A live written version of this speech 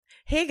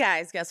Hey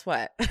guys, guess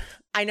what?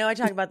 I know I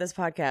talk about this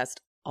podcast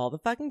all the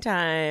fucking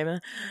time,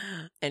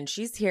 and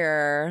she's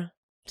here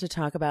to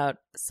talk about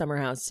Summer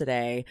House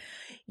today.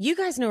 You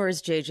guys know her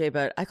as JJ,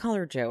 but I call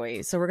her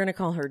Joey, so we're going to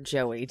call her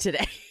Joey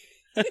today.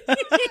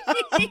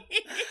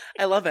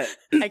 I love it.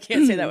 I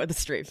can't say that with a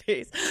straight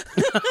face.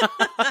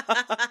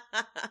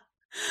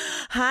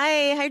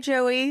 Hi,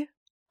 Joey.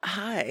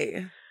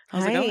 Hi.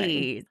 How's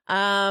it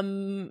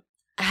going?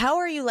 How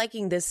are you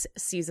liking this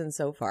season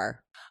so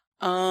far?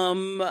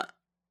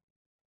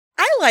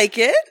 I like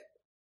it.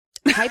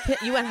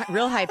 You went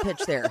real high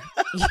pitch there.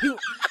 You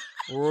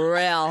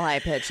real high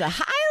pitch. I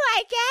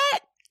like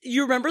it.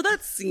 You remember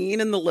that scene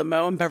in the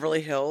limo in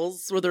Beverly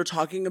Hills where they're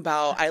talking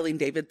about Eileen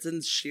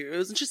Davidson's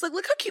shoes? And she's like,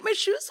 look how cute my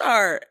shoes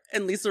are.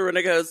 And Lisa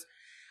Rinna goes,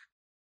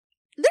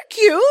 they're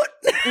cute.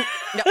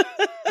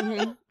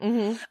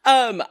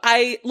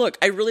 I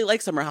really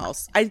like Summer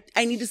House. I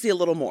need to see a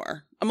little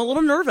more. I'm a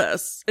little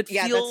nervous. It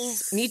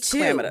feels me too.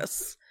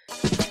 calamitous.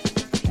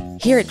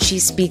 Here at She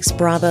Speaks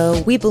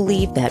Bravo, we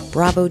believe that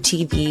Bravo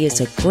TV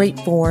is a great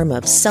form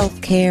of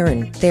self-care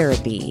and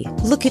therapy.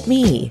 Look at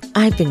me.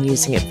 I've been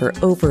using it for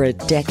over a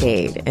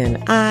decade,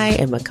 and I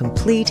am a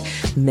complete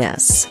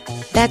mess.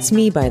 That's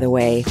me, by the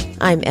way.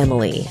 I'm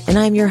Emily, and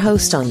I'm your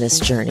host on this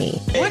journey.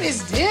 What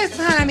is this,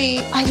 honey?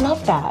 I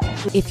love that.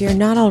 If you're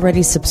not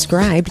already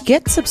subscribed,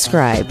 get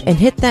subscribed and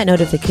hit that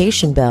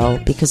notification bell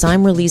because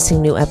I'm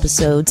releasing new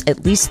episodes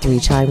at least 3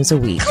 times a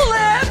week.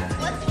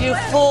 You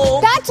fool.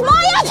 That's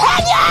my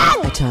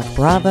opinion! I talk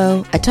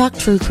Bravo, I talk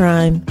true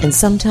crime, and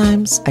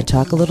sometimes I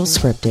talk a little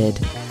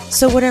scripted.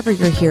 So whatever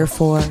you're here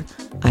for,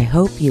 I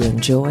hope you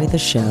enjoy the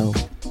show.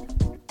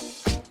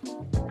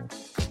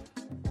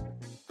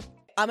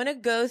 I'm going to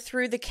go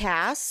through the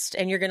cast,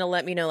 and you're going to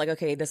let me know, like,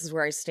 okay, this is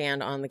where I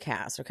stand on the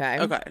cast, okay?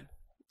 Okay.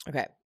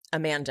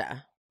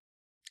 Amanda.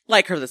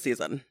 Like her this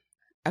season.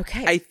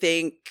 Okay. I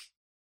think,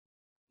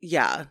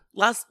 yeah.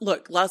 Last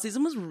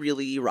season was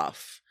really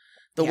rough.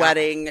 The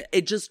wedding,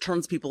 it just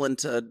turns people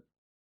into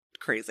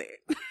crazy.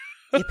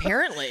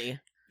 Apparently.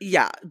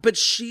 Yeah, but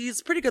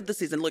she's pretty good this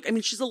season. Look, I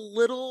mean, she's a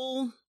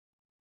little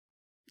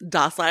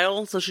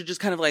docile, so she just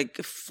kind of like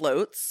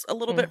floats a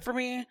little bit for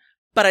me.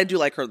 But I do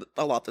like her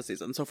a lot this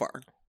season so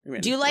far. I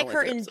mean, do you like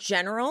her in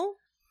general?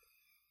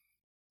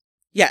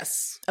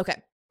 Yes.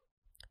 Okay.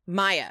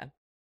 Maya.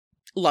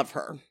 Love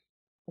her.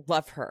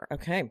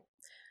 Okay.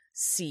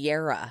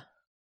 Sierra.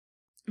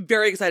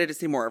 Very excited to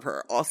see more of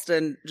her.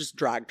 Austin just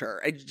dragged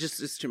her.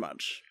 It's too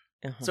much.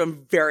 So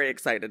I'm very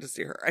excited to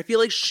see her. I feel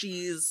like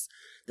she's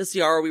the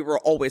Ciara we were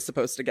always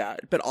supposed to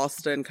get, but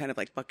Austin kind of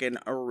like fucking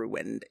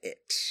ruined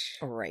it.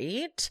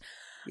 Right?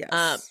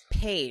 Yes.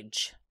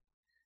 Paige.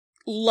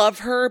 Love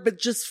her, but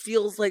just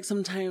feels like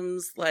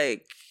sometimes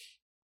like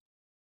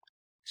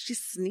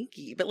she's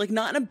sneaky, but like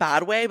not in a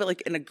bad way, but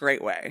like in a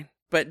great way.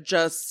 But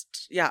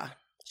just, yeah.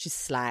 She's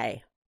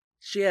sly.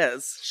 She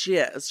is.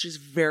 She's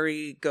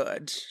very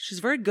good.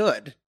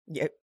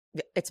 Yeah,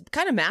 it's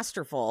kind of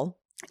masterful.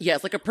 Yeah,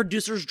 it's like a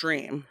producer's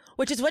dream.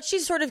 Which is what she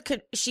sort of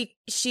could. She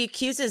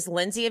accuses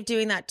Lindsay of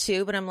doing that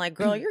too, but I'm like,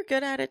 girl, you're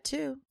good at it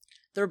too.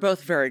 They're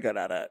both very good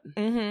at it.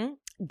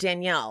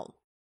 Danielle.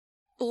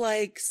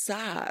 Like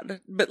sad,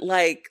 but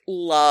like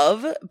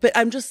love. But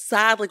I'm just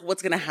sad, like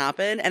what's going to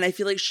happen. And I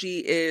feel like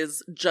she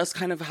is just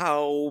kind of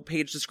how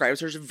Paige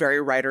describes her, she's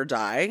very ride or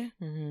die.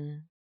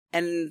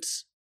 And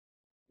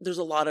there's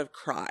a lot of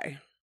cry.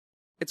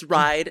 It's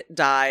ride,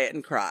 die,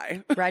 and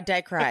cry. Ride,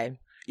 die, cry.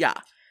 Yeah.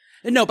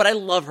 No, but I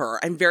love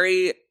her. I'm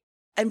very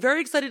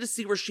excited to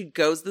see where she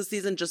goes this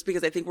season just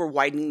because I think we're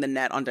widening the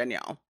net on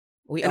Danielle.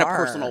 In a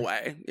personal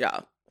way. Yeah.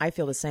 I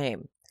feel the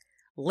same.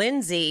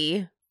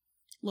 Lindsay.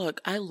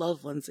 Look, I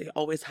love Lindsay.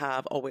 Always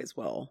have, always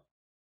will.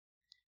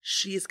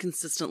 She is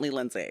consistently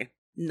Lindsay.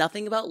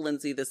 Nothing about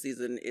Lindsay this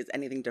season is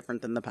anything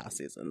different than the past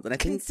seasons. And I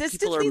think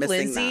people are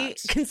missing that.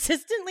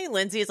 Consistently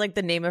Lindsay is like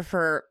the name of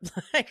her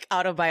like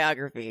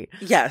autobiography.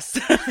 Yes.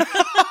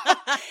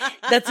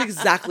 That's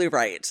exactly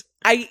right.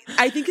 I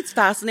think it's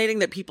fascinating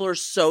that people are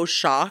so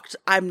shocked.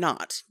 I'm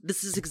not.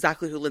 This is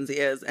exactly who Lindsay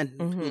is and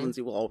who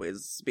Lindsay will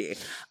always be.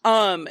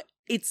 The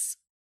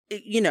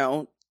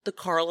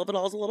Carl of it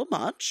all is a little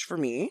much for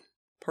me,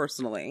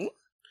 personally.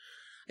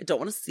 I don't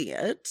want to see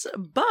it,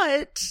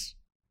 but...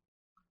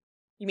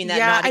 You mean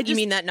that you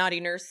mean that naughty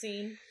nurse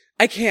scene?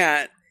 I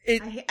can't.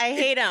 I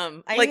hate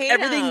him.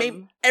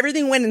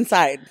 Everything went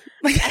inside.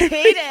 Like, I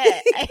hate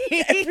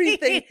it.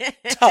 Everything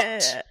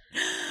touched.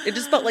 It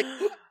just felt like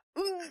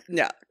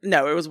no,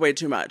 it was way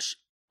too much.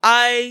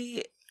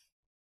 I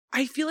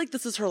feel like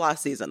this is her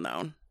last season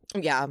though.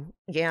 Yeah.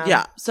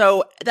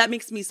 So that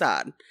makes me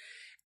sad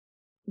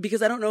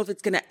because I don't know if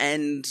it's going to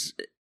end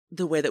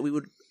the way that we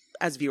would,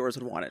 as viewers,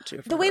 would want it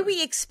to. The way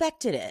we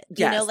expected it.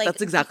 Yes,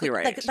 that's exactly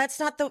right. Like,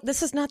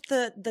 this is not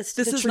the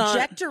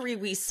trajectory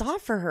we saw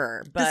for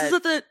her. But this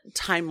isn't the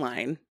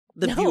timeline,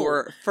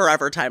 viewer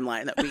forever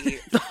timeline that we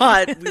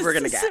thought we were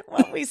going to get. This isn't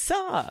what we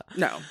saw.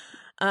 No.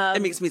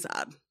 It makes me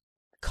sad.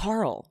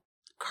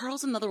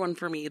 Carl's another one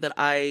for me that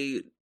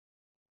I'm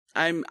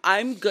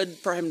good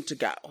for him to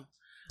go.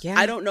 Yeah.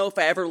 I don't know if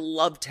I ever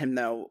loved him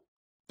though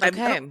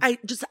Okay. I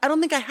don't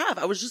think I have.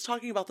 I was just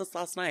talking about this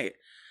last night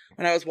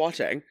when I was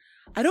watching.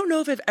 I don't know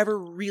if I've ever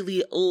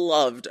really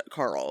loved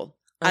Carl.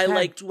 Okay. I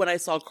liked when I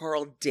saw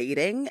Carl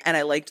dating, and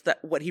I liked that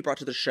what he brought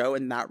to the show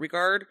in that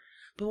regard.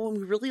 But when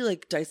we really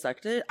like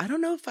dissect it, I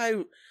don't know if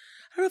I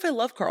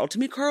love Carl. To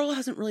me, Carl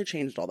hasn't really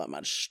changed all that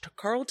much.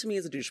 Carl to me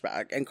is a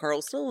douchebag, and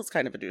Carl still is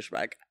kind of a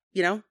douchebag,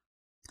 you know?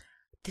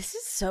 This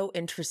is so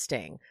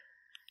interesting.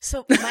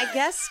 So my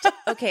guest,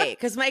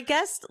 because my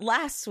guest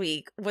last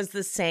week was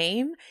the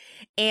same,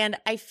 and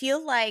I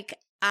feel like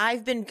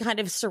I've been kind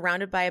of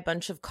surrounded by a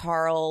bunch of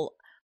Carl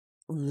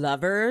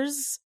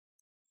lovers,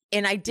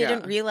 and I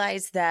didn't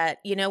realize that,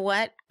 you know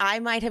what? I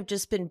might have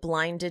just been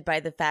blinded by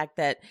the fact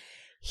that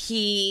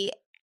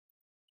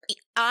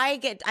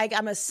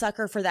I'm a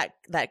sucker for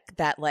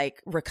that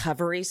like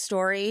recovery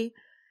story.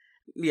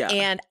 Yeah.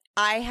 And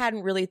I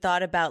hadn't really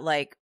thought about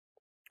like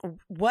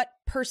what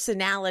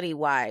personality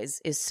wise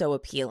is so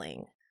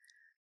appealing.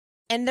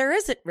 And there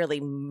isn't really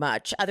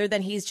much other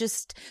than he's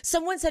just,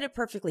 someone said it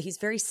perfectly. He's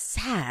very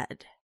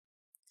sad.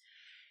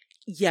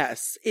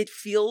 Yes. It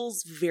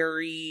feels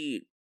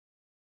very,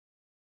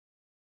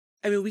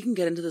 I mean, we can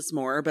get into this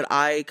more, but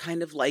I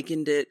kind of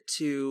likened it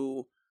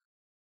to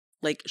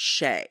like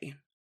Shay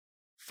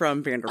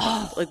from Vanderpump.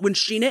 Oh. Like when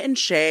Sheena and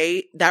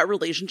Shay, that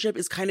relationship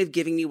is kind of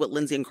giving me what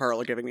Lindsay and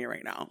Carl are giving me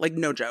right now. Like,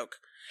 no joke.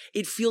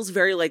 It feels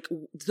very like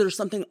there's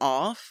something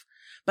off,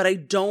 but I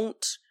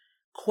don't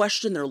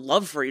question their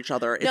love for each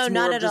other. It's no,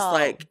 not more at of just all.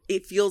 like,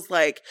 it feels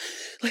like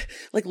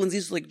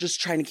Lindsay's like just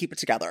trying to keep it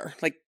together,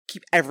 like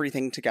keep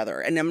everything together.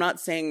 And I'm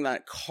not saying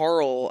that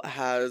Carl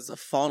has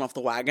fallen off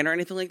the wagon or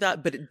anything like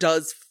that, but it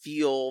does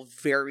feel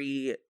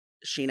very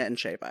Sheena and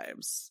Shay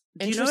vibes.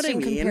 Do you know what I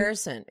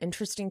mean?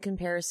 Interesting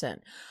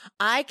comparison.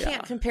 I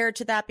can't compare it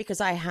to that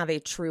because I have a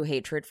true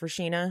hatred for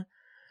Sheena.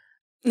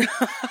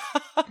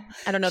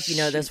 I don't know if you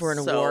know this. We're in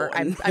a war.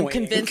 I'm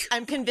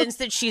convinced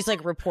that she's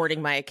like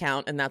reporting my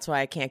account, and that's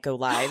why I can't go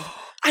live.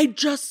 I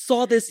just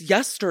saw this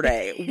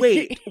yesterday.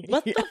 Wait,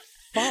 what the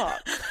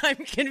fuck?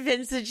 I'm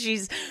convinced that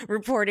she's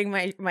reporting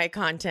my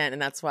content,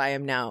 and that's why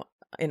I'm now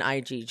in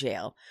IG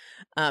jail.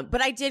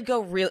 But I did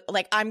go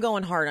I'm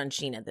going hard on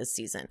Sheena this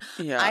season.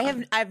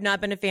 Yeah, I've not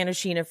been a fan of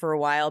Sheena for a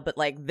while, but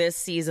like this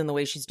season, the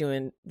way she's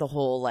doing the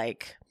whole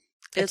like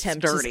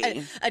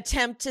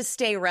attempt to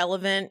stay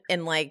relevant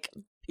and like.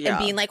 And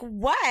being like,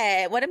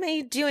 what am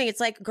I doing? It's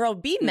like, girl,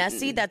 be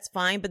messy. That's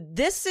fine. But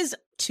this is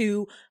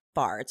too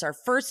far. It's our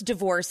first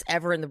divorce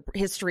ever in the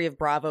history of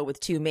Bravo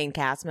with 2 main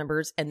cast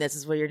members. And this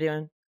is what you're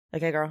doing.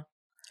 Okay, girl.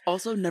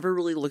 Also, never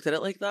really looked at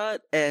it like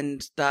that.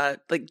 And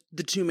that, like,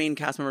 the 2 main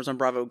cast members on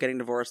Bravo getting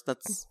divorced,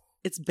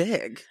 it's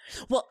big.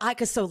 Well,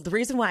 so the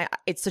reason why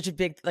it's such a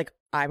big, like,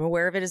 I'm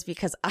aware of it is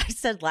because I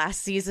said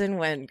last season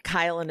when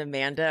Kyle and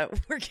Amanda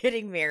were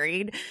getting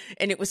married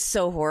and it was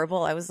so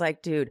horrible. I was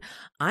like, dude,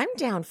 I'm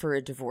down for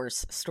a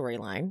divorce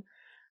storyline.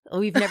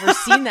 We've never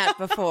seen that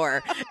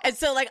before. And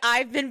so like,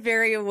 I've been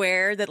very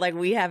aware that like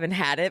we haven't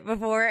had it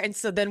before. And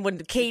so then when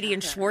Katie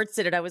and Schwartz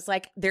did it, I was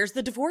like, there's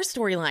the divorce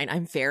storyline.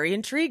 I'm very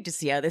intrigued to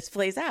see how this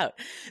plays out.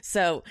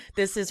 So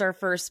this is our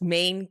first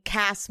main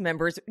cast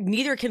members.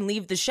 Neither can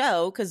leave the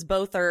show because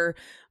both are,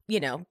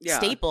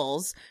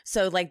 staples.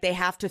 So like they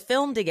have to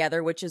film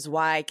together, which is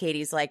why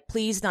Katie's like,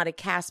 please not a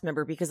cast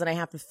member because then I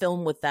have to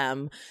film with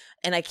them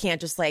and I can't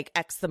just like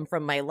X them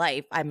from my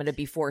life. I'm going to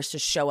be forced to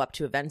show up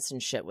to events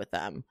and shit with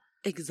them.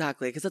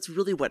 Exactly, because that's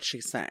really what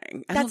she's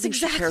saying. I That's don't think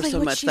exactly she cares so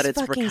what much she's that it's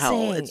fucking Raquel.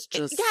 saying. It's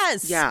just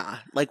Yes. Yeah,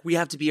 like we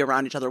have to be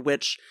around each other,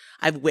 which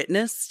I've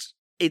witnessed.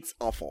 It's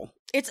awful.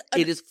 It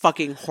is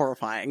fucking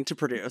horrifying to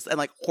produce and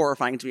like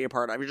horrifying to be a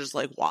part of. You're just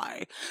like,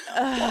 why?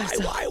 It's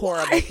a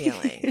horrible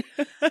feeling.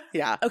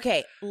 Yeah.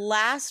 Okay,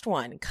 last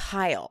one,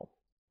 Kyle.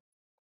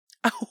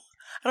 Oh,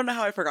 I don't know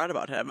how I forgot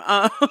about him.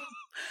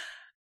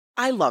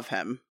 I love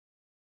him.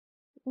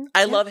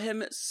 I love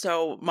him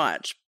so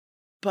much,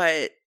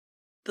 but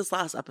this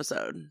last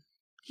episode,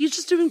 he's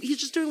just doing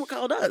what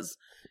Kyle does.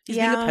 He's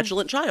being a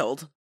petulant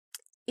child.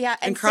 Yeah,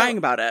 and crying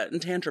about it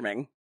and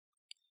tantruming.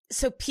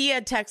 So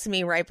Pia texted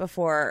me right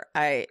before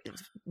I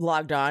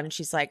logged on and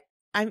she's like,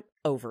 I'm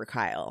over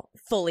Kyle,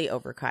 fully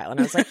over Kyle. And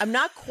I was like, I'm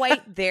not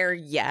quite there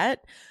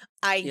yet.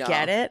 I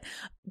get it.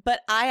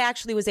 But I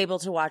actually was able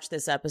to watch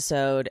this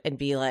episode and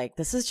be like,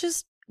 this is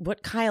just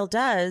what Kyle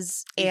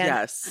does. And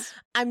yes.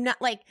 I'm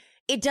not like,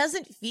 it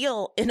doesn't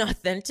feel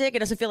inauthentic. It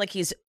doesn't feel like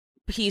he's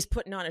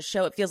putting on a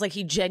show. It feels like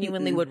he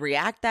genuinely would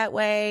react that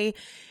way.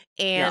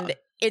 And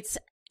it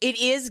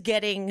is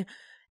getting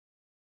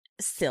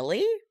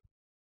silly.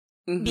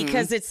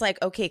 Because it's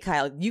like, okay,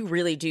 Kyle, you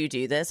really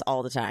do this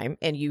all the time.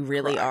 And you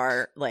really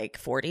are like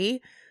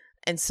 40.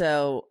 And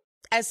so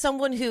as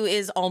someone who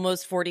is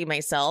almost 40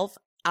 myself,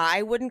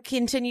 I wouldn't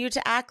continue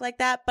to act like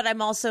that. But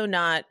I'm also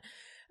not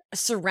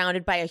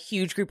surrounded by a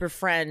huge group of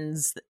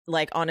friends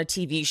like on a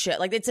TV show.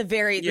 Like it's a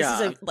very,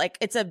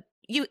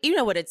 you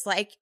know what it's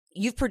like.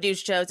 you've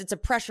produced shows. It's a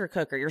pressure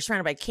cooker. You're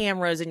surrounded by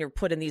cameras and you're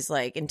put in these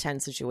like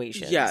intense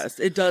situations. Yes,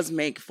 it does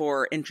make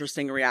for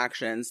interesting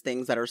reactions,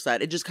 things that are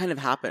said. It just kind of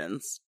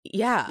happens.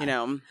 Yeah. You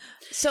know?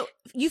 So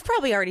you've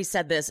probably already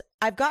said this.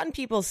 I've gotten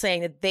people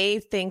saying that they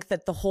think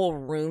that the whole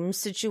room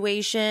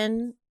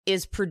situation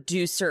is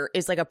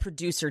like a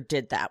producer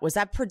did that. Was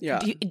that,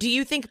 do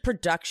you think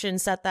production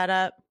set that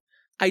up?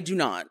 I do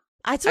not.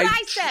 That's what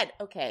I said.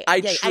 Okay.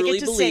 I truly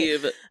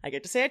believe. I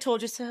get to say I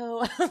told you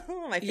so.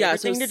 My favorite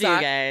thing to do,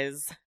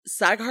 guys.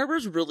 Sag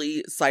Harbor's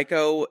really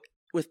psycho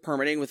with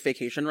permitting with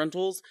vacation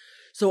rentals.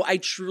 So I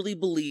truly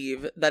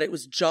believe that it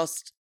was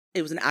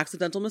an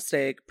accidental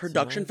mistake.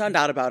 Production found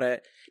out about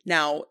it.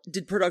 Now,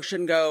 did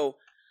production go,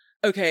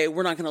 okay,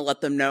 we're not going to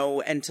let them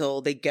know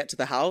until they get to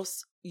the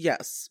house?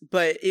 Yes.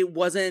 But it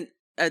wasn't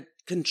a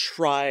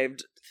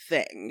contrived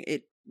thing.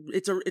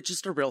 It's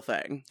just a real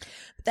thing.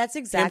 That's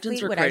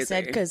exactly what crazy. I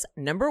said, because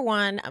number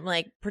one, I'm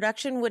like,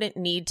 production wouldn't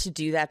need to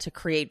do that to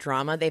create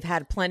drama. They've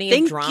had plenty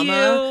of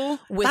drama.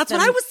 That's what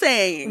I was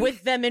saying.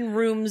 With them in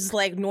rooms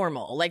like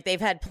normal. Like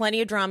they've had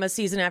plenty of drama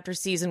season after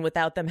season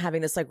without them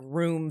having this like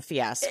room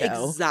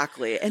fiasco.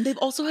 Exactly. And they've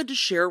also had to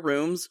share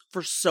rooms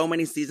for so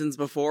many seasons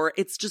before.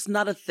 It's just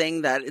not a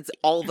thing that it's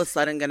all of a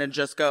sudden going to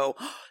just go,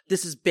 oh,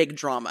 this is big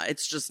drama.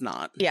 It's just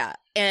not. Yeah.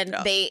 And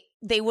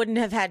they wouldn't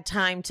have had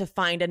time to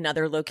find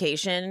another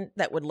location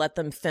that would let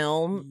them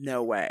film.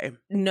 No way.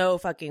 No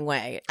fucking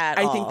way at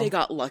all. I think they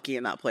got lucky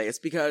in that place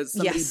because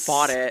somebody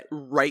bought it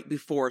right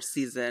before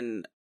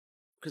season,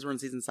 because we're in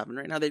season 7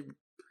 right now.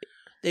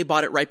 They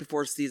bought it right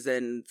before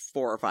season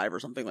 4 or 5 or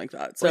something like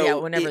that. So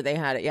whenever they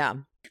had it, yeah.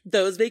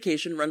 Those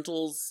vacation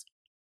rentals,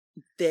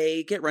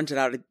 they get rented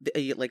out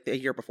like a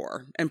year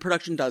before, and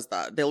production does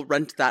that. They'll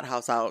rent that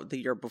house out the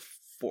year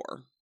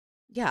before.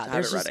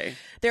 Yeah,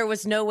 there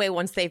was no way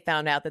once they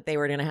found out that they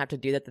were going to have to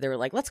do that they were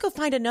like, let's go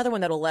find another one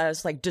that'll let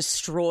us like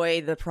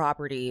destroy the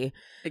property.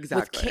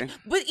 Exactly.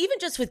 But even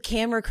just with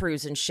camera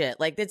crews and shit,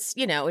 like it's,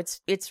 you know,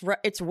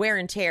 it's wear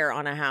and tear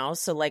on a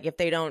house. So like if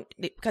they don't,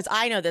 because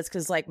I know this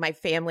because like my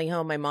family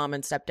home, my mom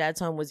and stepdad's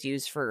home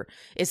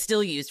is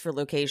still used for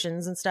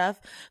locations and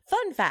stuff.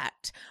 Fun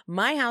fact,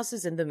 my house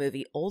is in the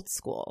movie Old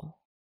School.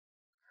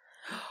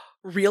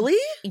 Really?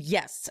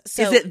 Yes.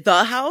 So is it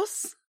the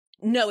house?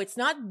 No, it's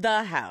not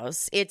the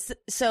house. It's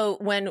so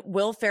when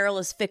Will Ferrell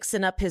is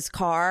fixing up his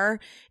car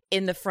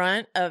in the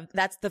front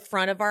that's the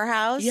front of our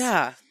house.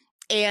 Yeah.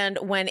 And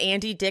when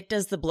Andy Dick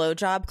does the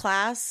blowjob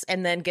class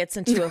and then gets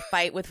into a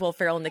fight with Will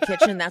Ferrell in the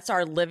kitchen, that's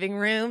our living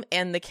room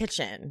and the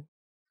kitchen.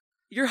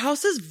 Your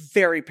house is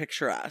very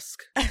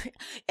picturesque.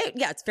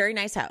 Yeah, it's a very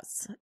nice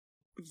house.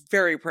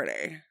 Very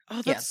pretty.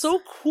 Oh, that's so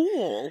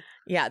cool.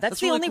 Yeah, that's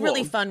the only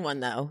really fun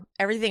one, though.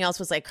 Everything else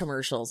was like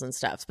commercials and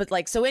stuff. But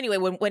like, so anyway,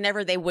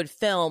 whenever they would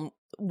film,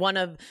 one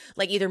of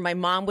like either my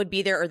mom would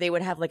be there or they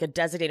would have like a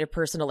designated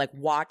person to like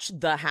watch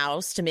the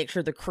house to make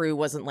sure the crew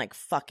wasn't like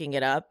fucking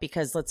it up.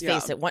 Because let's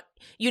face it,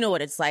 you know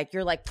what it's like.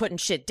 You're like putting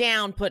shit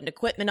down, putting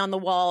equipment on the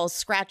walls,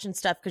 scratching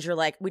stuff because you're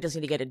like, we just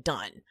need to get it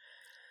done.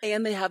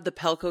 And they have the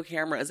Pelco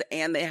cameras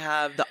and they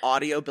have the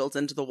audio built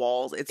into the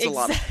walls. It's a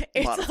lot.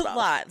 It's a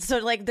lot. So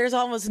like there's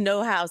almost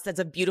no house that's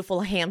a beautiful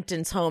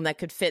Hamptons home that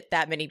could fit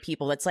that many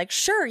people. It's like,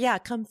 sure, yeah,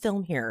 come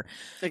film here.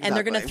 Exactly. And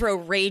they're going to throw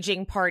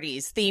raging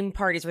parties, theme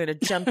parties. We're going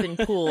to jump in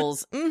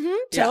pools.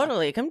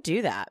 Totally. Yeah. Come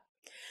do that.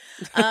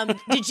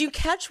 Did you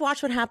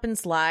Watch What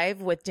Happens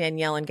Live with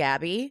Danielle and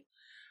Gabby?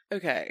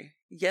 Okay.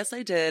 Yes,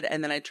 I did.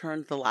 And then I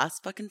turned the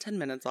last fucking 10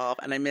 minutes off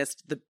and I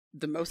missed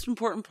the most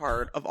important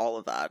part of all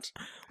of that.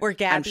 Where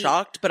Gabby... I'm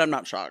shocked, but I'm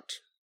not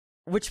shocked.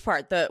 Which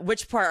part?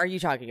 Which part are you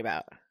talking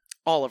about?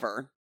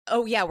 Oliver.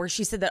 Oh, yeah, where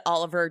she said that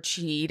Oliver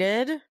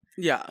cheated?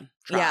 Yeah.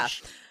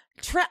 Trash. Yeah.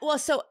 Well,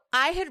 so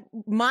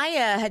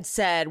Maya had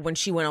said when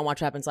she went on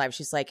Watch What Happens Live,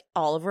 she's like,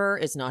 Oliver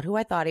is not who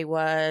I thought he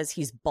was.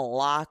 He's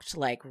blocked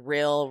like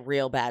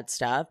real bad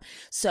stuff.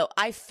 So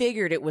I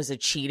figured it was a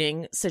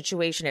cheating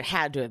situation. It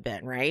had to have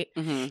been, right?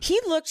 Mm-hmm. He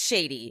looked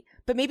shady,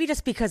 but maybe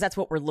just because that's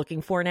what we're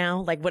looking for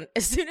now. Like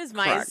as soon as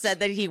Maya said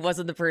that he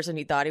wasn't the person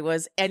he thought he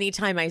was,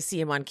 anytime I see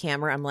him on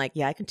camera, I'm like,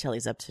 yeah, I can tell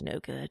he's up to no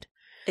good.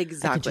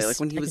 Exactly. Like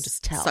when he was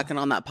sucking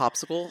on that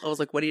popsicle, I was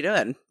like, what are you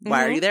doing?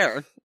 Why are you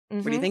there?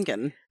 Mm-hmm. What are you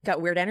thinking?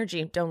 Got weird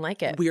energy. Don't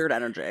like it. Weird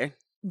energy.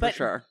 But for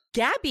sure.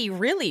 Gabby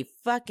really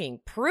fucking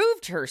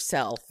proved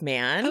herself,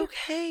 man.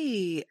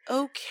 Okay.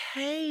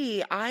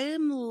 I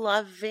am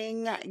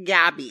loving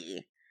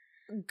Gabby.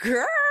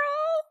 Girl.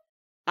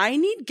 I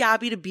need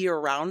Gabby to be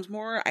around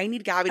more. I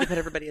need Gabby to put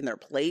everybody in their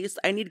place.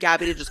 I need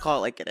Gabby to just call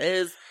it like it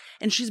is.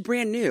 And she's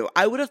brand new.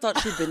 I would have thought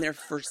she'd been there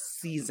for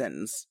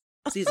seasons.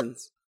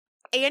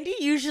 Andy,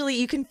 usually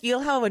you can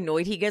feel how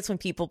annoyed he gets when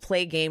people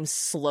play games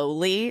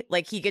slowly.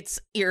 Like he gets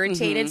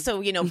irritated. Mm-hmm.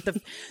 So, you know,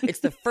 it's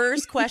the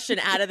first question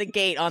out of the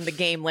gate on the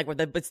game, like where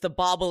it's the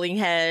bobbling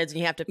heads and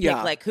you have to pick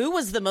like who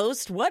was the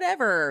most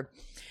whatever.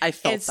 I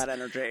felt that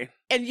energy.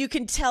 And you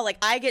can tell, like,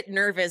 I get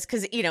nervous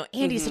because, you know,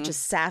 Andy's such a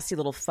sassy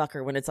little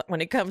fucker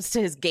when it comes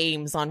to his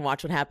games on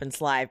Watch What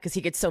Happens Live, because he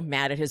gets so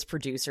mad at his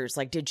producers.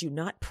 Like, did you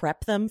not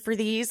prep them for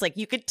these? Like,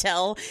 you could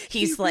tell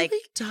he's he really like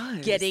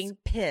does. getting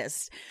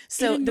pissed.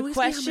 So the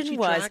question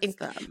was,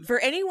 for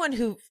anyone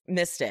who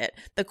missed it,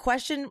 the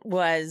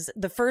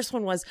first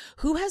one was,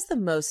 who has the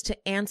most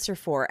to answer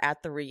for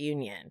at the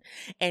reunion?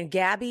 And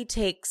Gabby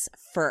takes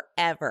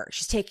forever.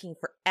 She's taking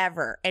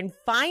forever. And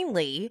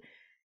finally,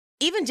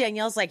 even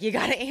Danielle's like, you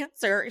got to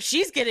answer.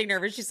 She's getting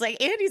nervous. She's like,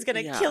 Andy's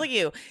going to kill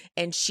you.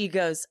 And she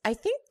goes, I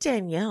think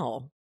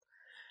Danielle.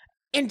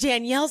 And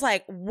Danielle's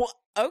like, what?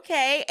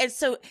 Okay. And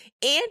so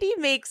Andy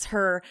makes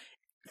her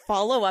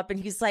follow up, and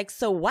he's like,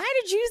 so why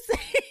did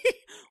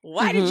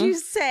you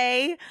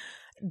say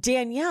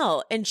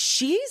Danielle? And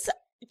she's,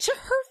 to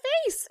her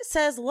face,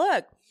 says,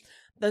 look,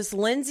 this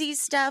Lindsay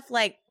stuff,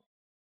 like,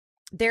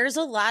 there's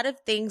a lot of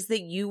things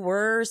that you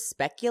were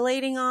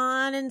speculating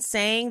on and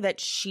saying that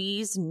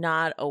she's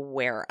not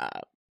aware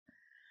of.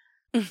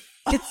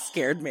 It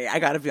scared me. I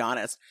got to be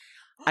honest.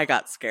 I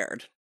got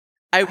scared.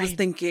 I was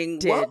thinking,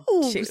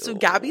 whoa. Too. So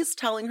Gabby's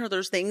telling her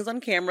there's things on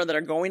camera that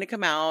are going to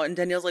come out. And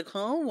Danielle's like,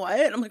 huh, what?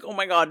 And I'm like, oh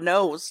my God,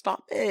 no,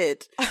 stop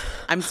it.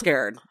 I'm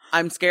scared.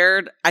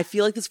 I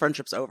feel like this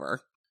friendship's over.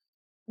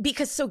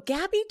 Because so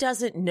Gabby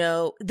doesn't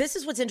know. This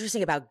is what's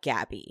interesting about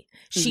Gabby.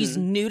 She's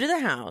new to the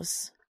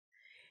house.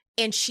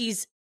 And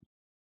she's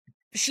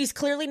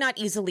clearly not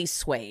easily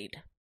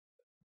swayed.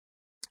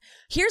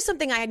 Here's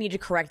something I need to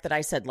correct that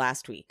I said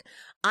last week.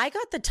 I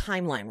got the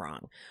timeline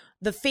wrong.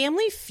 The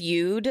Family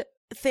Feud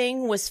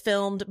thing was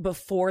filmed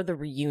before the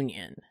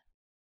reunion.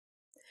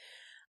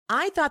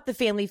 I thought the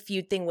Family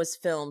Feud thing was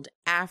filmed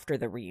after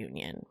the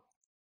reunion.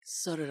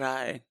 So did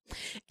I.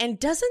 And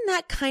doesn't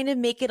that kind of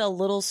make it a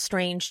little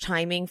strange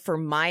timing for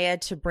Maya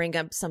to bring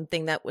up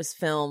something that was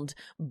filmed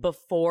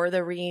before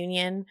the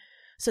reunion?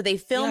 So they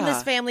filmed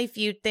this Family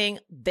Feud thing.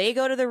 They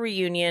go to the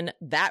reunion.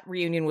 That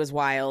reunion was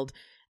wild.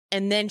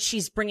 And then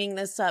she's bringing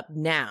this up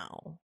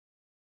now.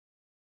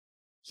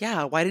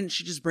 Yeah, why didn't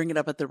she just bring it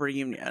up at the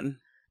reunion?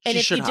 And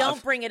if you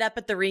don't bring it up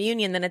at the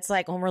reunion, then it's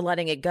like, oh, we're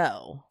letting it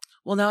go.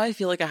 Well, now I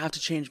feel like I have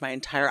to change my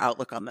entire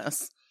outlook on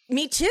this.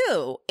 Me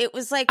too. It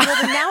was like,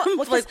 well, now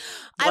like,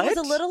 I was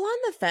a little on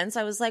the fence.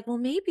 I was like, well,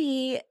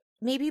 maybe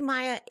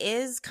Maya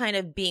is kind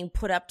of being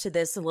put up to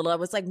this a little. I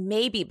was like,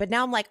 maybe. But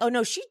now I'm like, oh,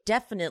 no, she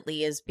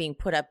definitely is being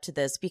put up to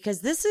this,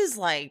 because this is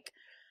like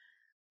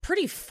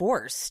pretty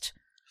forced.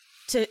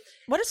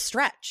 What a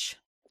stretch,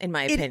 in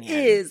my opinion.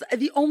 It is.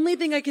 The only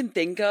thing I can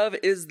think of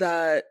is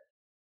that,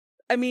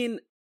 I mean,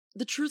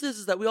 the truth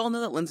is that we all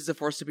know that Lindsay's a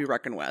force to be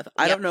reckoned with.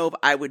 I don't know if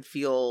I would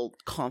feel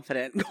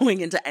confident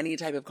going into any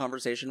type of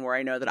conversation where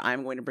I know that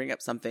I'm going to bring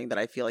up something that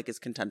I feel like is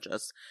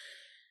contentious.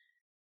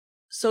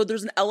 So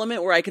there's an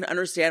element where I can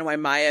understand why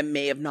Maya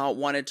may have not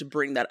wanted to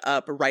bring that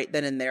up right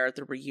then and there at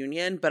the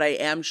reunion, but I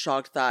am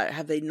shocked that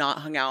have they not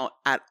hung out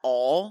at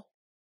all?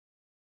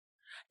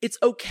 It's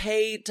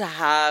okay to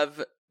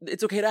have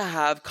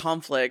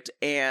conflict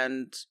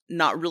and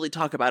not really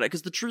talk about it,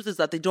 because the truth is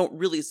that they don't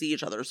really see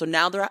each other. So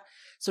now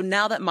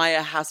that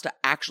Maya has to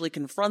actually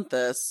confront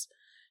this,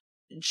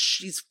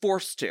 she's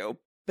forced to.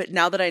 But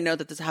now that I know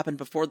that this happened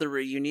before the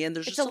reunion,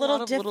 there's just a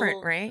little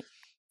different, right?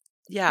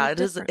 Yeah, it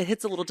is. It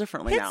hits a little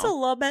differently now. It's a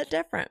little bit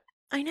different.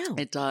 I know.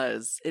 It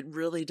does. It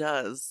really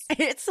does.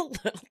 It's a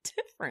little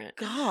different.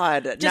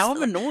 God, now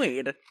I'm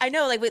annoyed. I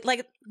know,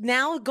 like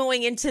now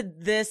going into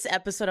this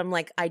episode, I'm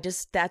like,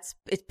 it's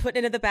put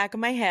into the back of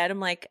my head. I'm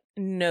like,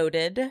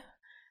 noted.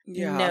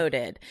 Yeah.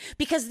 Noted.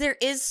 Because there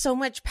is so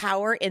much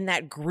power in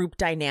that group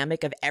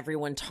dynamic of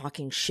everyone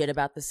talking shit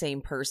about the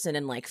same person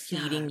and like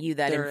feeding you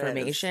that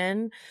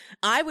information.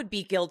 I would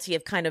be guilty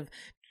of kind of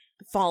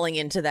falling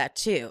into that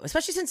too,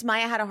 especially since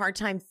Maya had a hard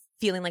time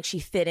feeling like she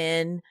fit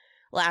in.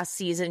 Last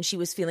season, she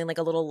was feeling like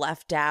a little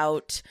left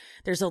out.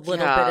 There's a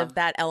little bit of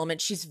that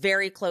element. She's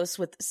very close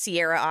with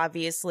Sierra,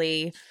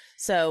 obviously.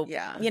 So,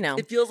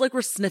 it feels like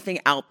we're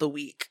sniffing out the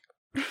week.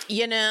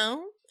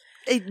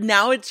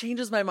 Now it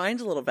changes my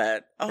mind a little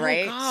bit. Oh,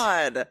 right?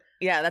 God.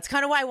 Yeah, that's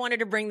kind of why I wanted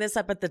to bring this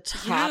up at the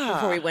top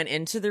before we went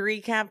into the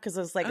recap, because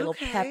I was like,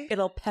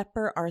 it'll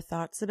pepper our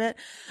thoughts a bit.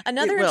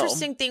 Another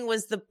interesting thing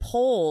was the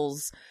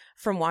polls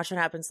from Watch What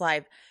Happens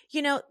Live.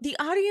 The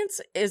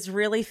audience is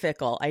really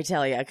fickle, I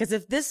tell you, because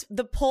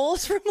the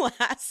polls from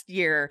last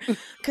year,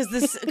 because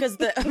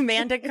the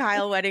Amanda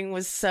Kyle wedding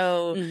was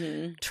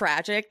so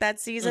tragic that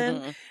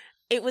season.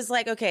 It was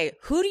like, okay,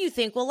 who do you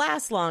think will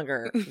last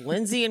longer?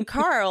 Lindsay and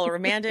Carl or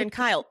Amanda and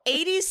Kyle?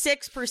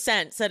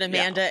 86% said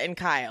Amanda and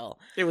Kyle.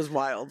 It was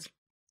wild.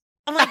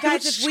 I'm like,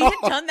 guys,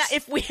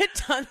 if we had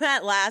done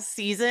that last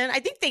season, I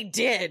think they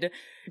did.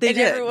 They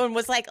did. Everyone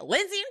was like,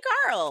 Lindsay and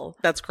Carl.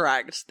 That's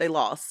correct. They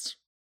lost.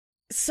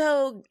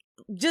 So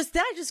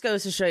that just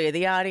goes to show you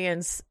the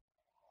audience.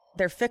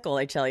 They're fickle,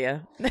 I tell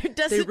you. It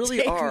doesn't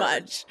take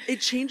much.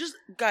 It changes,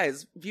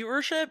 guys,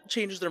 viewership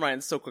changes their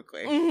minds so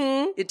quickly.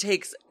 It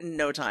takes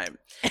no time.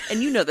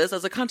 And you know this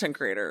as a content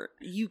creator.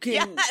 You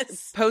can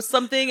post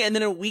something and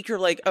then a week you're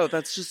like, oh,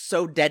 that's just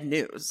so dead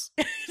news.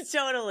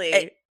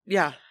 Totally.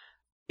 Yeah.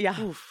 Yeah.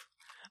 Oof.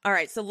 All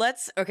right. So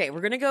we're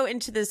going to go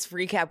into this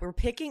recap. We're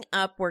picking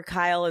up where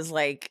Kyle is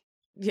like,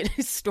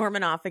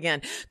 storming off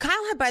again.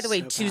 Kyle had, by the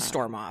way, 2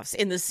 storm offs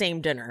in the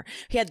same dinner.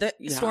 He had the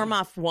storm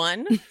off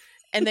 1,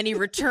 and then he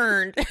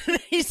returned.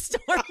 He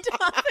stormed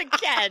off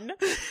again.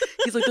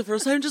 He's like, the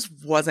first time just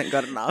wasn't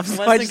good enough.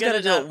 So I just got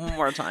to do it one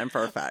more time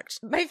for effect.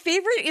 My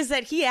favorite is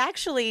that he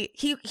actually,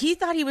 he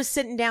thought he was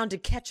sitting down to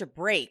catch a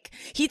break.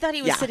 He thought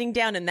he was sitting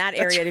down in that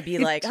area to be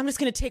like, I'm just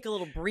going to take a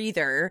little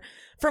breather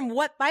from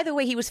what, by the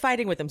way, he was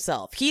fighting with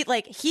himself. He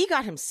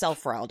got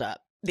himself riled up.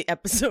 The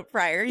episode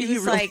prior, he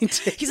was like,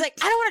 he's like,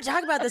 I don't want to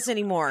talk about this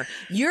anymore.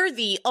 You're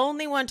the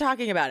only one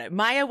talking about it.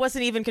 Maya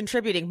wasn't even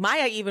contributing.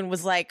 Maya even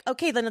was like,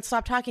 okay, then let's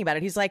stop talking about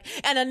it. He's like,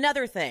 and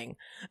another thing,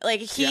 like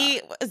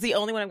he was the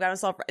only one who got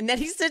himself. And then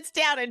he sits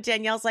down, and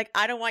Danielle's like,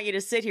 I don't want you to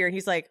sit here. And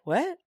he's like,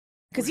 what?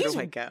 Because he's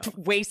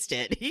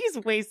wasted. He's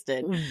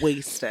wasted.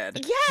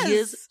 Wasted. Yes, he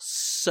is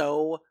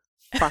so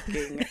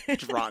fucking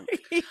drunk.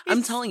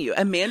 I'm telling you,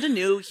 Amanda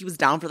knew he was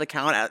down for the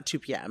count at 2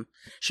 p.m.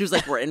 She was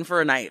like, we're in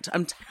for a night.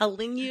 I'm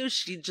telling you,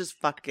 she just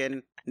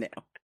fucking knew.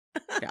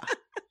 Yeah.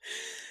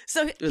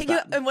 So,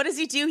 and what does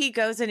he do? He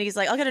goes and he's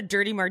like, I'll get a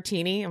dirty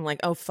martini. I'm like,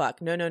 oh,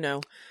 fuck.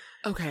 No.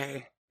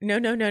 Okay.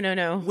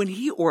 No. When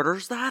he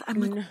orders that, I'm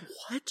like,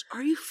 what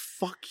are you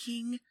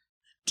fucking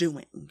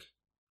doing?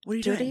 What are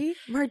you doing? Dirty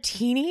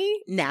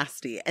martini?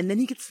 Nasty. And then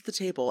he gets to the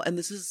table,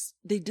 and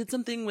they did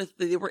something with,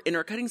 they were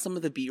intercutting some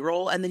of the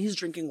B-roll, and then he's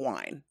drinking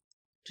wine.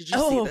 Did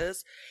you see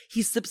this?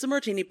 He sips a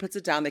martini, puts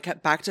it down. They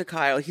cut back to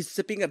Kyle. He's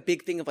sipping a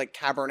big thing of like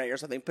Cabernet or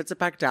something, puts it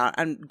back down,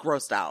 and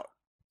grossed out.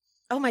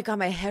 Oh my God,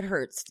 my head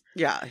hurts.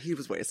 Yeah, he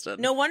was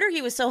wasted. No wonder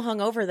he was so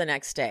hungover the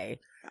next day.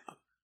 Yeah.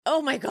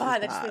 Oh my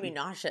God, that just made me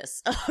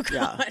nauseous. Oh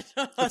God.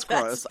 Yeah, that's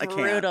gross. I can't.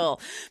 Brutal.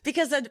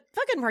 Because a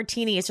fucking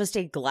martini is just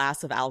a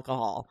glass of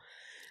alcohol.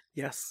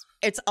 Yes.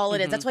 It's all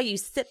it is. That's why you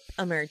sip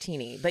a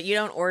martini, but you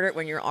don't order it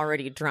when you're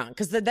already drunk.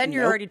 Because then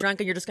you're already drunk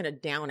and you're just going to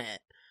down it.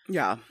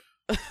 Yeah.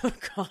 Oh,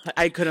 God.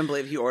 I couldn't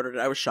believe he ordered it.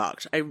 I was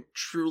shocked. I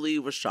truly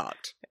was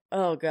shocked.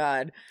 Oh,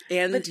 God.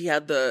 And he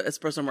had the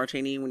espresso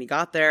martini when he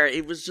got there.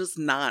 It was just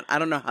not, I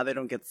don't know how they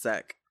don't get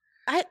sick.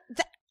 I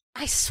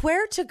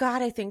swear to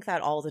God, I think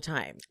that all the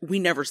time. We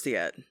never see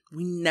it.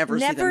 We never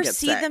see them get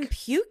sick. Never see them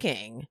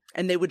puking.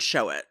 And they would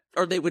show it.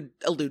 Or they would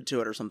allude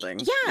to it or something.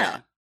 Yeah.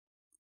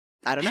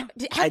 I don't know.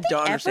 I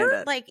don't understand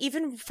it. Like,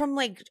 even from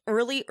like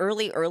early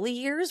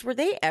years, were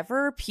they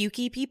ever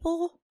pukey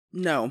people?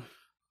 No.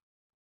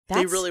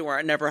 They really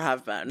weren't. Never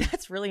have been.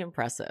 That's really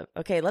impressive.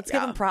 Okay, let's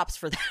give them props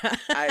for that.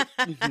 But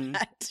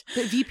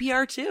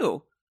VPR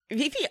too.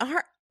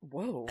 VPR.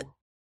 Whoa.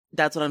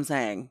 That's what I'm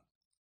saying.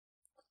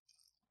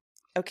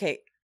 Okay,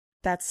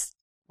 that's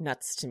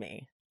nuts to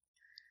me.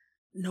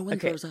 No one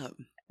throws up.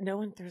 No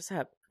one throws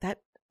up.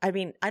 I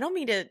mean, I don't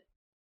mean to.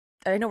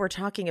 I know we're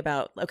talking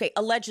about,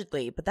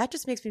 allegedly, but that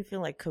just makes me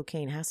feel like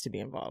cocaine has to be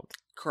involved.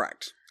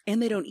 Correct.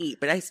 And they don't eat,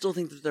 but I still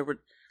think that there were,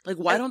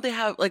 why don't they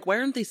have, why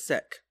aren't they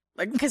sick?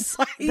 Because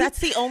that's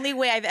the only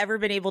way I've ever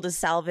been able to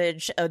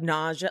salvage a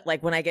nausea.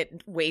 Like when I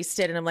get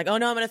wasted and I'm like, oh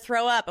no, I'm going to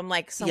throw up. I'm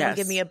like, someone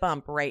give me a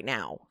bump right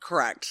now.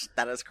 Correct.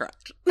 That is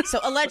correct. So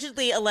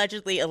allegedly.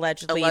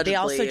 They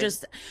also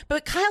just,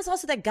 but Kyle's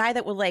also that guy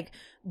that will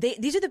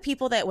these are the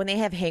people that when they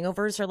have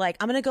hangovers are like,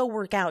 I'm going to go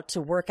work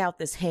out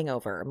this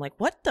hangover. I'm like,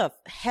 what the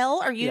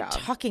hell are you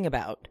talking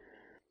about?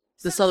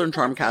 The Southern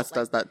Charm cast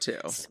does that too.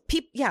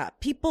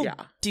 People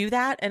do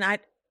that. And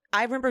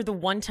I remember the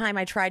one time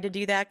I tried to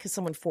do that because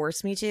someone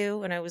forced me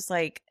to, and I was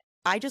like,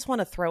 I just want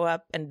to throw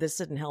up, and this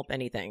didn't help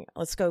anything.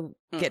 Let's go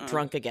get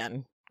drunk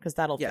again because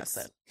that'll fix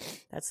it.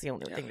 That's the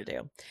only thing to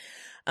do.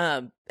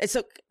 And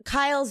so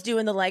Kyle's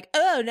doing the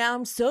oh, now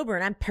I'm sober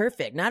and I'm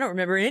perfect, and I don't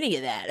remember any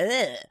of that.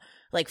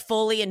 Ugh.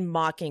 Fully in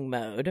mocking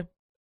mode.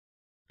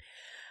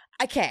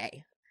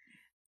 Okay.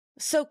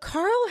 So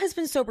Carl has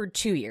been sober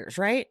 2 years,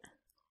 right?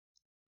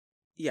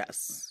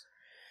 Yes.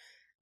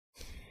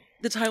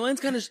 The timeline's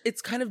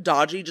kind of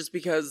dodgy just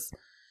because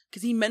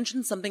he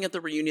mentioned something at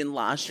the reunion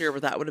last year,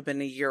 but that would have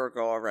been a year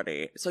ago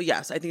already. So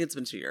yes, I think it's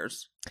been 2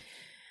 years.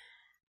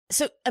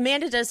 So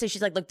Amanda does say,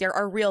 she's like, look, there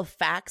are real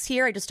facts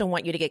here. I just don't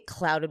want you to get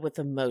clouded with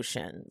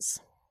emotions.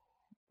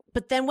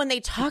 But then when they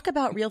talk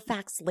about real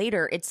facts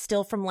later, it's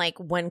still from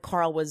when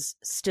Carl was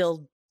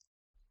still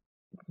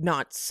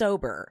not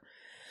sober.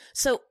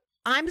 So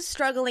I'm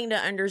struggling to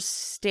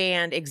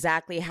understand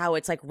exactly how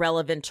it's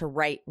relevant to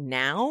right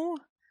now.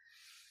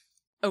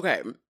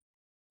 Okay.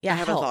 Yeah, I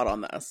have a thought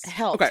on this.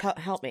 Help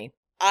me.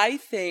 I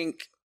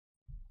think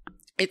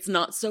it's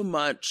not so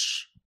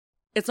much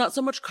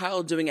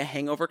Kyle doing a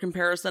hangover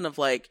comparison of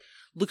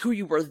look who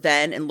you were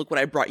then and look what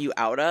I brought you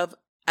out of,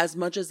 as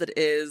much as it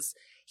is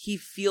he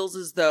feels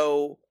as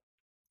though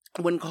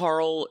when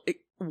Carl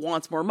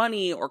wants more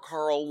money or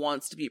Carl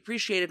wants to be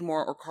appreciated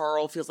more or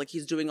Carl feels like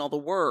he's doing all the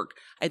work,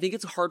 I think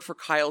it's hard for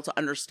Kyle to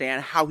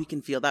understand how he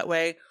can feel that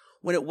way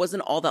when it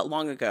wasn't all that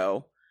long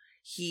ago.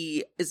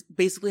 He is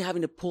basically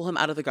having to pull him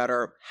out of the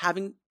gutter,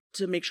 having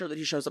to make sure that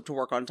he shows up to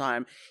work on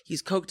time.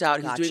 He's coked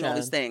out. He's doing all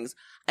these things.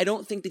 I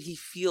don't think that he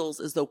feels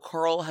as though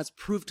Carl has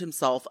proved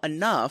himself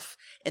enough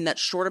in that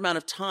short amount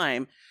of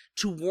time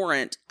to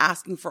warrant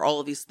asking for all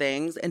of these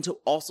things and to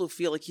also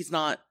feel like he's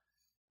not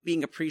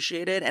being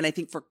appreciated. And I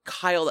think for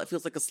Kyle, that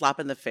feels like a slap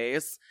in the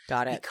face.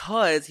 Got it.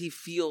 Because he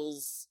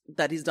feels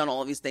that he's done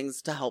all of these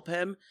things to help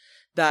him.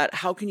 That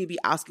how can you be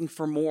asking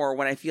for more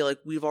when I feel like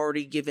we've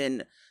already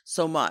given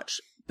so much?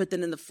 But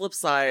then in the flip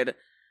side,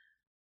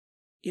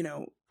 you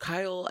know,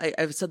 Kyle,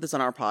 I've said this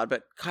on our pod,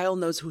 but Kyle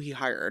knows who he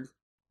hired.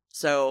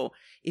 So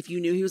if you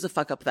knew he was a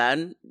fuck up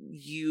then,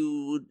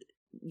 you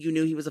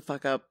knew he was a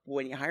fuck up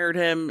when you hired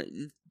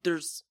him.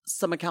 There's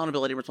some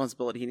accountability and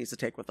responsibility he needs to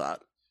take with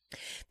that.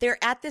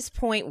 They're at this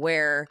point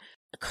where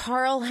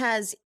Carl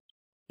has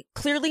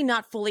clearly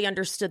not fully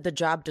understood the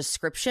job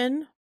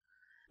description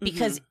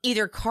because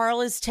either Carl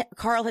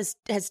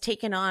has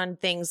taken on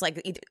things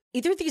like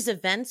either these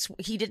events,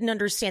 he didn't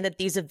understand that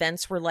these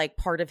events were like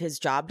part of his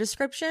job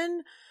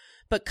description,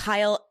 but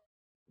Kyle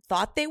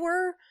thought they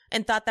were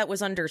and thought that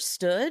was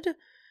understood.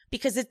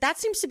 Because that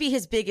seems to be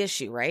his big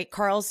issue, right?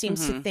 Carl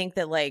seems to think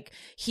that, like,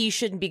 he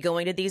shouldn't be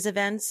going to these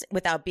events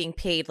without being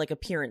paid, like,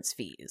 appearance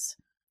fees.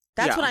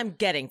 That's what I'm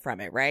getting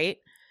from it, right?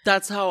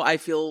 That's how I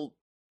feel.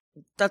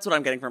 That's what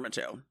I'm getting from it,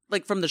 too.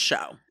 Like, from the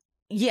show.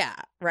 Yeah,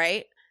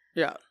 right?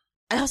 Yeah.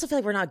 I also feel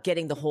like we're not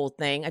getting the whole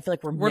thing. I feel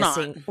like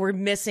we're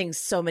missing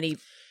so many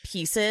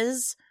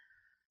pieces.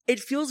 It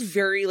feels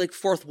very, like,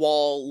 fourth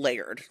wall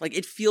layered. Like,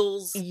 it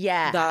feels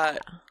that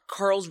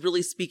Carl's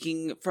really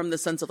speaking from the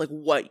sense of, like,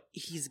 what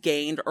he's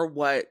gained or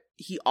what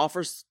he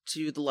offers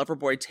to the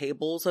Loverboy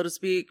table, so to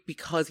speak,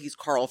 because he's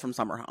Carl from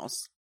Summer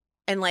House.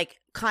 And, like,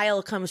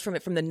 Kyle comes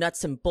from the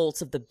nuts and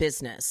bolts of the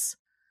business.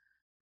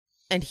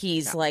 And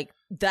he's like,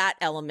 that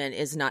element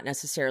is not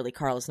necessarily,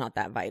 Carl is not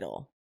that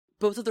vital.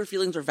 Both of their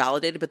feelings are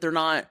validated, but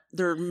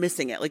they're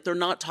missing it. Like, they're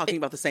not talking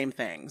about the same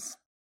things.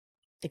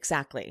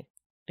 Exactly.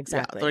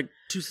 Yeah, they're like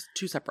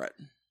two separate.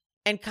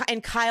 And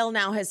Kyle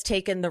now has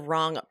taken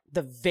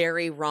the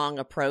very wrong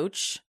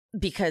approach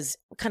because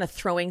kind of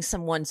throwing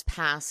someone's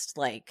past,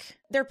 like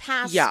their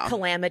past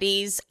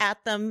calamities at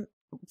them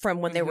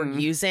from when they were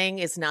using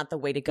is not the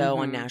way to go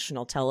on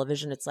national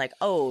television. It's like,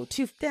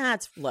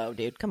 that's low,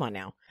 dude. Come on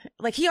now.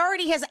 Like he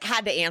already has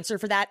had to answer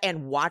for that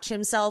and watch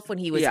himself when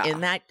he was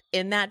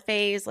in that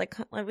phase. Like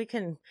we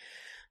can,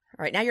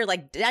 all right, now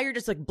you're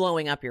just like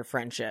blowing up your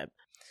friendship.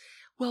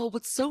 Well,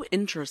 what's so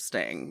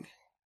interesting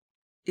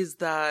is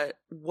that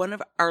one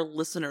of our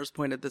listeners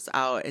pointed this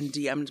out and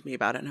DM'd me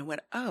about it. And I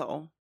went,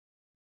 oh,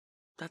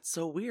 that's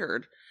so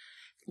weird.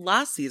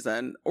 Last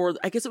season, or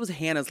I guess it was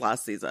Hannah's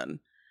last season,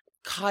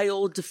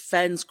 Kyle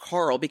defends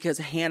Carl because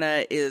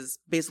Hannah is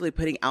basically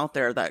putting out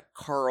there that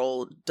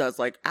Carl does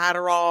like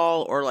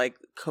Adderall or like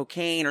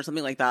cocaine or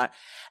something like that.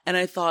 And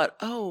I thought,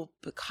 oh,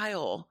 but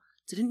Kyle,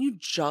 didn't you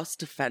just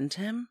defend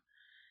him?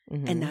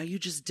 And now you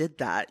just did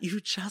that. You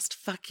just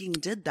fucking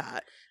did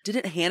that.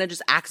 Didn't Hannah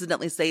just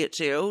accidentally say it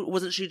too?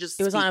 Wasn't she just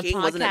speaking? It was on a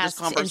podcast. Wasn't it just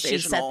conversational?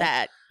 And she said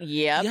that.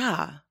 Yep.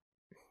 Yeah.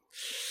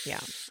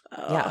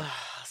 Yeah.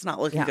 It's not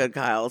looking good,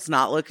 Kyle. It's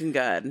not looking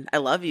good. I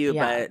love you,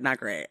 but not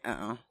great.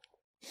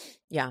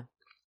 Yeah.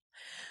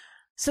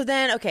 So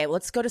then, okay,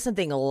 let's go to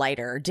something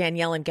lighter.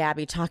 Danielle and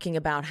Gabby talking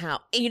about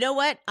how, you know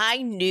what?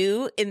 I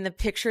knew in the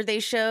picture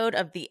they showed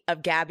of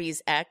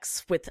Gabby's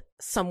ex with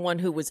someone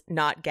who was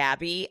not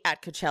Gabby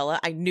at Coachella,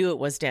 I knew it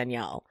was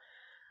Danielle.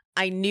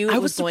 I knew it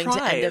was going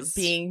to end up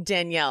being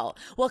Danielle.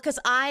 Well, because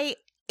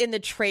in the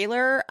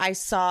trailer, I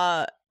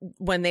saw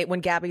when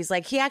Gabby's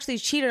like, he actually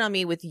cheated on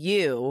me with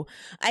you.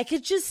 I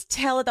could just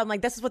tell it. I'm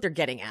like, this is what they're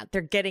getting at. They're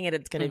getting it.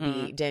 It's going to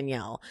be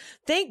Danielle.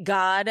 Thank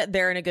God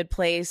they're in a good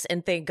place.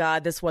 And thank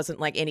God this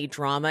wasn't like any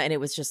drama. And it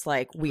was just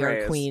like, we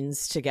are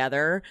queens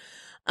together.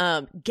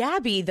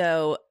 Gabby,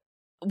 though,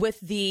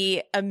 with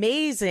the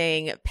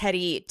amazing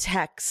petty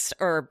text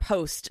or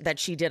post that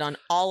she did on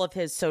all of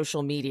his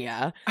social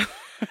media,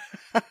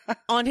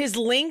 on his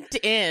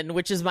LinkedIn,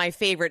 which is my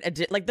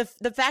favorite, like the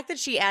fact that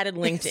she added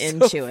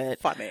LinkedIn to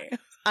it. Funny.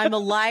 I'm a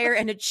liar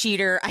and a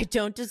cheater. I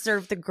don't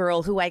deserve the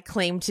girl who I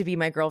claim to be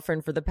my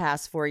girlfriend for the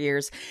past 4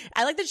 years.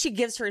 I like that she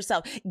gives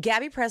herself.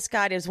 Gabby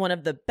Prescott is one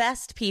of the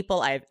best people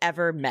I've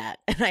ever met.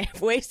 And I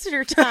have wasted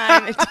her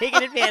time and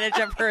taken advantage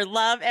of her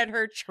love and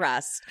her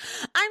trust.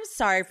 I'm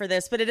sorry for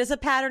this, but it is a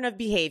pattern of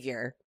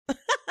behavior.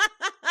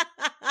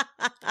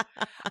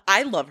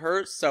 I love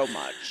her so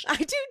much. I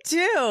do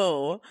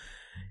too.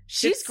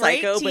 She's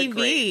great psycho, TV. But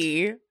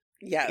great.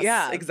 Yes,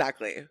 yeah,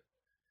 exactly.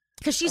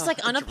 Because she's like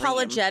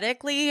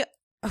unapologetically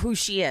who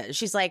she is.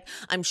 She's like,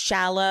 I'm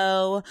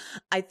shallow.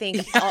 I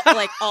think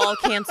all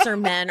cancer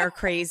men are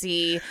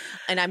crazy.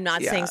 And I'm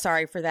not saying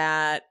sorry for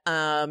that.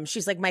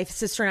 She's like, my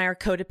sister and I are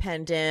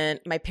codependent.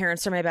 My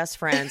parents are my best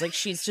friends. Like,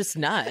 she's just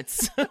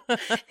nuts.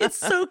 It's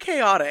so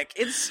chaotic.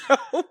 It's so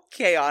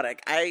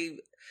chaotic.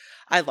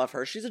 I love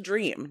her. She's a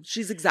dream.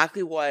 She's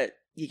exactly what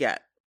you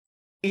get.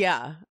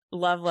 Yeah.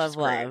 Love.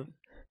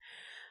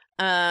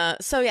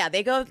 So yeah,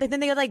 they go. Then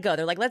they like go.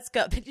 They're like, let's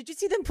go. Did you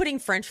see them putting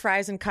French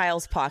fries in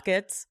Kyle's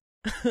pockets?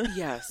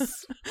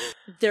 Yes.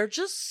 They're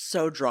just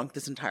so drunk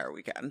this entire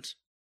weekend.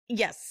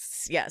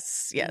 Yes.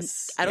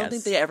 I don't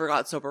think they ever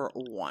got sober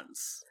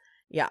once.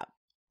 Yeah.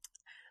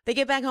 They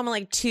get back home at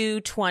like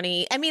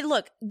 2:20. I mean,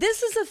 look,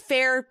 this is a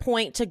fair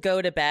point to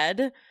go to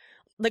bed.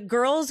 The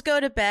girls go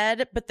to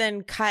bed, but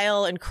then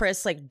Kyle and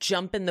Chris like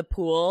jump in the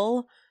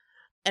pool.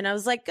 And I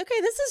was like,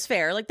 okay, this is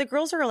fair. Like the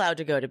girls are allowed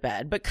to go to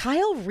bed. But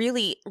Kyle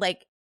really,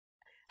 like,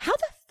 how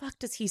the fuck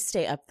does he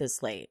stay up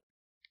this late?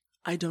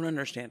 I don't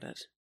understand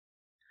it.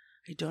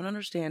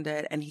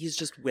 And he's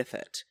just with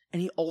it.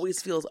 And he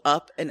always feels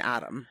up and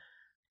at him.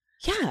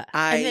 Yeah.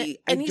 I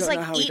he's don't like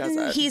know how he does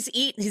it.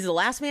 He's the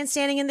last man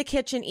standing in the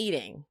kitchen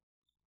eating.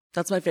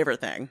 That's my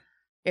favorite thing.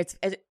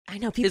 I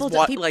know people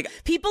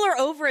people are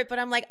over it, but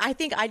I'm like, I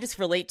think I just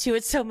relate to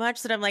it so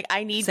much that I'm like,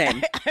 I'm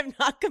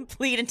not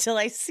complete until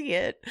I see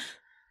it.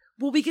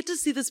 Well, we get to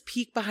see this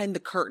peek behind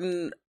the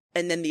curtain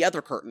and then the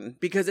other curtain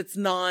because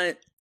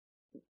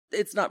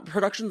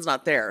production's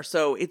not there.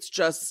 So it's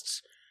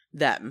just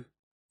them.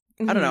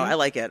 Mm-hmm. I don't know. I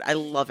like it. I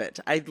love it.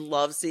 I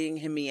love seeing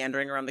him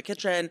meandering around the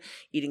kitchen,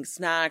 eating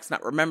snacks,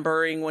 not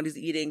remembering what he's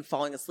eating,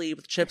 falling asleep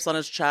with chips on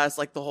his chest,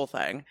 like the whole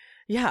thing.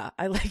 Yeah,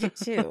 I like it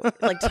too.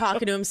 Like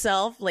talking to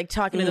himself, like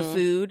talking to the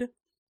food.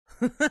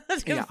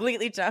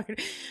 Completely talking.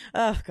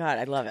 Oh, God,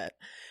 I love it.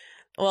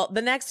 Well,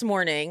 the next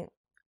morning,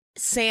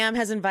 Sam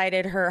has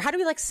invited her. How do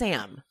we like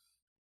Sam?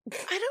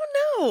 I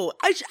don't know.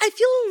 I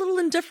feel a little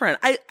indifferent.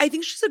 I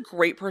think she's a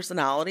great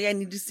personality. I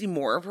need to see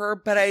more of her,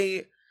 but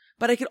I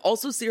could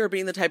also see her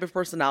being the type of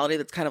personality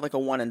that's kind of like a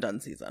one and done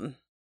season.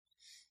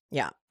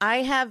 Yeah.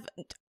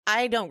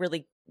 I don't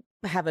really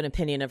have an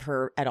opinion of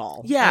her at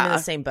all. Yeah. I'm in the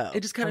same boat.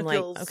 It just kind of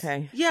feels like,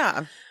 okay.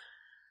 Yeah.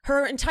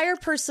 Her entire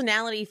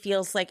personality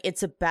feels like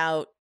it's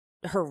about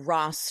her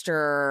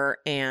roster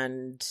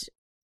and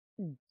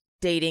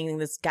dating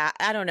this guy.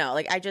 I don't know.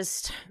 Like,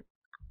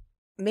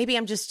 maybe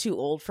I'm just too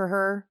old for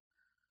her.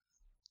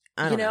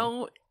 I don't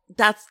know.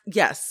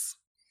 Yes.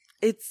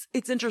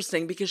 It's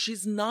interesting because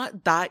she's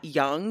not that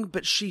young,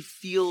 but she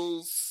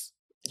feels.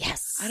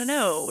 Yes. I don't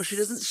know. She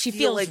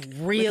feel feels like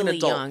really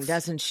young,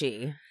 doesn't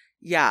she?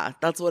 Yeah,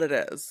 that's what it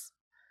is.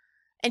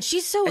 And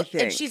she's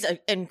she's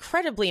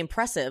incredibly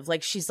impressive.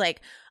 Like, she's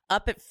like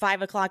up at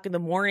 5 o'clock in the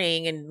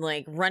morning and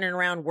like running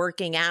around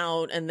working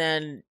out and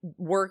then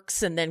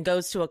works and then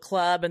goes to a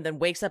club and then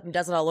wakes up and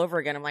does it all over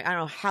again. I'm like, I don't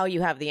know how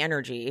you have the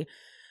energy,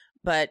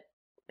 but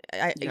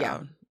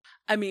yeah.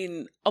 I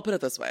mean, I'll put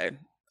it this way.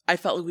 I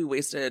felt like we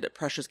wasted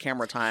precious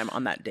camera time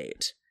on that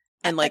date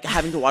and like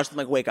having to watch them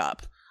like wake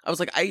up. I was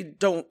like, I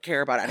don't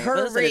care about any of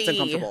this and it's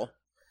uncomfortable.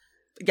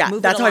 Yeah,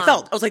 that's how I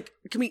felt. I was like,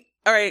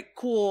 all right,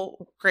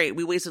 cool, great.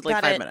 We wasted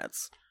like 5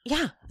 minutes.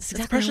 Yeah.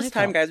 It's precious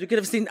time, guys. We could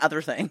have seen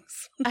other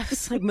things. I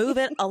was like, move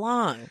it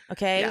along.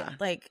 Okay. Yeah.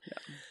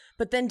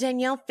 But then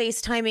Danielle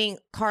FaceTiming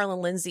Carl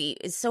and Lindsay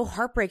is so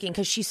heartbreaking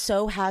because she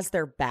so has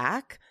their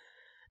back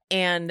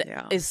and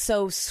is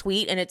so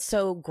sweet and it's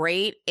so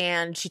great.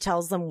 And she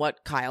tells them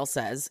what Kyle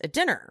says at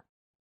dinner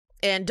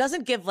and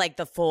doesn't give like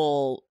the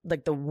full,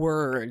 like the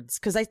words.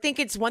 Cause I think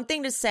it's one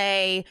thing to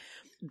say,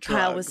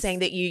 Kyle was saying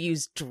that you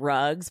use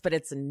drugs, but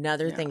it's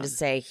another thing to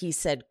say he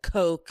said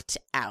coked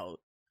out.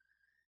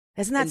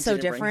 Isn't that so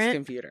different?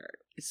 Computer.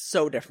 It's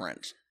so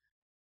different.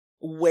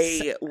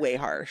 Way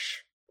harsh.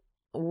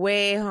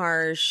 Way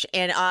harsh.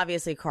 And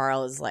obviously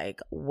Carl is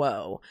like,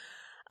 whoa.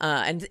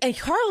 And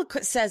Carl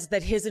says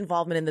that his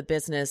involvement in the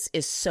business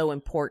is so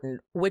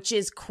important, which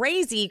is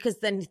crazy because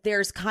then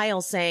there's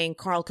Kyle saying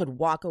Carl could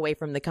walk away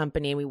from the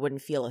company and we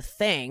wouldn't feel a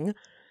thing.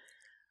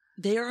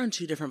 They are on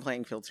two different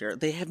playing fields here.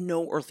 They have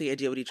no earthly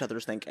idea what each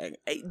other's thinking.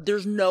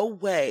 There's no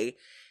way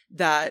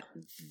that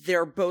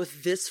they're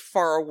both this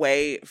far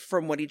away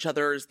from what each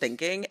other is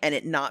thinking and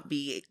it not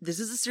be, this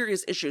is a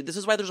serious issue. This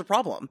is why there's a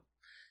problem.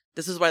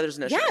 This is why there's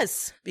an issue.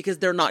 Yes. Because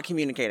they're not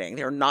communicating.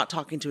 They're not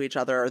talking to each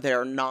other.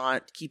 They're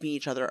not keeping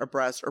each other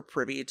abreast or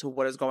privy to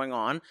what is going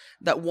on.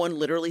 That one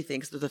literally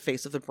thinks they're the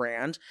face of the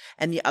brand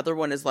and the other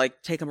one is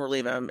like, take him or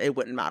leave him. It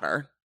wouldn't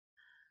matter.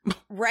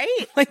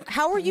 Right? Like,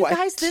 how are you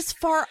guys this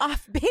far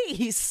off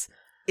base?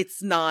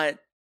 It's not.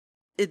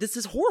 This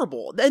is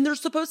horrible. And they're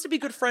supposed to be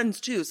good friends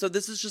too. So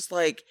this is just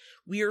like,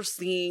 we are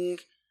seeing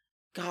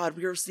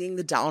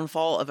the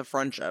downfall of a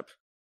friendship.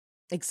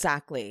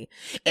 Exactly.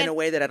 In a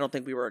way that I don't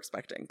think we were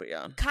expecting, but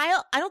yeah.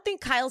 I don't think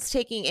Kyle's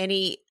taking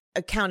any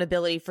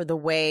accountability for the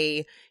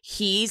way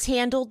he's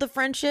handled the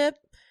friendship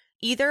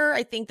either.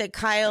 I think that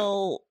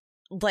Kyle,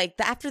 like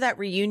after that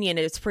reunion,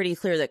 it's pretty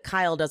clear that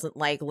Kyle doesn't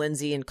like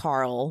Lindsay and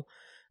Carl.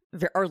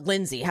 Or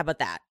Lindsay, how about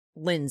that?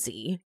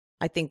 Lindsay.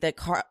 I think that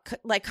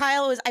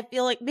Kyle is, I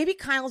feel like maybe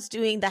Kyle's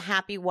doing the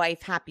happy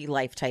wife, happy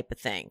life type of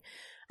thing.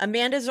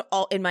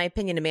 In my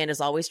opinion, Amanda's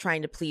always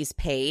trying to please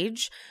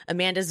Paige.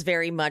 Amanda's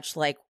very much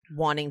like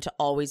wanting to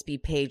always be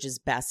Paige's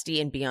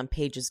bestie and be on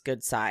Paige's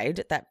good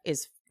side. That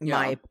is in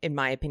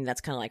my opinion,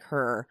 that's kind of like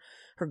her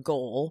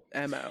goal.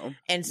 MO.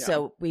 And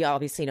so we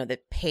obviously know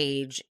that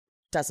Paige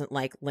doesn't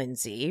like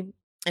Lindsay.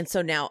 And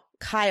so now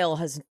Kyle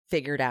has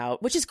figured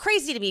out, which is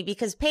crazy to me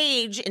because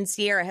Paige and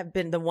Sierra have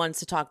been the ones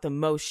to talk the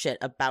most shit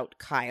about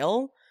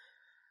Kyle.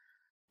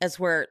 as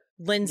where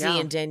Lindsay Yeah.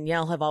 and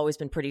Danielle have always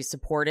been pretty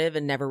supportive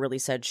and never really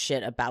said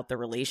shit about the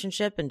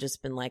relationship and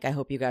just been like, I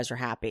hope you guys are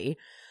happy.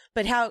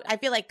 But how I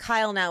feel like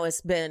Kyle now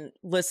has been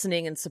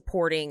listening and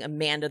supporting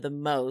Amanda the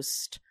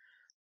most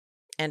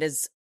and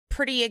is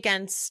pretty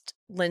against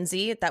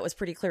Lindsay. That was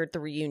pretty clear at the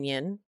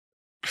reunion.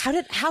 How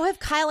have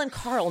Kyle and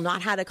Carl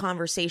not had a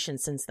conversation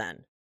since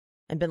then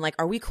and been like,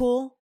 are we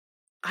cool?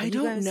 I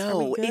don't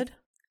know. Are we good?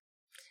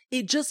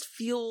 It just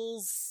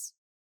feels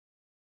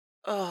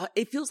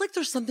it feels like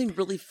there's something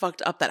really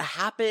fucked up that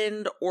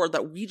happened or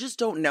that we just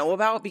don't know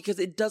about, because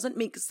it doesn't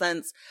make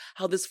sense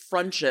how this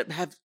friendship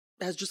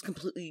has just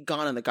completely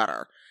gone in the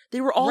gutter.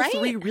 They were all Right?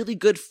 three really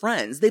good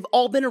friends. They've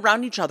all been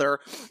around each other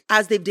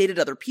as they've dated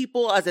other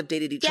people, as they've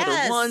dated each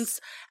other once,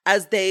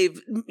 as they've,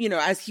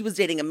 as he was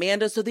dating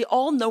Amanda. So they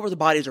all know where the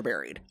bodies are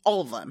buried, all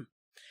of them.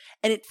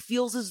 And it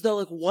feels as though,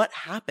 like, what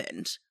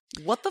happened?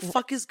 What the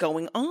fuck is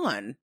going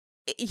on?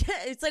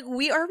 Yeah, it's like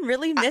we are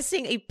really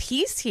missing a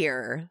piece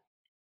here.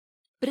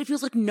 But it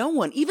feels like no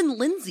one, even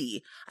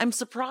Lindsay, I'm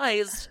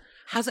surprised,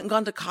 hasn't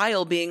gone to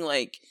Kyle being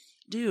like,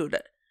 dude,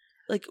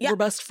 like, we're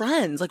best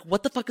friends. Like,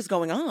 what the fuck is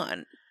going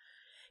on?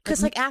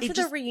 Because, like, after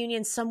the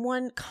reunion,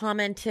 someone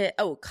commented,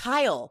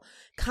 Kyle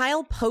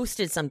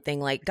posted something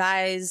like,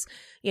 guys,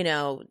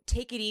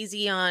 take it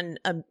easy on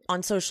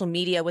social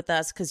media with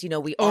us because,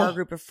 we are a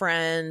group of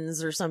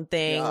friends or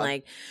something,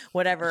 like,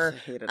 whatever. I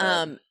hated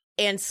it.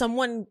 And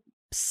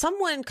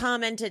someone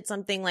commented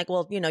something like,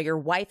 well, your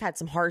wife had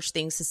some harsh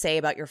things to say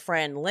about your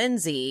friend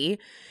Lindsay.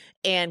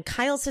 And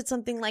Kyle said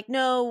something like,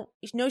 no,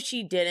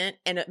 she didn't.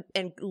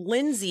 And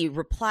Lindsay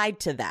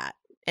replied to that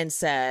and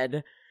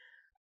said,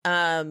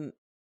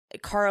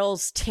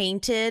 Carl's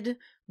tainted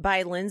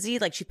by Lindsay.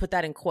 Like, she put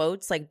that in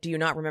quotes. Like, do you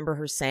not remember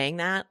her saying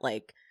that?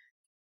 Like,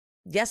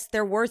 yes,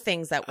 there were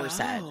things that were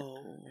said.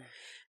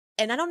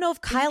 And I don't know if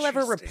Kyle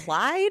ever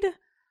replied,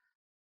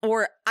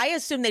 or I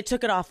assume they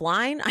took it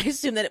offline. I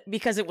assume that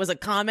because it was a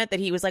comment that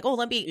he was like,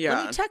 let me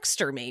text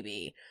her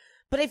maybe.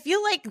 But I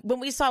feel like when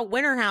we saw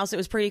Winter House, it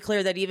was pretty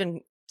clear that even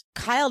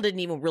Kyle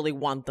didn't even really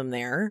want them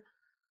there.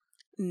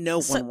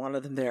 No one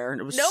wanted them there, and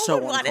it was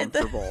so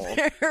uncomfortable.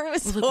 It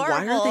was horrible. Like,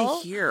 why are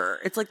they here?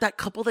 It's like that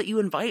couple that you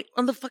invite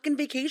on the fucking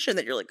vacation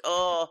that you're like,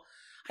 oh,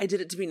 I did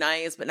it to be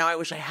nice, but now I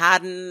wish I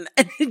hadn't.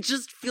 And it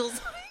just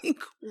feels like,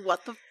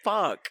 what the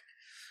fuck?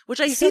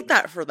 Which I hate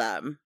that for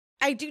them.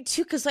 I do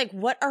too, because, like,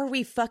 what are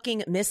we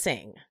fucking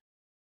missing?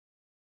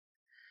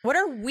 What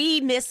are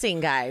we missing,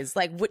 guys?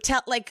 Like,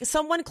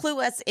 someone clue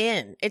us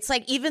in. It's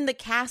like even the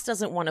cast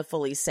doesn't want to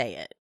fully say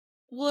it.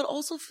 Well, it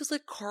also feels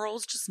like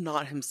Carl's just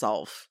not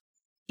himself.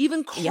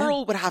 Even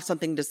Carl would have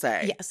something to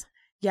say. Yes.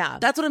 Yeah.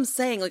 That's what I'm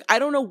saying. Like, I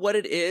don't know what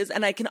it is,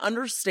 and I can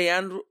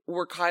understand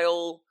where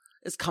Kyle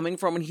is coming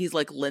from when he's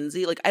like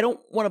Lindsay. Like, I don't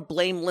want to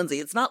blame Lindsay.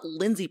 It's not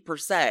Lindsay per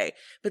se,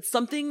 but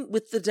something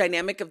with the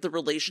dynamic of the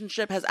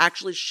relationship has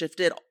actually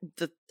shifted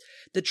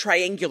the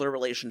triangular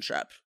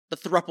relationship, the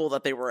throuple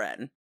that they were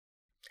in.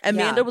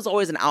 Amanda was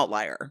always an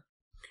outlier.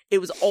 It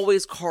was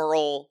always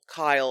Carl,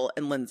 Kyle,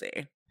 and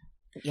Lindsay.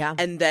 Yeah.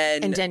 And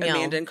then Danielle.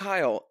 Amanda and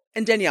Kyle.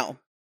 And Danielle.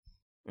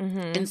 Mm-hmm.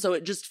 And so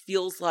it just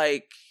feels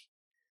like,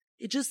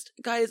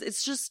 guys,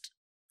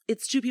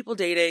 it's two people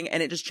dating,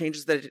 and it just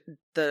changes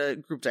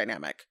the group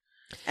dynamic.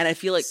 And I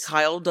feel like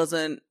Kyle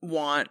doesn't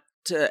want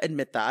to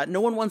admit that.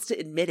 No one wants to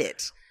admit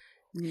it.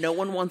 No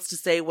one wants to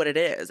say what it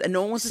is. And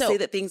no one wants to say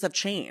that things have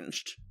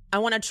changed. I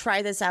want to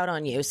try this out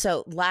on you.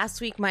 So last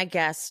week, my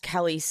guest,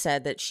 Kelly,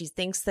 said that she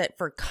thinks that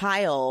for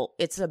Kyle,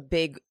 it's a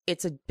big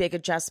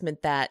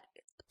adjustment that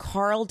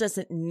Carl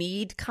doesn't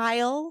need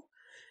Kyle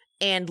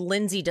and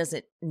Lindsay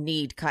doesn't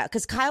need Kyle.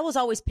 Because Kyle was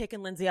always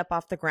picking Lindsay up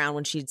off the ground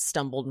when she'd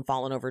stumbled and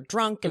fallen over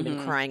drunk and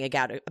been crying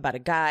about a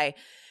guy.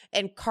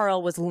 And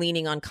Carl was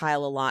leaning on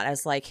Kyle a lot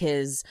as like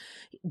his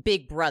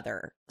big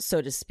brother,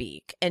 so to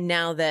speak. And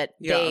now that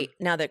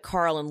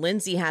Carl and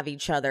Lindsay have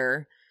each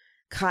other,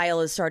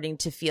 Kyle is starting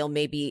to feel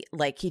maybe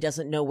like he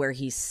doesn't know where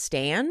he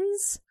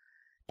stands.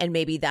 And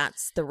maybe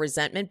that's the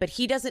resentment. But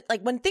he doesn't,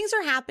 like, when things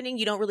are happening,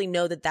 you don't really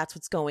know that that's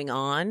what's going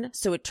on.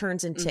 So it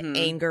turns into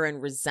anger and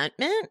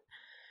resentment.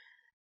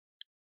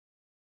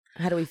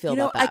 How do we feel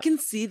about that? I can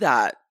see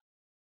that.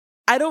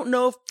 I don't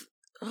know if,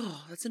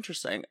 that's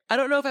interesting. I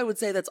don't know if I would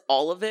say that's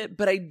all of it,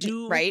 but I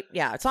do. Right?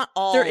 Yeah, it's not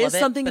all of it. There is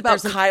something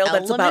about Kyle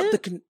that's about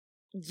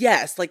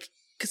yes, like,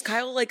 because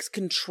Kyle likes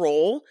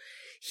control.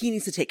 He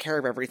needs to take care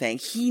of everything.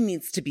 He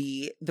needs to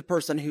be the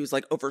person who's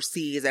like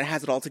oversees and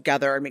has it all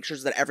together and makes sure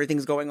that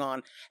everything's going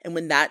on. And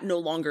when that no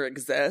longer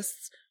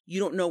exists, you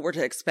don't know where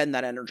to expend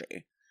that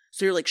energy.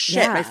 So you're like,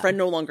 shit, my friend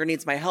no longer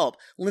needs my help.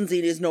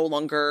 Lindsay is no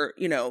longer,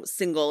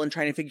 single and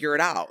trying to figure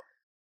it out.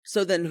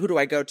 So then who do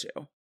I go to?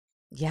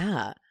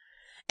 Yeah.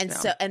 And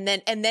so, and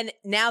then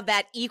now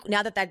that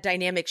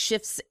dynamic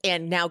shifts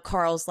and now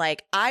Carl's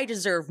like, I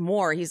deserve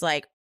more. He's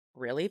like,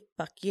 really?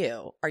 Fuck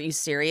you. Are you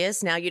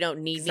serious? Now you don't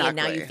need me and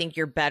now you think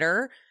you're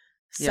better?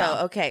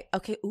 So, okay.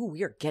 Ooh,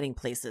 we are getting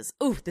places.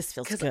 Ooh, this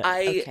feels good.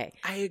 I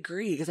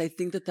agree because I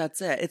think that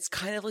that's it. It's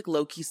kind of like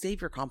low-key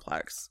savior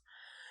complex.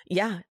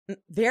 Yeah,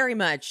 very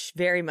much,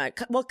 very much.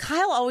 Well,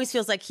 Kyle always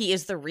feels like he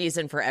is the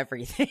reason for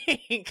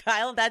everything.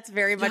 Kyle, that's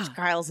very much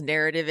Kyle's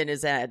narrative in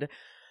his head.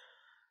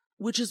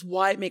 Which is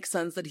why it makes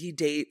sense that he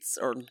dates,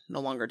 or no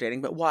longer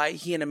dating, but why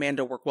he and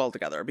Amanda work well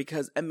together.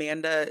 Because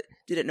Amanda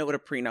didn't know what a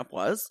prenup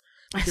was.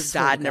 Because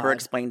Dad never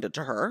explained it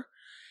to her.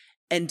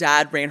 And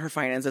Dad ran her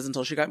finances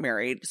until she got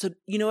married. So,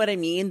 you know what I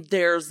mean?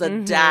 There's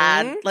a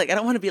dad, like, I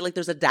don't want to be like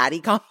there's a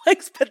daddy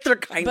complex, but there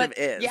kind of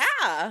is.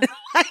 Yeah.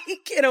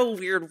 Like, in a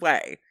weird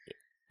way.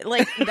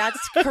 Like,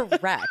 that's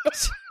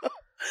correct.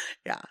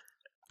 Yeah.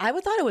 I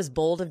would thought it was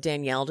bold of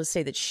Danielle to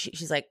say that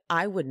she's like,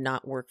 I would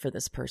not work for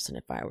this person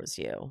if I was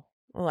you.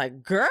 I'm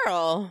like,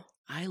 girl.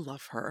 I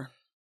love her.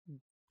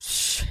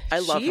 I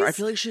love her. I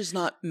feel like she's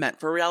not meant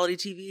for reality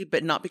TV,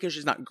 but not because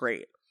she's not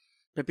great,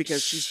 but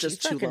because she's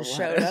just too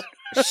level-headed.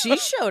 She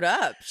showed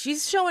up.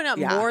 She's showing up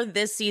more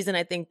this season,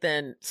 I think,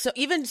 than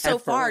so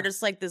far,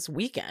 just like this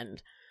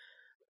weekend.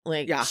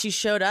 Like, she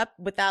showed up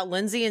without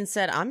Lindsay and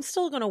said, I'm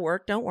still going to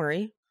work. Don't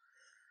worry.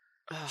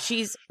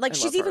 She's like,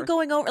 she's even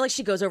going over, like,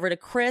 she goes over to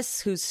Chris,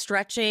 who's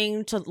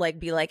stretching to like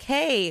be like,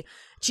 hey,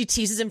 she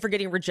teases him for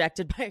getting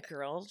rejected by a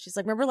girl. She's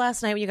like, remember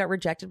last night when you got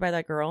rejected by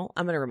that girl?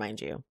 I'm going to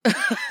remind you.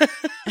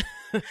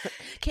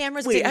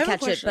 Cameras didn't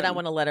catch it, but I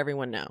want to let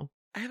everyone know.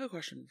 I have a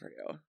question for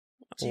you.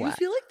 Do you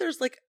feel like there's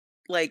like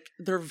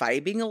they're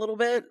vibing a little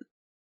bit?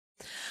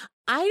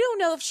 I don't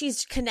know if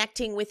she's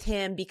connecting with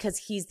him because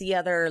he's the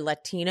other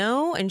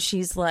Latino and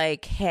she's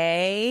like,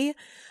 hey,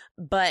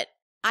 but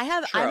I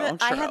have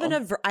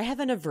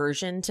an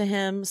aversion to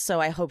him, so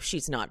I hope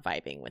she's not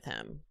vibing with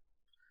him.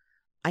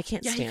 I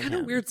can't stand him. Yeah, he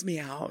kind of weirds me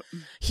out.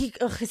 He's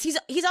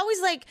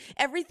always like,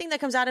 everything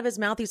that comes out of his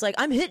mouth, he's like,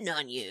 I'm hitting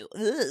on you.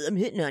 I'm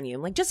hitting on you.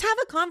 I'm like, just have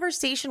a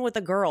conversation with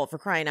a girl, for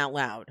crying out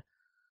loud.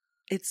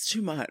 It's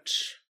too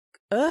much.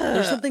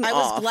 There's something off. I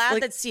was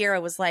glad that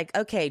Sierra was like,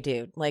 okay,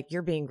 dude, like,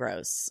 you're being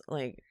gross.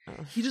 Like,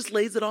 he just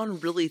lays it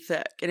on really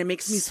thick. And it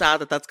makes me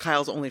sad that that's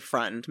Kyle's only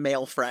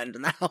male friend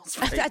in the house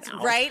that's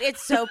now. Right?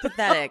 It's so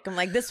pathetic. I'm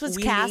like, this was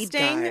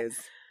casting. Need guys.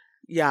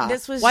 Yeah.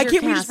 This was Why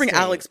can't we just bring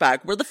Alex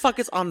back? Where the fuck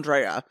is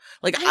Andrea?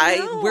 Like,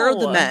 where are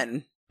the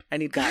men? I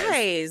need guys.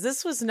 Guys,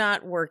 this was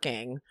not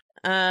working.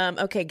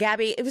 Okay,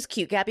 Gabby, it was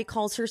cute. Gabby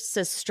calls her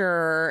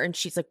sister and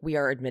she's like, we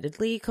are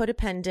admittedly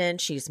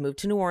codependent. She's moved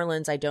to New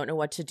Orleans. I don't know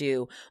what to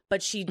do.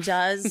 But she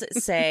does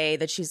say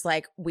that she's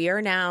like, we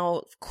are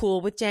now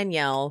cool with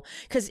Danielle.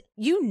 Because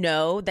you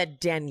know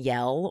that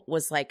Danielle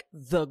was like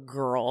the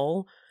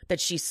girl that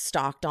she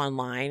stalked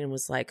online and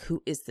was like,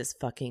 who is this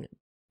fucking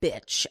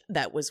bitch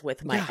that was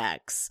with my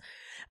ex?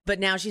 But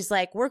now she's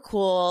like, we're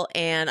cool.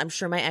 And I'm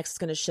sure my ex is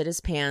going to shit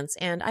his pants.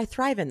 And I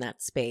thrive in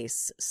that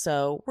space.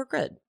 So we're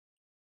good.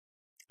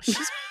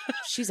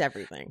 She's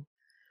everything.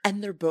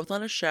 And they're both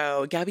on a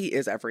show. Gabby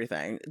is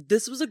everything.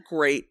 This was a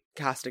great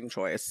casting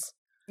choice.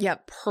 Yeah.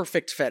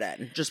 Perfect fit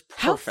in. Just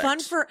perfect.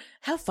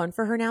 How fun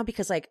for her now,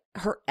 because like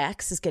her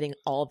ex is getting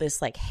all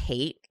this like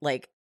hate.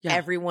 Like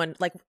everyone,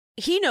 like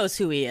he knows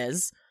who he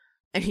is.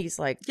 And he's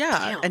like,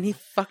 damn. And he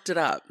fucked it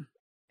up.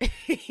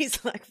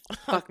 He's like,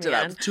 fucked it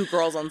up. 2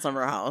 girls on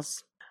Summer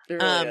House.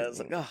 It really is.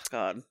 Like, oh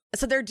God.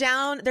 So they're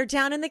down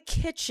in the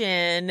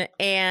kitchen.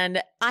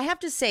 And I have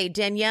to say,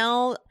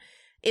 Danielle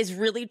is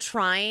really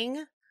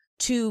trying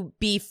to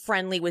be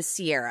friendly with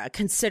Sierra,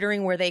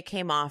 considering where they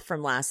came off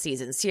from last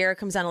season. Sierra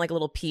comes down in like a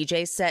little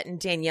PJ set and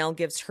Danielle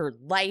gives her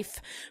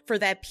life for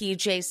that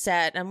PJ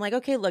set. And I'm like,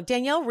 okay, look,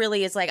 Danielle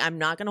really is like, I'm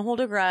not going to hold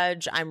a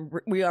grudge.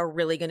 We are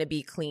really going to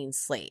be clean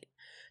slate.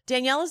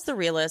 Danielle is the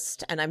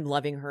realist and I'm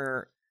loving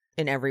her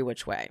in every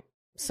which way.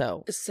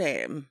 So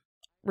same.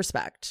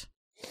 Respect.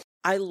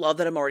 I love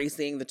that I'm already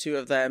seeing the two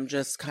of them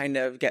just kind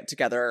of get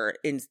together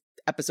in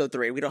episode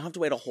 3. We don't have to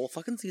wait a whole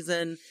fucking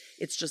season.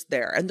 It's just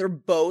there. And they're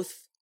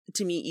both,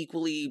 to me,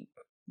 equally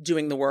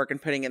doing the work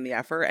and putting in the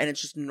effort. And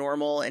it's just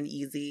normal and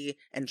easy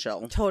and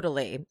chill.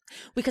 Totally.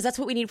 Because that's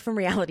what we need from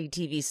reality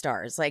TV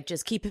stars. Like,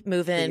 just keep it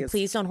moving.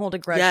 Please don't hold a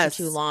grudge for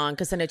too long,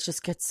 because then it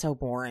just gets so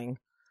boring.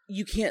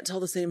 You can't tell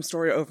the same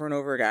story over and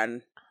over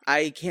again.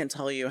 I can't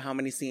tell you how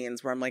many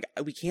scenes where I'm like,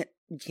 we can't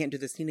do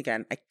this scene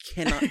again. I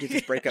cannot do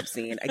this breakup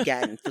scene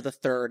again for the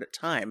 3rd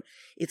time.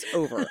 It's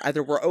over.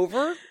 Either we're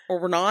over or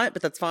we're not,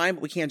 but that's fine,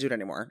 but we can't do it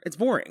anymore. It's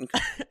boring.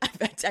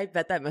 I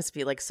bet that must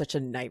be like such a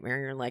nightmare.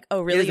 You're like,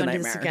 oh, really? You want to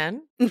do this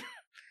again?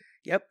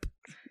 Yep.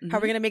 How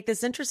are we going to make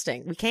this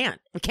interesting? We can't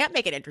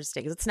make it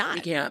interesting because it's not.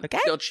 We can't. Okay.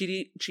 Y'all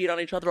cheat on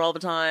each other all the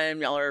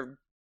time. Y'all are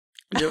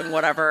doing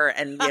whatever,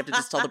 and we have to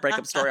just tell the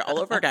breakup story all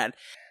over again.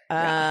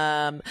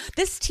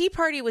 This tea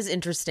party was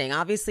interesting.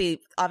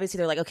 Obviously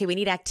they're like, okay, we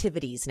need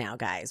activities now,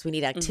 guys. We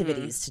need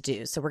activities to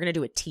do. So we're going to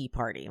do a tea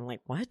party. I'm like,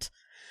 what?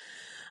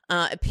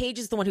 Paige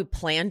is the one who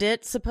planned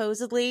it,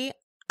 supposedly.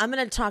 I'm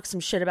going to talk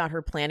some shit about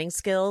her planning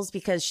skills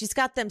because she's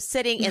got them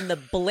sitting in the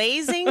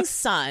blazing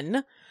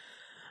sun.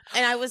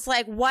 And I was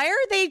like, why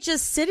are they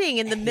just sitting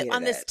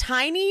on this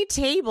tiny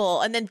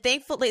table? And then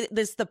thankfully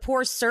the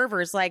poor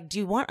server's like, do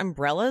you want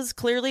umbrellas?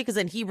 Clearly, because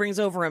then he brings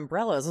over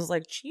umbrellas. I was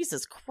like,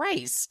 Jesus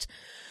Christ.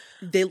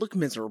 They look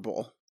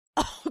miserable.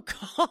 Oh,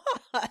 God.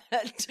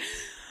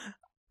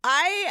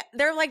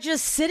 They're like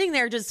just sitting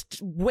there,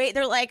 just wait.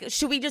 They're like,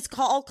 should we just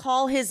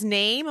call his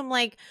name? I'm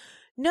like,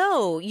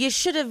 no, you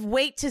should have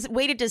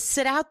waited to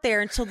sit out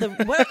there until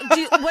what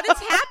is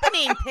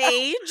happening,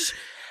 Paige?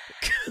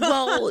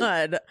 Well,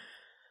 God.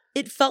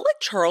 It felt like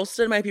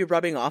Charleston might be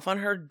rubbing off on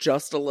her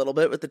just a little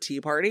bit with the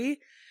tea party.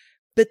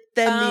 But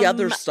then the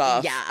other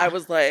stuff, yeah. I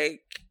was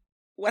like,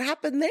 what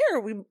happened there?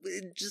 We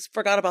just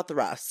forgot about the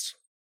rest.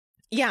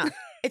 Yeah.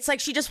 It's like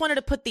she just wanted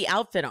to put the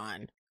outfit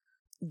on.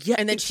 Yeah.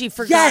 And then she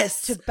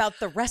forgot about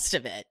the rest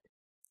of it.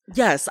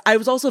 Yes, I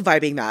was also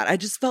vibing that. I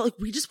just felt like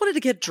we just wanted to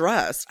get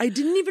dressed. I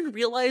didn't even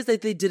realize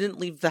that they didn't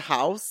leave the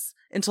house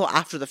until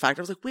after the fact.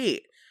 I was like,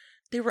 wait,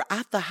 they were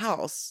at the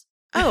house.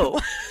 Oh,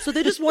 so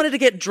they just wanted to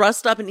get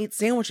dressed up and eat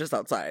sandwiches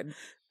outside.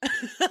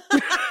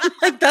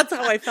 Like, that's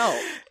how I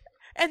felt.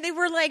 And they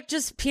were like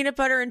just peanut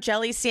butter and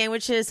jelly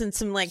sandwiches and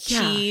some like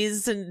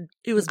cheese. And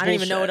it was I don't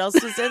even know what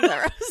else was in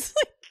there. I was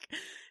like,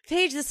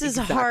 Paige, this is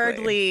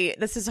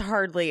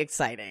hardly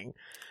exciting.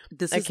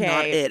 This is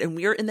not it. And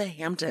we're in the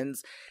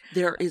Hamptons.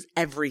 There is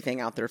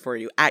everything out there for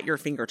you at your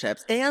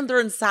fingertips. And they're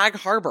in Sag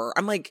Harbor.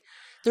 I'm like,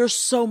 there's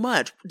so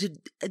much. Did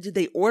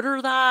they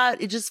order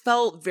that? It just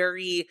felt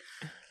very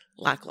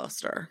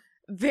lackluster.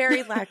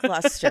 Very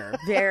lackluster.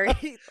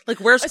 Very like,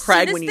 where's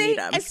Craig when you need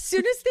him? As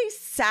soon as they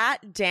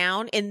sat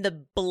down in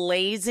the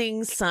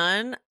blazing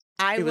sun,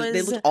 they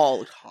looked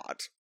all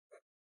hot.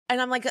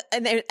 And I'm like,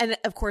 and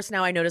of course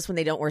now I notice when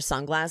they don't wear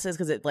sunglasses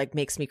because it like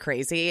makes me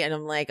crazy. And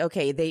I'm like,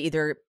 okay, they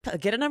either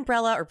get an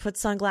umbrella or put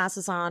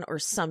sunglasses on or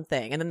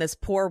something. And then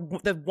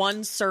the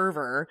one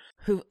server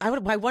who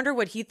I wonder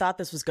what he thought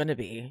this was going to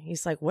be.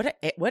 He's like, what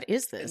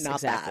is this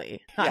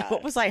exactly? Yeah.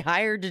 What was I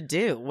hired to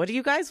do? What do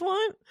you guys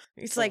want?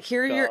 He's like,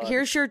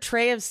 here's your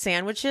tray of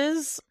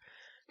sandwiches.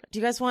 Do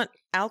you guys want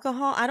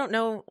alcohol? I don't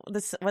know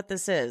what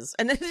this is.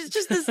 And then it's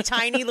just this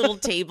tiny little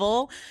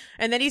table.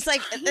 And then he's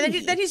like, then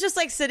he's just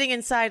like sitting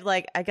inside,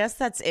 like, I guess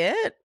that's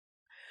it.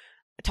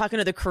 Talking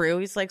to the crew.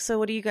 He's like, so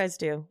what do you guys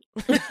do?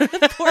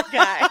 Poor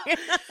guy.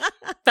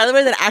 By the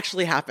way, that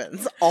actually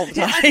happens all the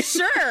time. I'm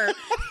sure.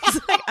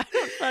 He's like, I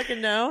don't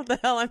fucking know what the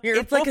hell I'm here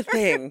for. It's like a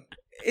thing.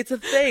 It's a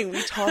thing.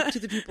 We talk to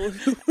the people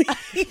who we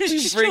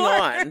bring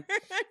on.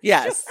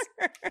 Yes.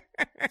 Sure.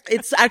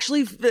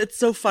 It's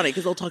so funny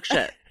because they'll talk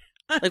shit.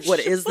 Like, what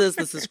is this?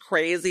 This is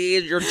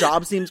crazy. Your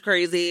job seems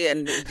crazy.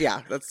 And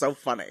yeah, that's so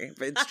funny.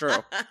 But it's true.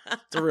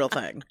 It's a real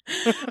thing.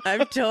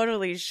 I'm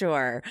totally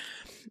sure.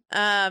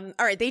 All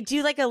right. They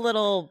do like a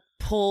little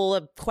pull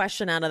a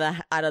question out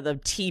of the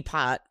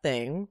teapot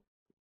thing.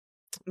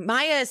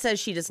 Maya says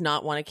she does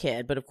not want a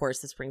kid. But of course,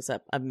 this brings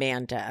up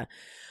Amanda.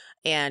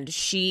 And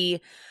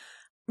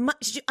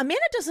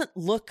Amanda doesn't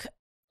look,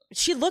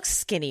 she looks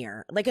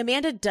skinnier. Like,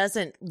 Amanda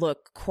doesn't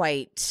look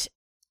quite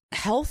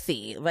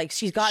healthy. Like,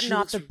 she's gotten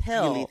off the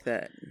pill. Really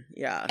thin.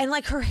 Yeah. And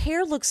like her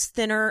hair looks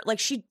thinner.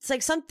 Like, it's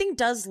like something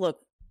does look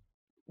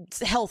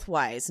health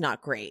wise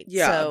not great.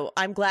 Yeah. So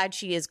I'm glad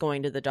she is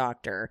going to the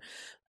doctor.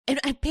 And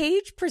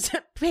Paige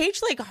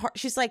like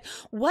she's like,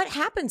 what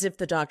happens if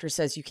the doctor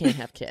says you can't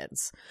have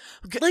kids?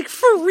 Like,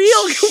 for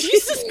real?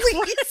 Jesus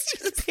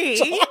Christ, Paige.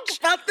 Talk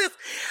about this.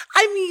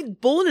 I mean,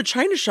 bull in a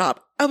china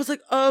shop. I was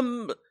like,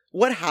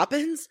 what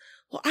happens?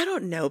 Well, I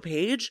don't know,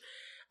 Paige.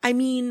 I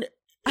mean,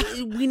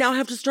 we now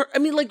have to start. I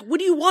mean, like, what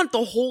do you want?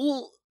 The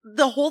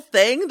whole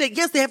thing? That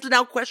yes, they have to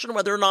now question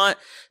whether or not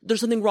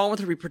there's something wrong with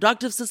her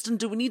reproductive system.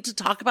 Do we need to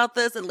talk about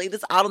this and lay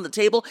this out on the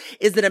table?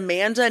 Is it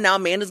Amanda? Now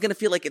Amanda's going to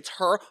feel like it's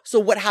her. So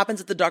what happens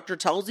if the doctor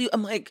tells you?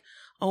 I'm like,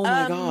 oh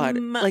my God.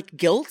 Like,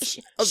 guilt?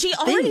 She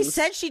already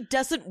said she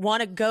doesn't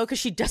want to go because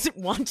she doesn't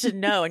want to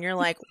know. And you're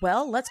like,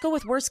 well, let's go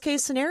with worst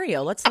case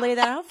scenario. Let's lay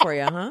that out for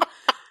you, huh?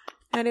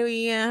 How do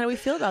we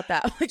feel about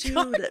that? Like, dude,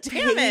 God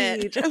damn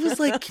it. I was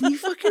like, can you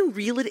fucking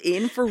reel it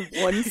in for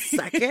 1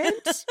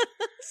 second?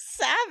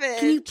 Savage.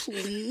 Can you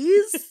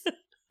please?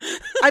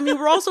 I mean,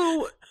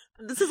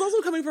 this is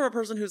also coming from a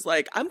person who's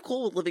like, I'm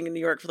cool with living in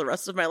New York for the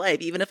rest of my life,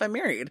 even if I'm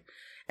married.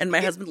 And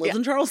my husband lives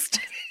in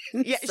Charleston.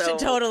 Yeah, so.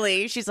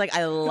 totally. She's like,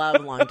 I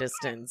love long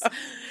distance.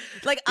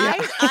 Like,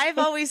 yeah. I've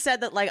always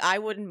said that, like, I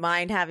wouldn't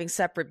mind having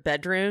separate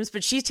bedrooms,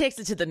 but she takes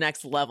it to the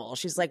next level.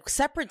 She's like,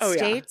 separate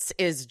states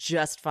is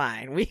just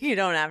fine. You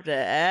don't have to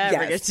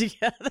ever get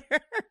together.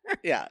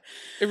 Yeah.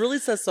 It really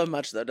says so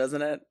much, though,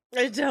 doesn't it?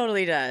 It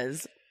totally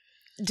does.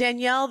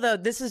 Danielle,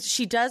 though,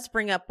 she does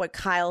bring up what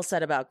Kyle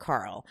said about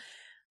Carl.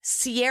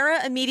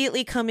 Sierra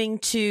immediately coming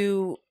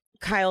to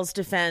Kyle's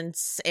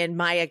defense and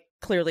Maya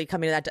clearly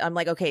coming to that. I'm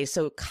like, okay,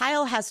 so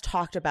Kyle has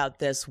talked about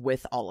this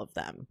with all of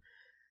them.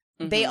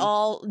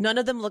 Mm-hmm. None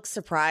of them look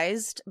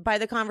surprised by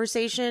the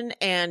conversation.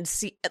 And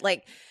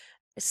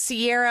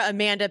Sierra,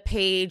 Amanda,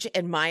 Paige,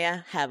 and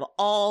Maya have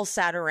all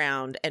sat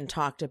around and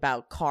talked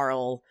about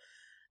Carl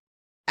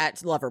at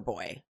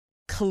Loverboy.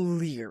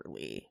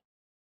 Clearly.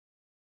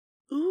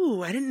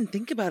 Ooh, I didn't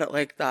think about it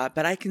like that,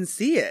 but I can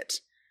see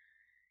it.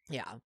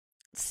 Yeah.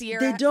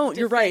 Sierra, they don't.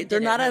 You're right. They're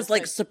not as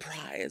like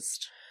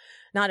surprised.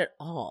 Not at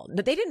all.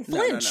 They didn't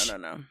flinch.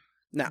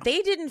 No.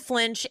 They didn't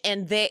flinch,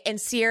 and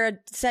Sierra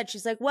said,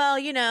 she's like, well,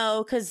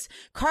 because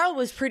Carl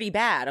was pretty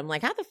bad. I'm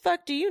like, how the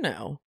fuck do you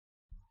know?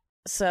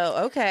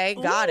 So, okay,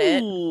 got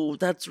it. Ooh,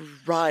 that's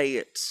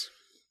right.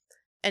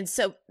 And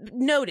so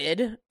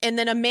noted. And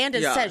then Amanda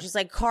Yeah. said, she's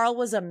like, Carl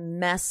was a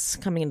mess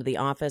coming into the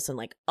office and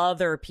like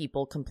other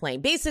people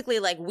complained. Basically,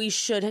 like he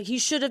should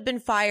have been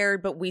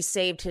fired, but we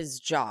saved his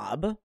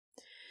job.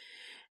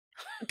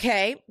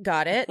 Okay,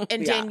 got it.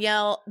 And Yeah.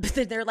 Danielle,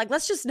 they're like,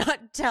 let's just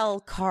not tell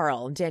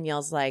Carl. And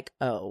Danielle's like,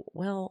 oh,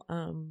 well,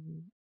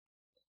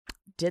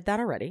 did that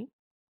already.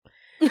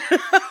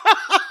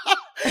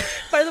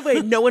 By the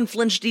way, no one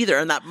flinched either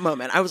in that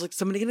moment. I was like,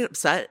 somebody getting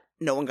upset?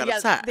 No one got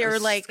upset. They I were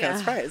was like, kind of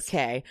surprised.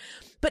 okay.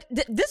 But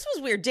this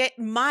was weird.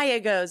 Maya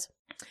goes,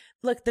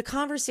 look, the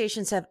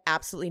conversations have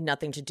absolutely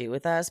nothing to do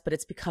with us, but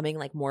it's becoming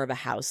like more of a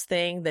house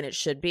thing than it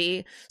should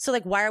be. So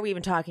like, why are we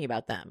even talking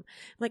about them? I'm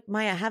like,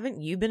 Maya, haven't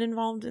you been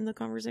involved in the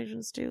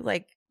conversations too?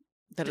 Like,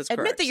 That is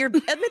admit correct.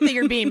 that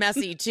you're being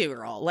messy too,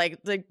 girl.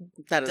 Like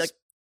That is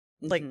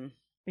like mhm.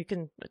 you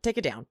can take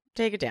it down.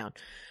 Take it down.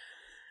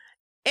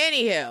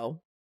 Anywho,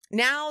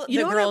 now You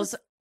the know what girls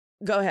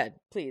go ahead,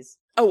 please.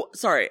 Oh,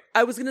 sorry.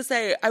 I was gonna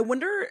say, I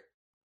wonder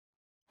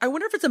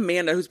if it's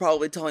Amanda who's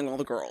probably telling all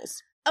the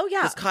girls. Oh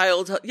yeah. Because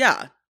Kyle,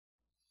 yeah,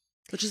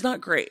 which is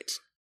not great.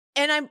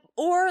 And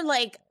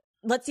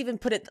let's even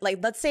put it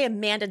like, let's say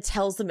Amanda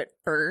tells them at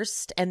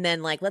first, and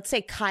then like, let's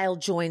say Kyle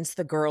joins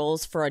the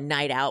girls for a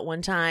night out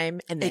one time,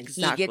 and then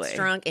he gets Exactly.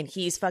 drunk and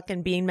he's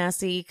fucking being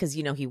messy because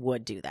he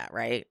would do that,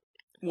 right?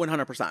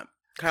 100%.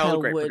 Kyle's a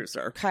great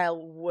producer.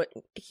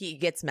 He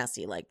gets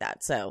messy like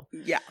that. So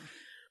Yeah.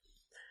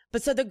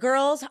 but so the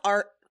girls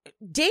are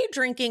day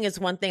drinking is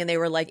one thing, and they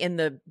were like in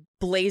the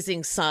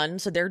blazing sun,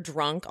 so they're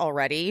drunk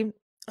already.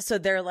 So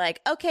they're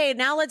like, okay,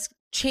 now let's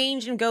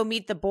change and go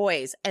meet the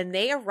boys. And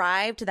they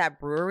arrived to that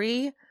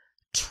brewery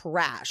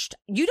trashed.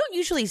 You don't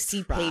usually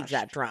see Paige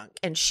that drunk.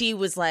 And she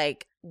was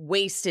like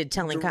wasted,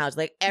 telling Kyle, she's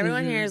like,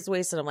 everyone here is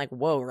wasted. I'm like,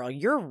 whoa, girl,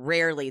 you're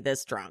rarely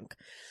this drunk.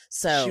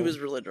 So She was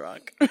really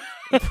drunk.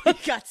 we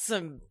got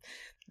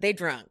they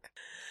drunk.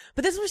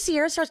 But this is where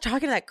Sierra starts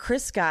talking to that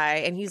Chris guy,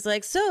 and he's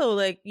like, so,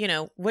 like,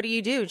 what do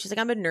you do? And she's like,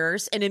 I'm a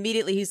nurse. And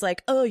immediately he's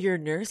like, oh, you're a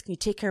nurse? Can you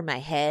take care of my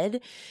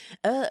head?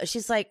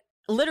 She's like,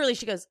 literally,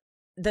 she goes,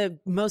 the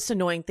most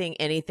annoying thing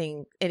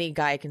any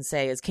guy can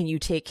say is, can you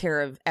take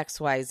care of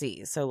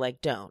XYZ? So,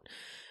 like, don't.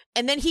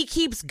 And then he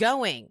keeps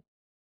going.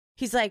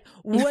 He's like,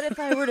 what if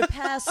I were to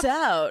pass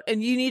out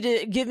and you need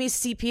to give me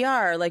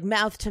CPR, like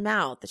mouth to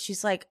mouth?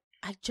 She's like,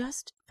 I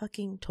just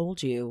fucking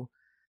told you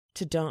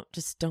to don't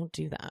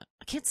do that.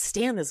 I can't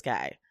stand this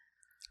guy.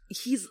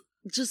 He's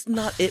just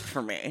not it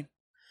for me.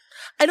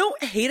 I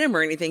don't hate him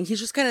or anything. He's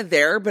just kind of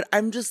there, but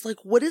I'm just like,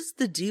 what is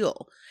the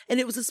deal? And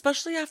it was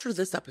especially after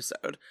this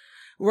episode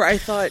where I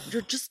thought,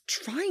 you're just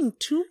trying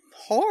too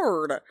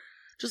hard.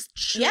 Just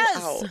chill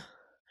out.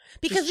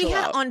 Because Just we chill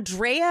had out.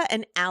 Andrea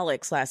and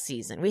Alex last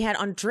season. We had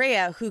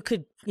Andrea who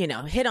could,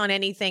 hit on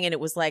anything, and it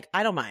was like,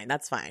 I don't mind,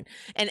 that's fine.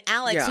 And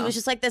Alex, who Yeah. was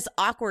just like this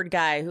awkward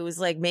guy who was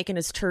like making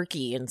his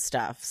turkey and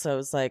stuff. So it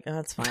was like, oh,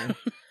 that's fine.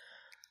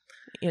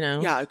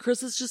 Yeah,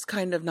 Chris is just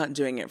kind of not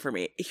doing it for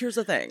me. Here's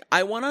the thing.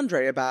 I want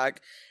Andrea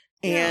back,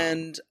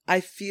 and I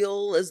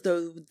feel as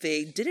though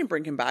they didn't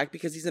bring him back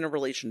because he's in a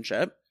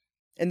relationship.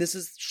 And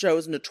this show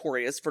is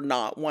notorious for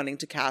not wanting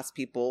to cast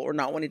people or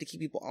not wanting to keep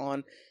people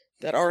on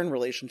that are in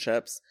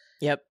relationships.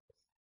 Yep.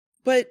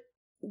 But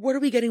what are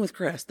we getting with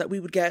Chris that we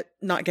would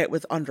not get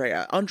with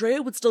Andrea?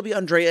 Andrea would still be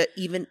Andrea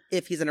even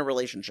if he's in a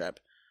relationship.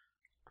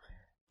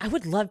 I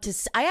would love to.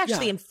 I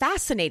actually Yeah. am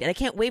fascinated. I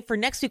can't wait for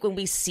next week when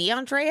we see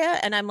Andrea,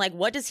 and I'm like,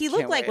 what does he look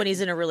Can't like when wait. he's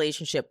in a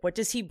relationship? What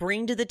does he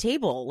bring to the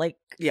table? Like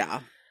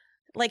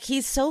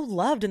he's so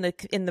loved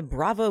in the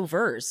Bravo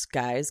verse,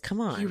 guys.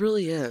 Come on. He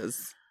really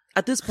is.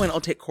 At this point,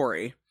 I'll take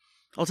Corey.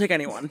 I'll take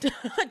anyone.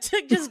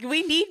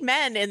 We need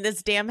men in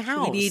this damn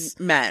house. We need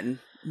men.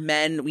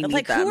 We need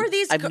like, them. who are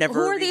these? I've never who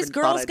are these even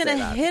girls thought I'd say going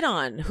to that. hit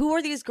on? Who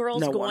are these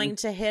girls No going one.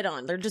 to hit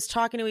on? They're just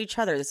talking to each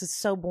other. This is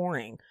so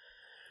boring.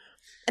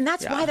 And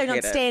that's Yeah, why they're not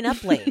hate it. staying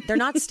up late. They're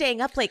not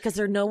staying up late because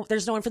there's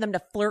no one for them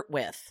to flirt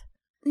with.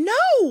 No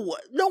one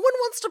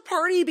wants to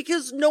party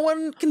because no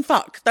one can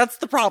fuck. That's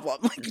the problem.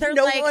 Like, They're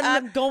no like, one.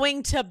 I'm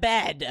going to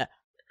bed.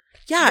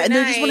 Yeah, Good and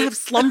they just want to night. have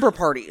slumber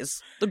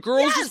parties. The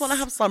girls Yes! just want to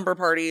have slumber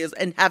parties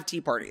and have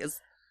tea parties.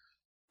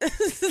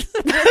 This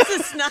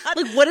is not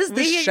Like, what is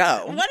this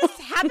show? What is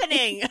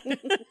happening?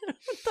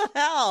 What the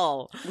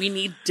hell? We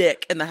need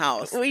dick in the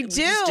house. We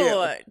just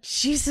do.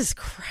 Jesus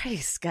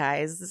Christ,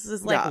 guys. This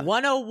is like Yeah.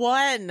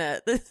 101.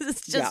 This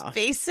is just Yeah.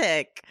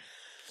 basic.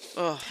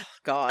 Oh,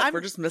 God.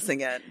 We're just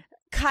missing it.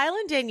 Kyle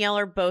and Danielle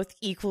are both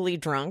equally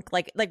drunk.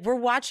 Like we're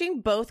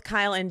watching both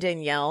Kyle and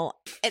Danielle.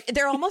 And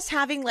they're almost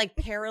having like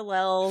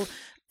parallel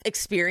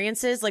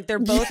experiences. Like they're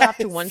both off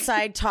to one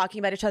side talking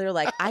about each other.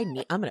 Like I'm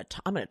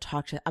gonna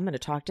talk to him.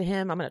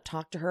 I'm gonna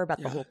talk to her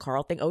about the whole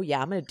Carl thing. Oh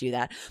yeah, I'm gonna do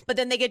that. But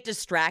then they get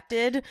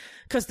distracted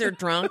because they're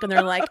drunk and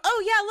they're like,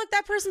 oh yeah, look,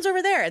 that person's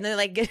over there. And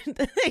they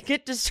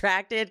get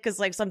distracted because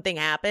like something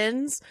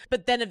happens.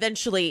 But then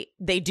eventually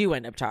they do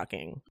end up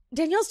talking.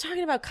 Danielle's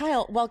talking about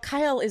Kyle while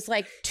Kyle is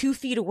like 2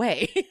 feet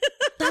away.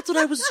 That's what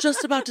I was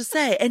just about to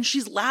say. And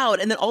she's loud.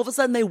 And then all of a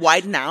sudden they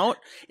widen out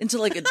into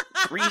like a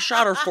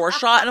 3-shot or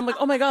 4-shot. And I'm like,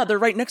 oh my God, they're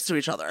right next to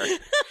each other.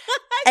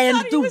 I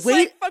thought he was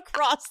like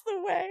across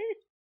the way.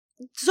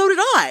 So did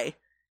I.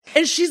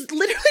 And she's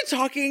literally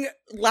talking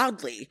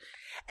loudly.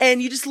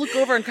 And you just look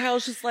over and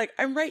Kyle's just like,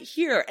 I'm right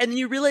here. And then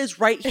you realize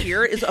right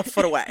here is a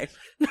foot away.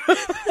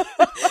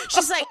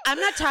 She's like, I'm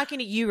not talking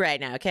to you right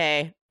now,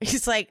 okay?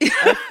 He's like,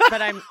 oh,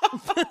 but I'm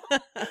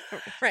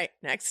right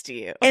next to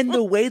you. And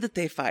the way that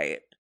they fight.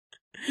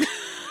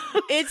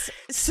 It's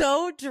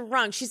so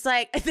drunk. She's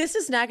like, this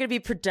is not going to be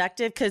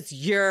productive because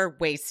you're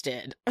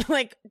wasted. I'm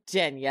like,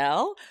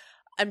 Danielle,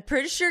 I'm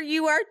pretty sure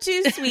you are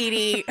too,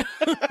 sweetie.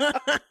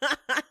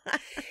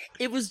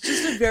 It was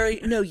just a very,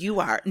 no, you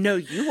are. No,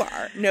 you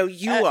are. No,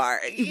 you are.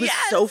 It was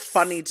so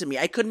funny to me.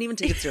 I couldn't even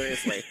take it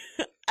seriously.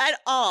 At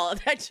all.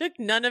 I took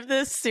none of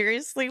this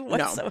seriously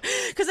whatsoever.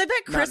 Because I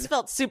bet Chris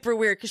felt super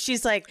weird because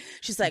she's like,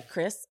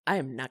 Chris, I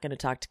am not going to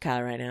talk to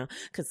Kyle right now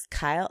because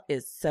Kyle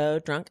is so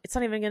drunk. It's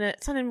not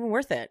even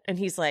worth it. And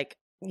he's like,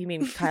 you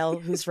mean Kyle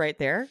who's right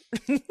there?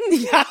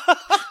 Yeah.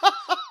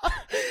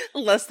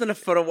 Less than a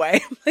foot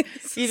away. Like,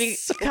 you mean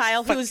so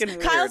Kyle's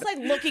like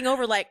looking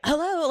over like,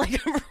 hello,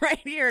 like I'm right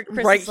here.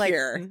 Chris right is like,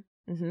 here.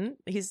 Mm-hmm.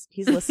 He's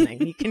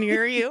listening. He can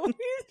hear you.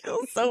 He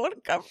feels so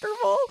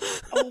uncomfortable.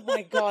 Oh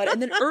my God.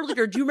 And then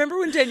earlier, do you remember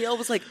when Danielle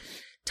was like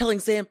telling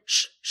Sam,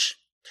 shh,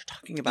 they're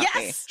talking about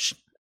me. Shh.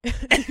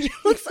 And he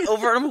looks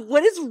over and I'm like,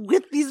 what is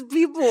with these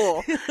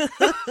people?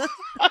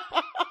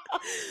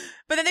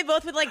 But then they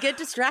both would like get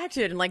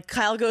distracted and like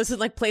Kyle goes and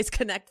like plays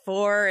Connect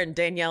 4 and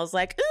Danielle's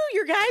like, ooh,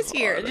 your guy's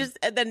here.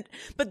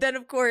 But then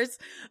of course,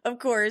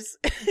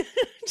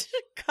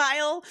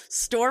 Kyle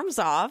storms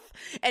off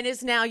and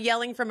is now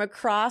yelling from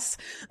across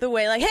the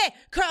way like, hey,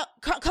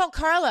 call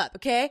Carl up,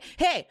 okay?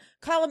 Hey,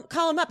 call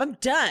him up. I'm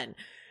done.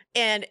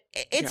 And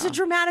it's a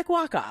dramatic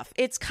walk-off.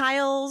 It's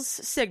Kyle's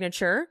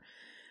signature.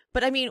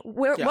 But I mean,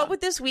 what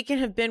would this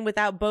weekend have been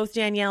without both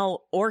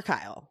Danielle or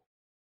Kyle?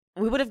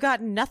 We would have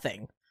gotten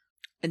nothing.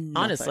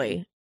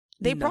 Honestly,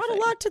 they brought a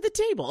lot to the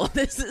table.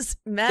 This is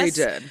mess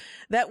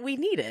that we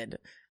needed.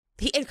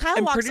 And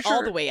Kyle walks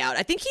all the way out.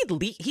 I think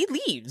he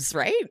leaves,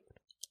 right?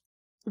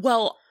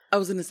 Well, I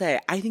was going to say,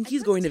 I think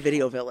he's going to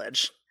Video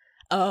Village.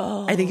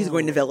 Oh. I think he's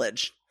going to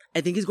Village.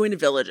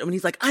 And when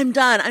he's like, I'm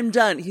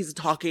done. He's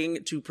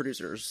talking to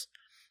producers.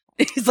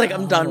 He's like,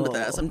 I'm done with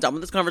this. I'm done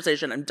with this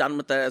conversation. I'm done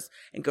with this.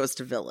 And goes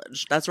to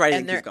Village. That's where I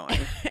think he's going.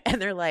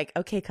 And they're like,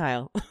 okay,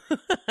 Kyle.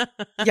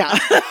 Yeah.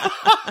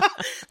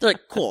 They're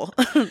like, cool.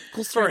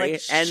 Cool story.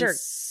 Like, and sure.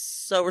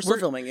 So we're still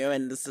filming you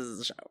and this is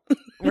the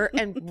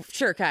show.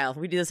 Sure, Kyle,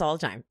 we do this all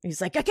the time.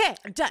 He's like, okay,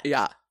 I'm done.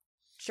 Yeah.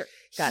 Sure.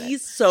 Got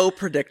He's so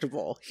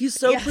predictable. He's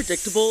so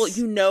predictable.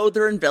 You know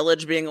they're in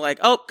Village being like,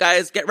 oh,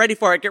 guys, get ready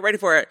for it.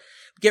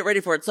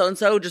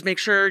 So-and-so, just make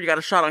sure you got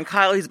a shot on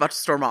Kyle. He's about to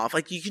storm off.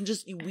 Like,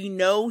 we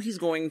know he's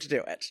going to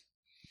do it.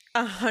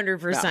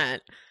 100%.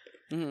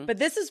 Mm-hmm. But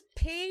this is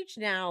Paige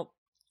now,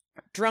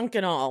 drunk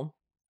and all.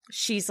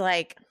 She's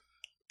like,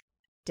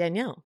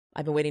 Danielle,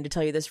 I've been waiting to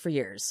tell you this for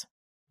years.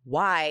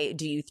 Why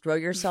do you throw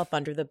yourself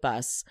under the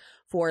bus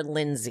for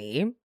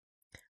Lindsay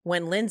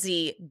when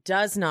Lindsay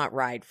does not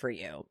ride for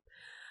you?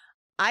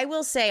 I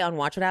will say on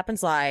Watch What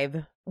Happens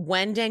Live,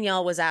 when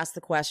Danielle was asked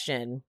the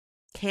question,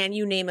 can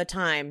you name a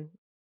time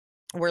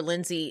where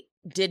Lindsay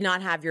did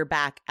not have your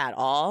back at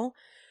all?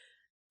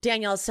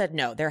 Danielle said,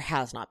 no, there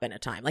has not been a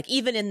time. Like,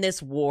 even in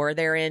this war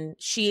they're in,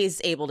 she is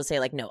able to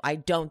say, like, no, I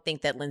don't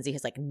think that Lindsay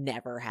has, like,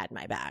 never had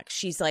my back.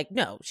 She's like,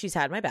 no, she's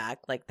had my back.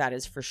 Like, that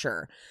is for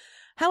sure.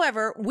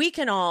 However, we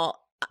can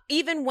all,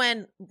 even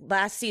when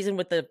last season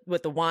with the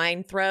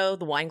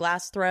wine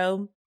glass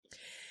throw,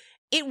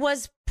 it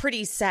was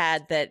pretty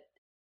sad that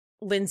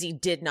Lindsay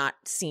did not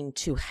seem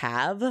to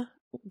have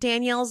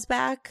Danielle's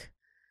back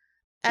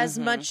as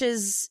much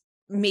as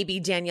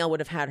maybe Danielle would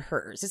have had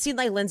hers. It seemed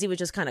like Lindsay was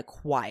just kind of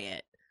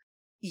quiet.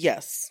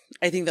 Yes.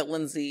 I think that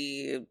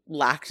Lindsay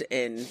lacked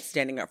in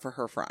standing up for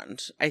her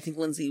friend. I think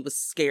Lindsay was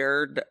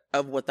scared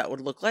of what that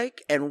would look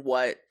like and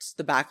what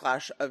the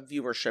backlash of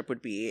viewership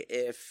would be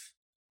if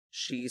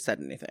she said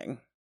anything.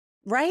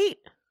 Right?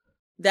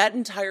 That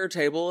entire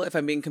table, if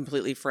I'm being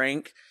completely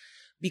frank,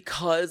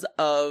 because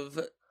of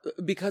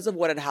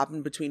what had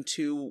happened between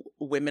two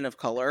women of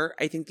color,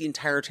 I think the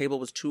entire table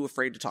was too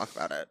afraid to talk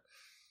about it.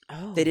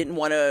 Oh. They didn't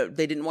want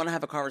to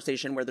have a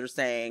conversation where they're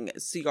saying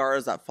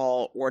Ciara's at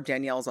fault or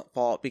Danielle's at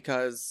fault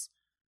because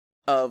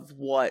of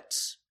what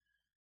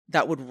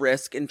that would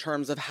risk in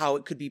terms of how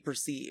it could be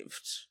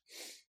perceived.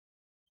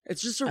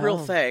 It's just a real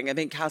thing. I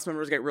think cast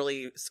members get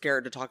really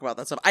scared to talk about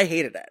that stuff. I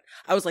hated it.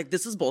 I was like,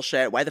 this is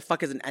bullshit. Why the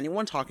fuck isn't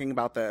anyone talking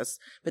about this?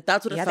 But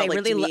that's what it felt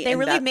like to me. They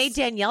really made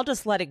Danielle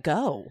just let it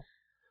go.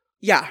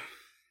 Yeah.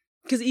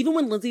 Because even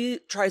when Lindsay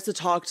tries to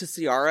talk to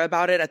Ciara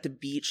about it at the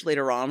beach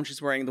later on,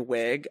 she's wearing the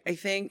wig, I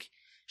think,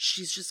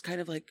 she's just kind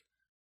of like,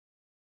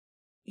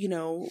 you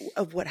know,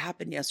 of what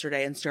happened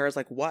yesterday. And Ciara's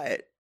like,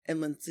 what?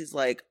 And Lindsay's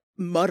like,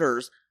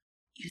 mutters,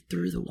 you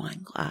threw the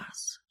wine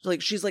glass.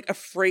 Like, she's like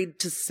afraid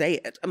to say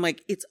it. I'm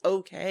like, it's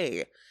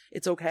okay.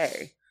 It's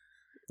okay.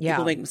 Yeah.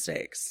 People make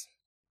mistakes.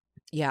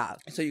 Yeah.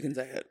 So you can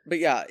say it. But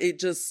yeah, it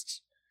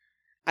just,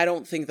 I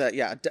don't think that,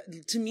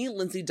 to me,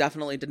 Lindsay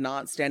definitely did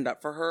not stand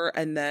up for her.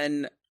 And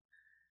then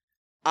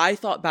I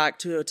thought back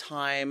to a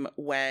time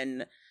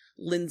when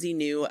Lindsay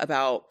knew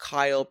about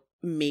Kyle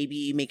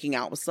maybe making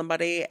out with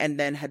somebody and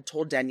then had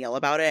told Danielle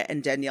about it,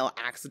 and Danielle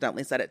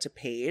accidentally said it to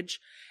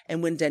Paige.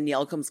 And when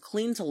Danielle comes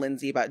clean to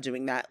Lindsay about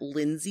doing that,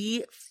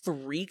 Lindsay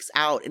freaks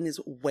out and is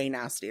way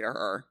nasty to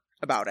her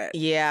about it.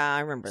 Yeah,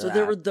 I remember that. So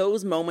there were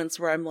those moments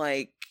where I'm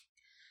like,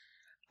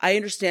 I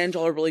understand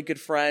y'all are really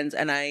good friends,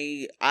 and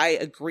I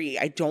agree.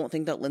 I don't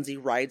think that Lindsay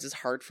rides as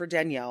hard for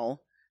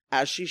Danielle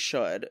as she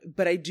should,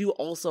 but I do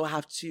also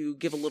have to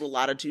give a little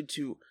latitude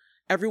to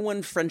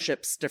everyone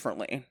friendships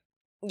differently.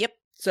 Yep.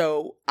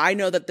 So I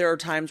know that there are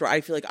times where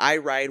I feel like I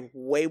ride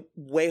way,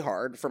 way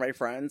hard for my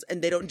friends,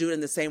 and they don't do it in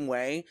the same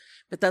way,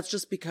 but that's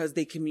just because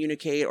they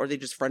communicate or they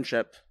just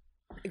friendship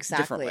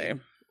differently.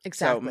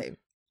 Exactly. So,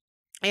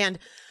 and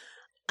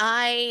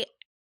I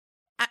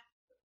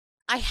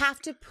have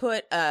to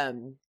put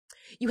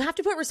you have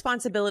to put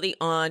responsibility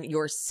on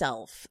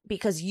yourself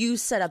because you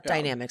set up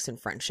dynamics in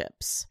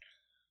friendships.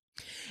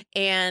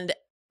 And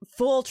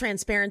full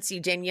transparency,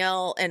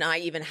 Danielle and I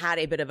even had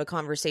a bit of a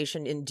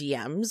conversation in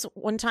DMs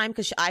one time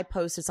because I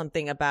posted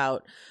something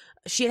about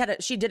she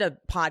did a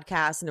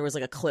podcast and there was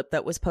like a clip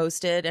that was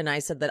posted, and I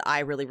said that I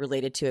really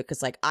related to it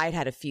because like I'd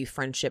had a few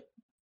friendship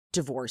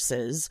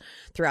divorces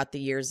throughout the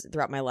years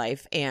throughout my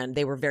life, and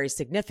they were very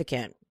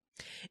significant.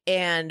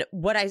 And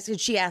what I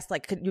said, she asked,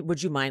 like,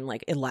 would you mind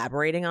like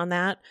elaborating on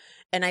that?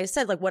 And I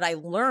said, like, what I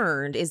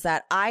learned is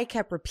that I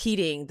kept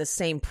repeating the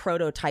same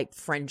prototype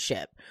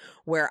friendship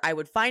where I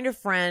would find a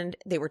friend.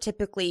 They were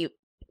typically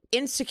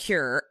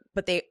insecure,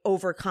 but they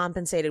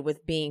overcompensated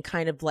with being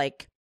kind of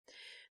like,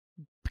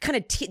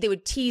 they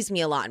would tease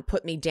me a lot and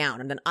put me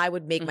down. And then I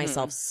would make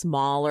myself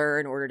smaller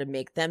in order to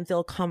make them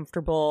feel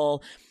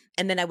comfortable.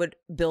 And then I would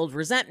build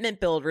resentment.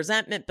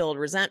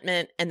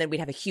 And then we'd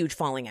have a huge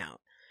falling out.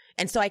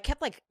 And so I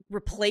kept like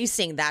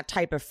replacing that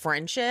type of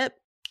friendship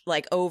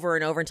like over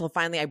and over until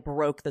finally I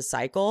broke the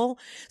cycle.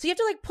 So you have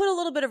to like put a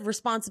little bit of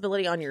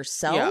responsibility on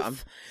yourself. Yeah.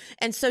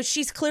 And so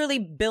she's clearly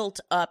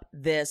built up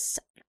this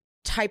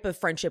type of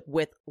friendship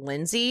with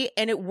Lindsay,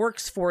 and it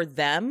works for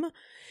them.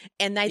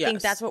 And I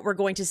think that's what we're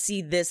going to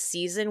see this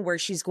season, where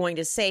she's going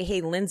to say,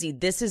 hey, Lindsay,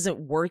 this isn't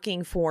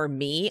working for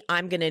me.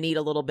 I'm going to need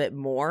a little bit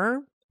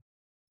more.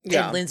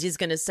 Yeah. And Lindsay's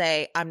going to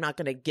say, I'm not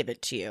going to give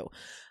it to you.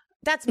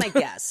 That's my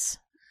guess.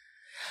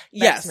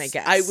 Yes, my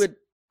guess.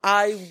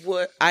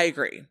 I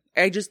agree.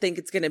 I just think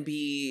it's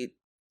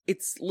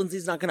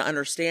Lindsay's not going to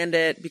understand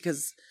it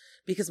because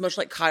much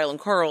like Kyle and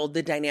Carl,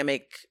 the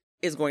dynamic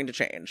is going to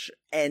change.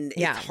 And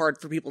it's hard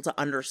for people to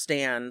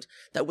understand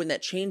that when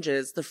that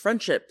changes, the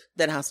friendship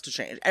then has to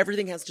change.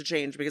 Everything has to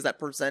change because that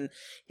person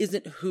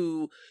isn't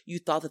who you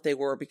thought that they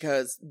were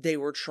because they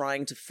were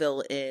trying to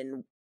fill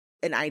in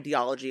an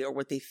ideology or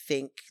what they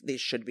think they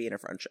should be in a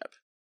friendship.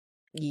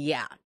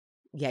 Yeah.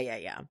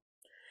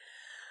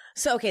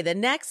 So, okay, the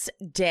next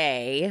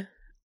day,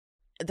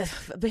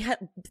 we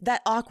had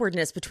that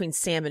awkwardness between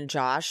Sam and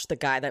Josh, the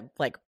guy that,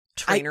 like,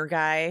 trainer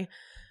guy.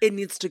 It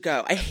needs to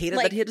go. I hated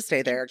that he had to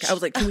stay there. I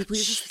was like, can we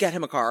please just get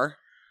him a car?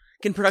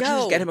 Can production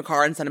just get him a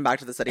car and send him back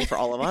to the city for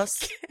all of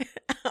us? Get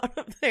out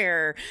of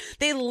there.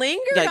 They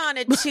lingered on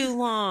it too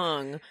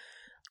long.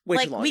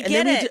 Way too long. We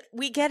get it.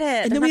 We get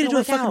it. And then we had to do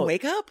a fucking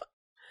wake up?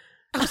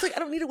 I was like, I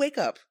don't need a wake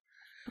up.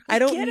 I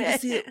don't need to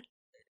see it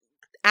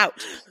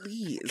out,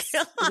 please.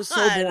 God. It was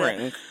so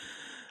boring.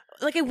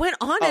 Like, it went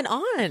on and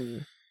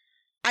on.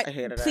 I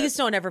hated it. Please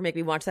don't ever make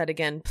me watch that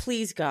again.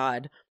 Please,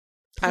 God.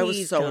 Please, I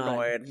was so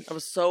annoyed. I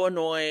was so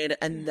annoyed.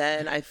 And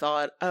then I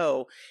thought,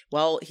 oh,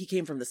 well, he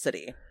came from the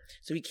city,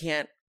 so he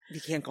can't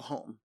go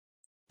home.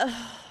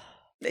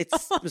 It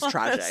was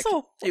tragic.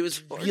 It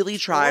was really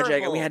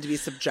tragic, and we had to be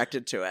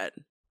subjected to it.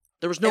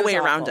 There was no way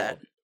around it.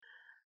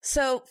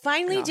 So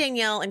finally,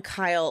 Danielle and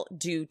Kyle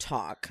do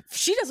talk.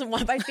 She doesn't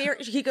want my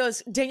favorite. He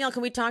goes, Danielle,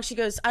 can we talk? She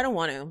goes, I don't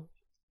want to.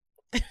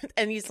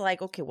 And he's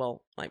like, okay,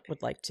 well, I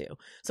would like to.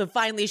 So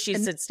finally, she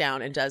sits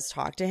down and does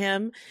talk to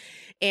him.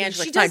 And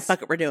she's like, fine,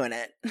 fuck it, we're doing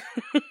it.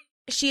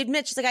 She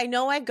admits, she's like, I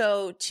know I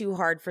go too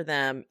hard for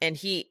them. And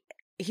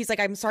he's like,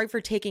 I'm sorry for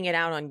taking it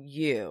out on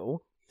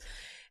you.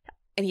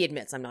 And he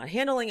admits, I'm not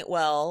handling it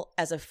well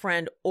as a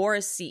friend or a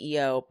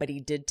CEO, but he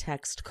did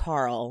text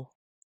Carl,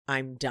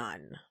 I'm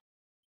done.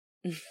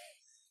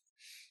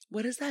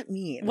 What does that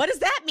mean? What does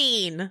that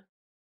mean?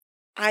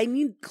 I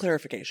need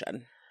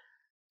clarification.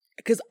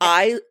 Because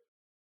I'm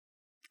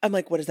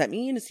like, what does that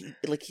mean? Is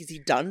he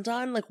done?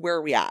 Like, where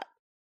are we at?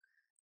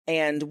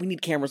 And we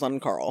need cameras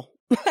on Carl.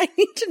 I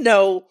need to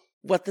know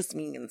what this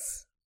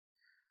means.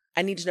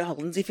 I need to know how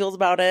Lindsay feels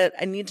about it.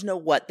 I need to know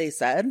what they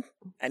said.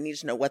 I need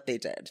to know what they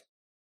did.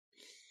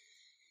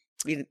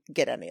 We didn't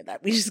get any of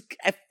that.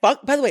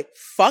 By the way,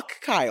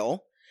 fuck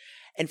Kyle.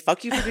 And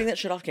fuck you for doing that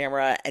shit off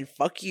camera. And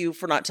fuck you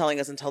for not telling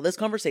us until this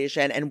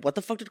conversation. And what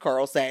the fuck did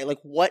Carl say?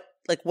 What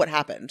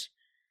happened?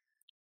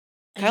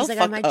 Kyle like,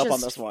 fucked up on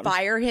this one.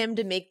 Fire him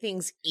to make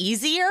things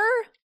easier?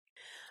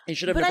 He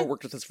should have never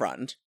worked with his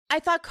friend. I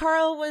thought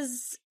Carl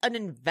was an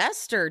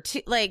investor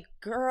too. Like,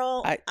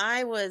 girl,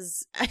 I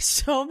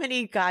so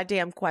many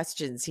goddamn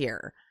questions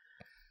here.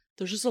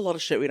 There's just a lot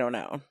of shit we don't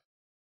know.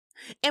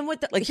 And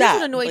what here's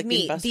what annoyed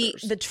me,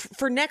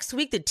 for next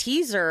week, the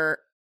teaser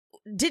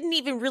didn't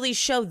even really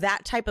show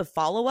that type of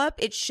follow-up.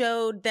 It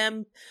showed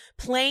them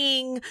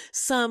playing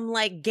some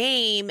like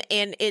game,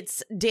 and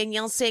it's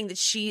Danielle saying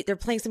that they're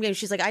playing some game.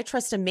 She's like, I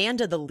trust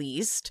Amanda the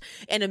least,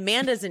 and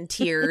Amanda's in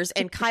tears,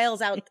 and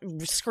Kyle's out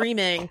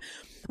screaming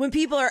when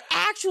people are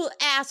actual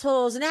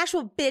assholes and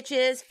actual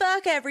bitches,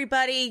 fuck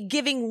everybody,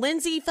 giving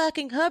Lindsay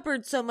fucking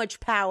Hubbard so much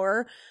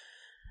power.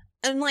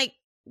 And like,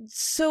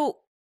 so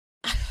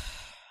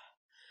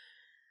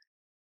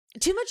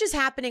too much is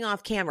happening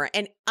off camera,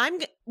 and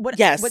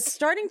what's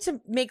starting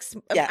to make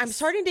I'm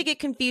starting to get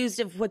confused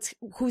of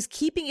who's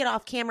keeping it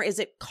off camera. Is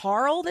it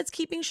Carl that's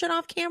keeping shit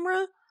off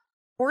camera,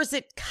 or is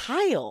it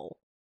Kyle?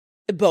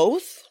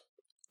 Both.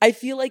 I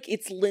feel like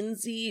it's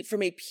Lindsay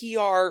from a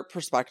PR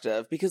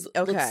perspective because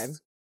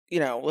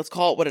let's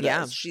call it what it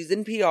is. She's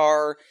in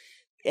PR,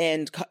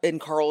 and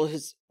Carl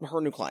is her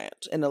new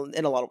client in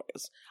a lot of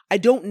ways. I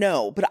don't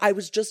know, but I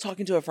was just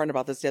talking to a friend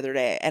about this the other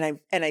day,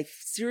 and I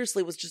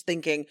seriously was just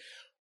thinking,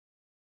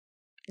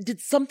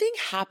 did something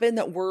happen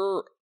that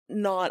we're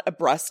not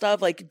abreast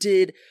of? Like,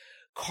 did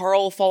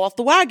Carl fall off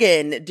the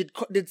wagon?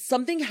 Did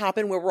something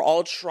happen where we're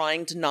all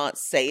trying to not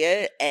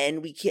say it,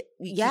 and we keep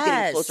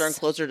getting closer and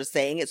closer to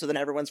saying it, so then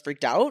everyone's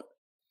freaked out?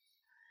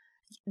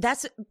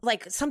 That's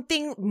like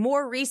something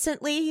more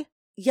recently?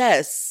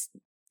 Yes,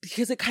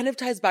 because it kind of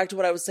ties back to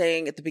what I was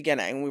saying at the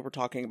beginning when we were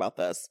talking about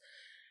this.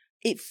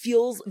 It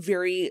feels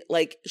very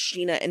like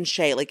Sheena and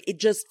Shay. Like, it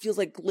just feels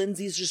like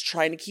Lindsay's just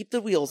trying to keep the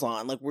wheels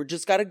on. Like, we're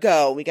just gotta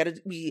go.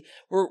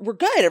 We're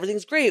good.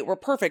 Everything's great. We're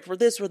perfect. We're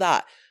this, we're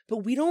that.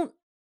 But we don't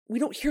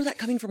hear that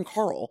coming from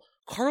Carl.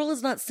 Carl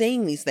is not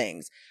saying these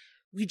things.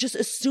 We just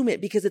assume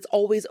it because it's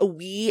always a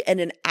we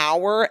and an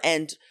our,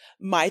 and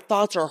my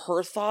thoughts are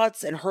her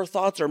thoughts and her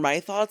thoughts are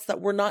my thoughts,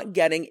 that we're not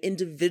getting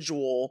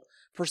individual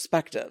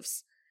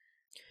perspectives.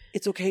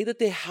 It's okay that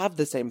they have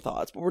the same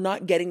thoughts, but we're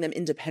not getting them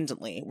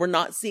independently. We're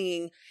not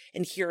seeing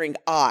and hearing,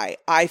 I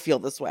feel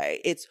this way.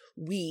 It's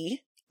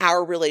we,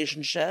 our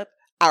relationship,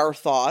 our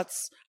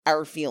thoughts,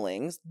 our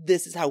feelings.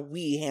 This is how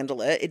we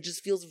handle it. It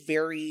just feels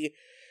very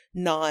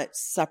not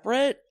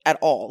separate at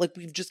all. Like,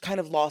 we've just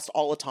kind of lost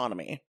all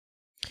autonomy.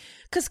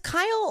 Because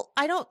Kyle,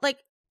 I don't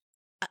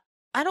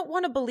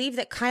want to believe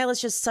that Kyle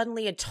is just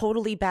suddenly a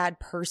totally bad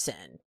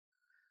person.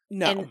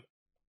 No.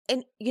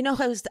 And you know,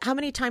 how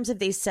many times have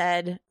they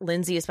said,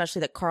 Lindsay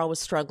especially, that Carl was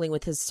struggling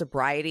with his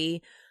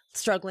sobriety,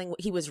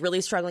 he was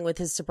really struggling with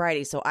his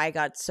sobriety, so I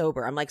got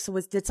sober. I'm like, so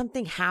did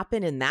something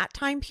happen in that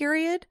time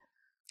period?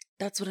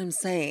 That's what I'm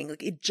saying.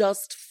 Like, it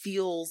just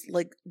feels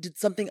like, did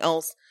something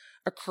else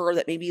occur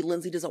that maybe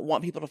Lindsay doesn't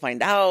want people to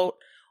find out?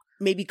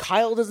 Maybe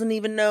Kyle doesn't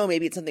even know.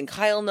 Maybe it's something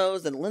Kyle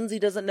knows and Lindsay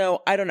doesn't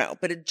know. I don't know.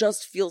 But it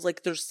just feels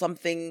like there's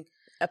something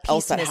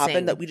else that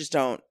happened that we just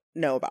don't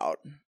know about.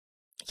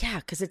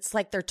 Yeah, because it's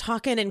like they're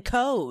talking in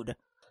code.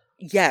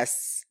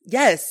 Yes.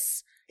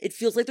 It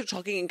feels like they're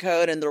talking in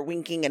code, and they're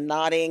winking and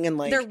nodding, and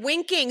like they're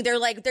winking. They're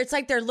like, it's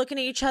like they're looking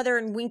at each other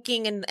and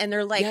winking, and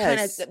they're like kind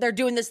of they're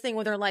doing this thing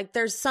where they're like,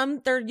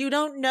 you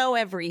don't know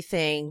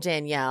everything,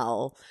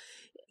 Danielle.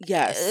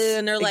 Yes,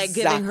 and they're like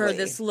giving her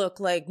this look,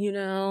 like,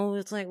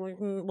 it's like,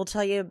 we'll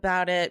tell you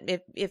about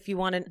it if you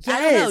want to. Yes.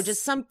 I don't know,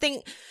 just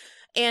something.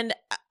 And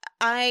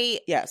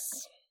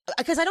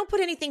because I don't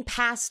put anything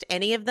past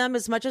any of them,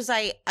 as much as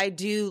I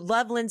do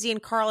love Lindsay and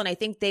Carl, and I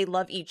think they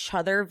love each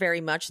other very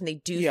much, and they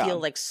do feel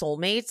like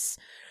soulmates.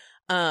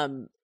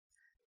 I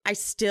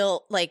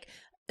still, like,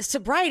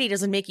 sobriety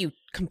doesn't make you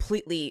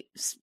completely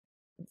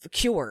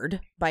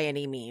cured by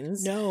any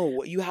means.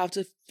 No, you have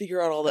to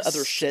figure out all the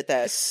other shit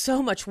that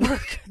so much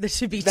work that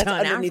should be done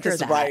underneath after the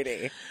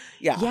sobriety.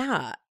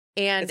 Yeah.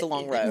 And it's a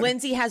long road.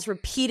 Lindsay has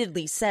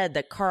repeatedly said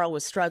that Carl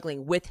was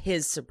struggling with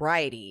his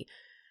sobriety,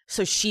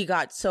 so she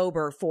got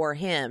sober for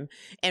him.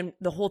 And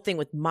the whole thing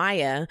with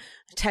Maya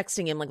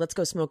texting him, like, let's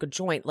go smoke a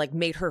joint, like,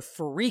 made her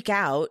freak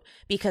out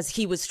because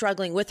he was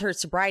struggling with her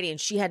sobriety and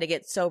she had to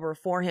get sober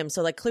for him.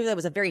 So, like, clearly that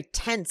was a very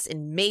tense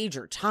and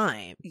major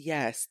time.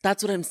 Yes,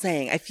 that's what I'm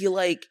saying. I feel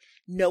like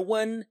no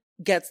one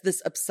gets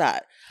this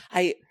upset.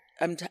 I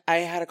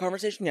had a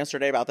conversation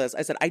yesterday about this.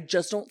 I said, I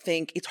just don't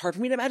think, it's hard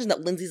for me to imagine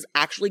that Lindsay's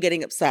actually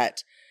getting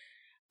upset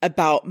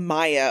about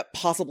Maya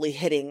possibly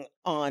hitting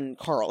on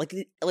Carl.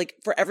 Like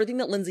for everything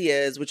that Lindsay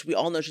is, which we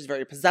all know she's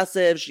very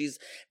possessive, she's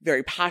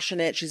very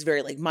passionate, she's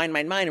very like mine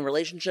in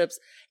relationships.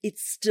 It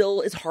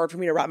still is hard for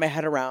me to wrap my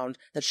head around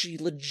that she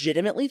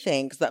legitimately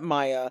thinks that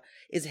Maya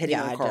is hitting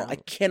on Carl. I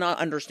cannot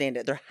understand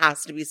it. There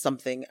has to be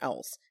something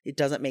else. It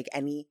doesn't make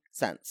any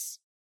sense.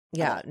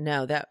 Yeah,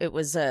 no, that it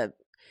was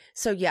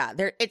so yeah,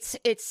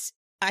 it's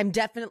I'm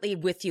definitely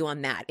with you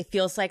on that. It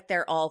feels like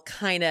they're all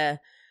kind of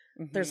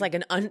there's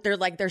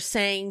like they're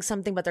saying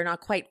something, but they're not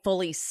quite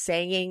fully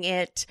saying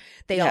it.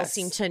 They all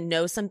seem to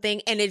know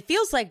something. And it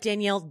feels like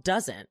Danielle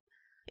doesn't.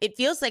 It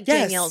feels like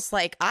Danielle's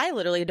like, I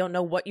literally don't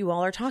know what you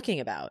all are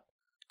talking about.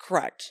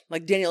 Correct.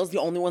 Like Danielle's the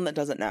only one that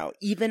doesn't know.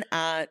 Even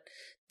at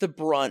the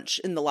brunch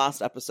in the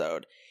last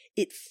episode,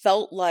 it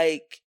felt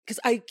like, because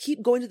I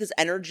keep going to this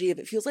energy of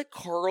it feels like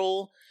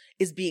Carl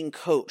is being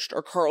coached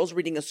or Carl's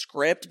reading a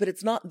script, but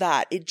it's not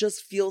that. It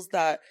just feels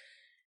that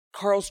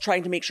Carl's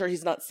trying to make sure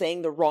he's not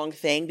saying the wrong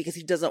thing because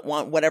he doesn't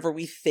want whatever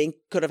we think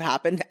could have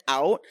happened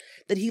out.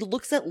 That he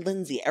looks at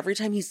Lindsay every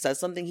time he says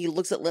something. He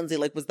looks at Lindsay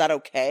like, was that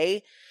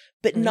okay?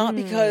 But not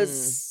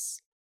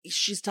because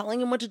she's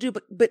telling him what to do,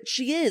 but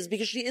she is,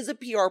 because she is a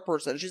PR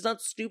person. She's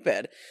not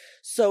stupid.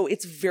 So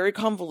it's very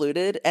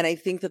convoluted. And I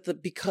think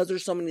that because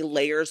there's so many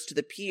layers to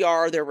the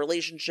PR, their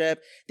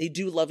relationship, they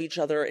do love each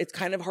other. It's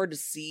kind of hard to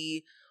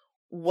see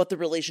what the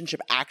relationship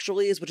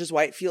actually is, which is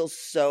why it feels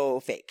so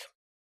fake.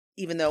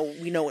 Even though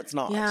we know it's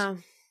not. Yeah.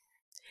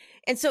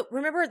 And so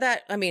remember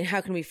that, I mean, how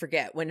can we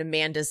forget when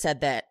Amanda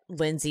said that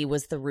Lindsay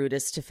was the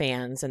rudest to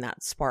fans and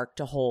that sparked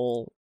a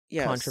whole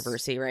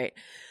controversy, right?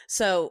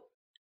 So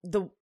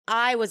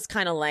I was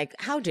kind of like,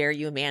 how dare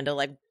you, Amanda?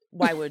 Like,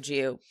 why would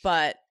you?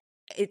 But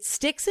it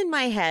sticks in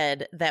my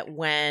head that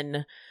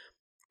when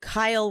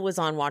Kyle was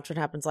on Watch What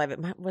Happens Live,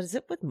 was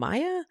it with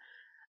Maya?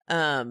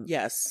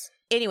 Yes.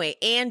 Anyway,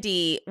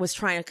 Andy was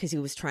trying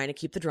to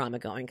keep the drama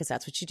going, because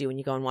that's what you do when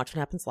you go and Watch What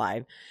Happens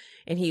Live.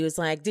 And he was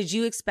like, did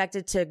you expect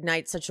it to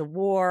ignite such a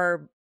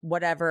war?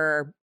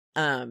 Whatever.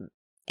 And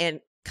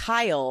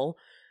Kyle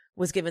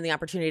was given the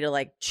opportunity to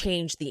like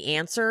change the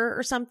answer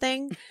or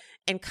something.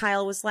 And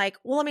Kyle was like,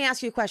 well, let me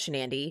ask you a question,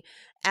 Andy.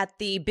 At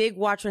the big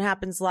Watch What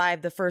Happens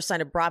Live, the first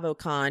night of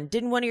BravoCon,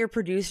 didn't one of your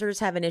producers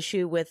have an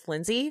issue with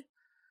Lindsay?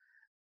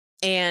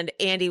 And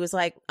Andy was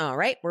like, all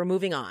right, we're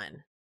moving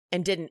on.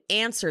 And didn't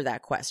answer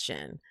that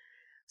question.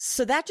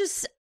 So that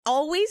just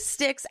always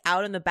sticks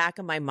out in the back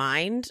of my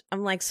mind.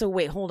 I'm like, so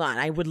wait, hold on.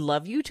 I would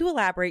love you to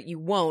elaborate. You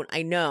won't,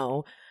 I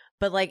know.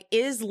 But like,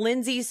 is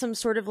Lindsay some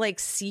sort of like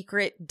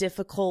secret,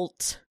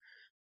 difficult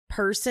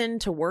person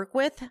to work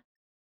with?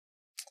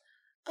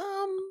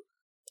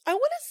 I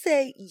want to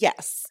say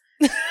yes.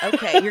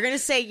 Okay, you're going to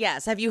say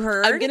yes. Have you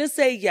heard? I'm going to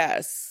say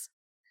yes.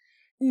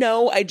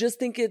 No, I just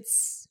think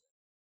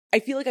I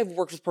feel like I've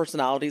worked with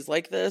personalities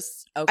like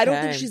this. Okay. I don't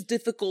think she's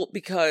difficult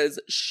because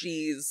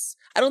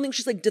I don't think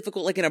she's like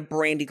difficult like in a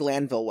Brandi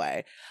Glanville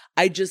way.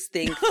 I just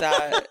think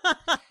that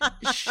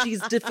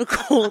she's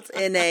difficult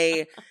in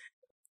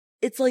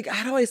it's like,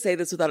 how do I say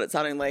this without it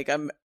sounding like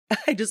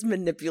I just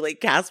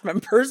manipulate cast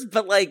members,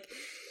 but like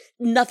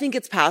nothing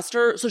gets past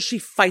her. So she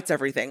fights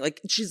everything.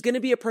 Like she's going to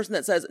be a person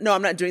that says, no,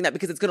 I'm not doing that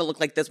because it's going to look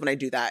like this when I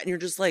do that. And you're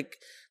just like,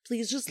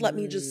 please just let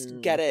me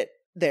just get it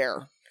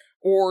there.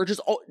 Or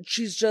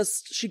she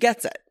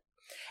gets it.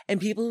 And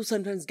people who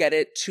sometimes get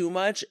it too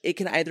much, it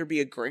can either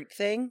be a great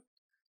thing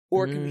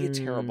or it can be a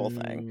terrible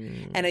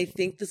thing. And I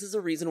think this is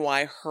a reason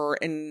why her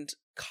and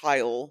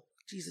Kyle,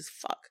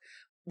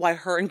 why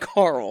her and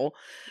Carl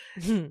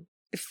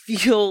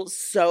feel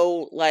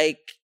so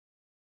like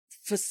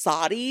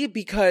facade-y,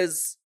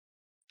 because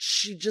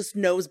she just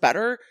knows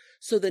better.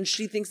 So then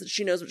she thinks that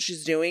she knows what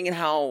she's doing and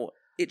how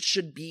it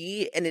should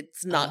be. And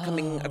it's not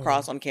coming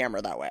across on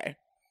camera that way.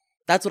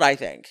 That's what I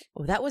think.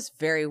 Well, that was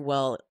very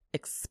well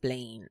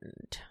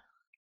explained.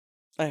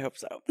 I hope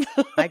so.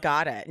 I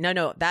got it.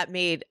 No,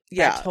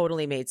 that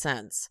totally made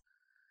sense.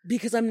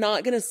 Because I'm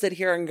not going to sit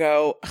here and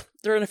go,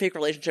 they're in a fake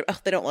relationship. Oh,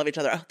 they don't love each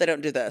other. Oh, they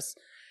don't do this.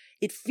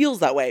 It feels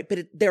that way,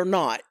 but they're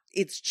not.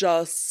 It's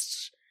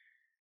just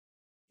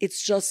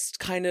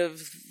kind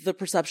of the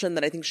perception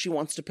that I think she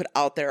wants to put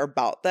out there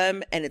about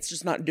them. And it's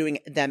just not doing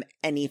them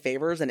any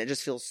favors. And it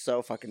just feels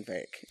so fucking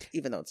fake,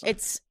 even though it's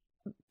not.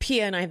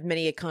 Pia and I have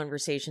many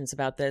conversations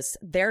about this.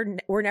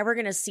 We're never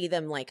going to see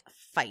them like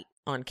fight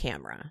on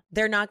camera.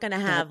 They're not going to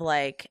have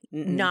like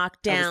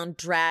knockdown,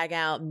 drag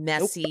out,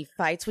 messy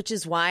fights, which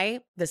is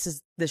why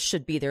this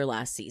should be their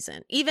last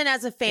season. Even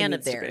as a fan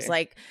of theirs,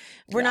 like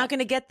we're not going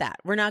to get that.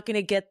 We're not going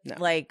to get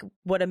like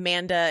what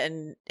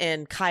Amanda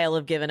and Kyle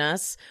have given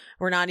us.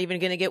 We're not even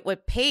going to get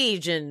what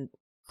Paige and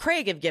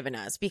Craig have given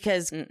us,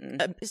 because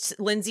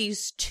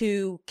Lindsay's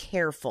too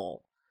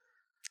careful.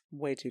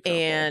 Way too careful.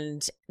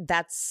 And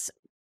that's,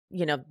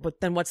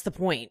 but then what's the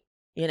point,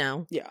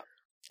 Yeah.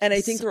 And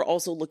I think they're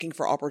also looking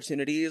for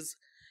opportunities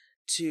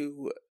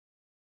to,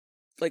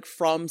 like,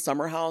 from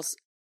Summer House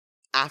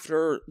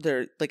after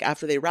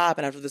they wrap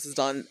and after this is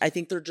done. I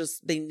think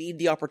they need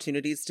the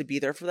opportunities to be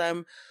there for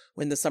them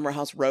when the Summer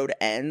House road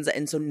ends.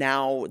 And so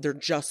now they're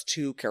just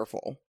too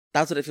careful.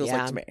 That's what it feels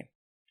like to me.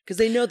 Because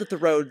they know that the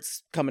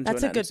road's coming to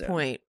That's an a end good soon.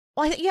 point.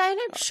 Well, yeah, and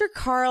I'm sure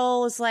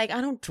Carl is like,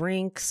 I don't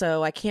drink,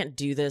 so I can't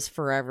do this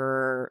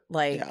forever.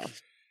 Like, Yeah.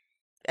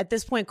 at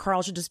this point,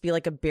 Carl should just be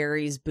like a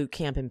Barry's boot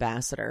camp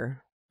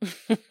ambassador.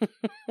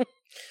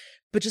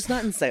 But just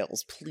not in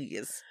sales,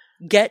 please.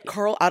 Get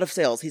Carl out of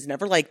sales. He's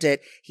never liked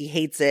it. He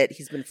hates it.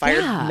 He's been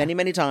fired Yeah. many,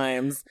 many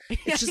times. Yeah,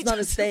 It's he just not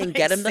his doesn't thing. like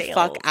Get him the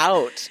fuck sales.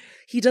 out.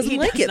 He doesn't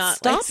like does it. not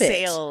Stop like it.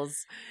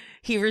 sales.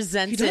 He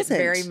resents He it doesn't.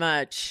 very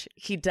much.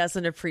 He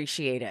doesn't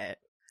appreciate it.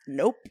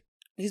 Nope.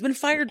 He's been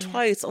fired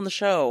twice on the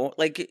show.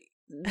 Like,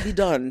 be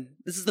done.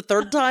 This is the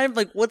third time.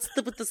 Like, what's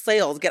with the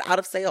sales? Get out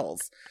of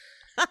sales.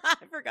 I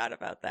forgot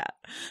about that.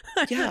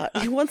 Yeah,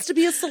 he wants to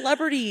be a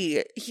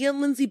celebrity. He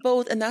and Lindsay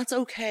both, and that's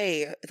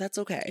okay. That's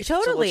okay. So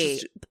let's Totally.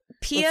 just-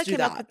 Pia let's do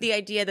came up that. with the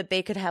idea that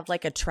they could have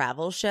like a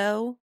travel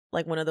show,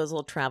 like one of those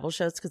little travel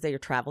shows because they are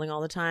traveling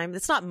all the time.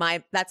 That's not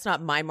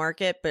my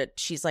market, but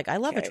she's like, I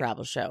love a Okay.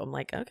 travel show. I'm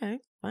like, okay,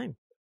 fine.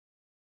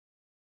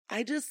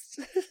 I just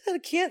I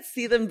can't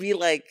see them be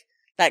like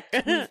that.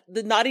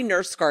 The naughty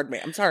nurse scarred me.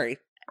 I'm sorry.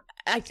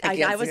 I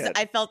can't see it.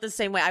 I felt the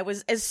same way. I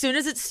was, as soon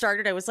as it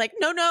started, I was like,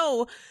 no,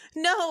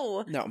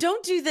 No.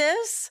 don't do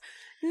this.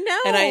 No.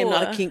 And I am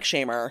not a kink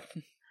shamer.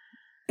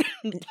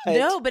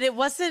 No, but it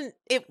wasn't.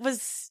 It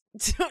was.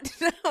 No,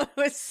 it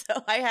was so.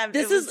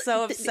 This it was is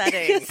so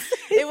upsetting.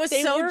 It was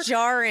they so were-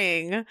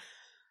 jarring.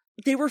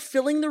 They were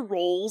filling the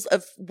roles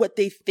of what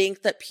they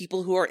think that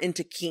people who are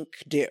into kink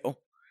do.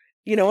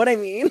 You know what I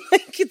mean?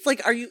 Like, it's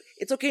like,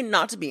 it's okay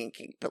not to be in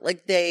kink, but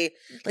like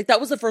that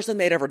was the first time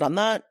they'd ever done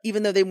that,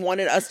 even though they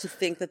wanted us to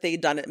think that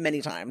they'd done it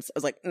many times. I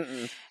was like,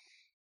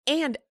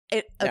 And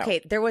it, No.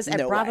 okay, there was at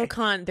No way.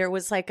 BravoCon, there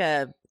was like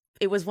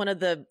it was one of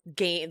the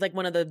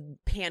one of the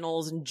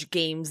panels and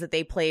games that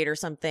they played or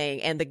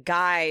something. And the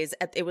guys,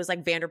 it was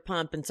like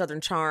Vanderpump and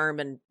Southern Charm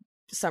and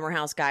Summer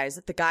House guys.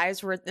 The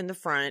guys were in the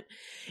front,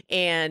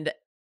 and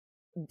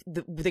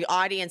the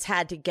audience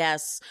had to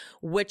guess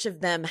which of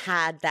them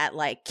had that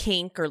like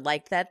kink or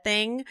liked that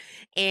thing,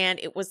 and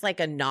it was like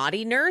a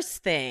naughty nurse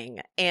thing.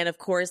 And of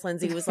course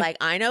Lindsay was like,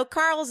 I know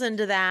Carl's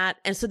into that.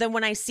 And so then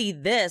when I see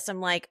this, I'm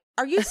like,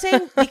 are you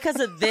saying because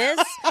of this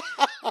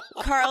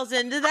Carl's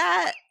into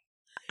that?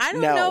 I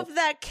don't No. know if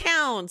that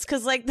counts,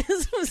 because like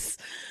this was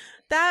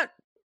that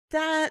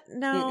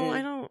no,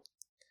 I don't.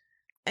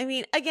 I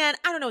mean, again,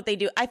 I don't know what they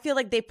do. I feel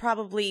like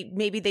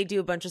maybe they do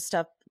a bunch of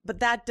stuff, but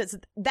that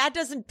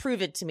doesn't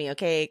prove it to me,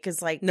 okay?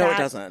 Because like no, that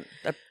it doesn't.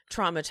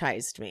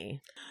 traumatized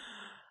me.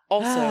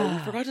 Also, we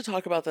forgot to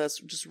talk about this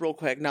just real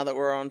quick now that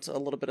we're on to a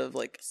little bit of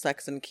like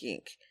sex and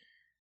kink.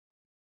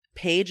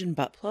 Paige and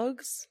butt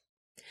plugs.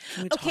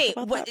 Can we talk Okay,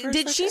 about that for a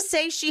did she second?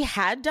 say she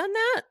had done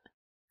that?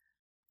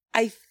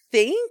 I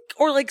think,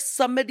 or like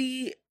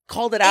somebody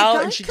called it It out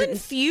got and she didn't.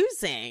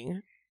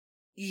 confusing.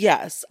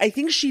 Yes, I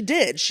think she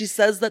did. She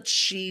says that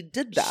she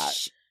did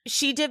that.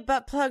 She did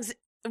butt plugs.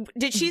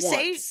 Did she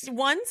say Once.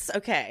 once?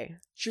 Okay.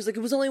 She was like,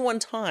 it was only one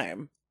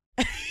time.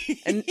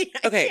 And Yeah,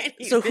 I okay,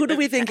 can't so who do even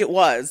we think it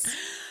was?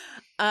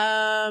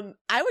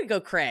 I would go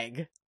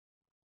Craig.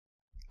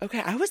 Okay,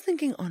 I was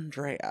thinking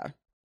Andrea.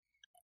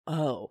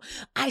 Oh,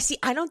 I see.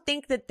 I don't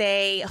think that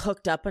they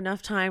hooked up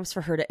enough times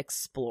for her to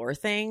explore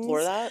things.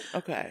 For that?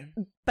 Okay.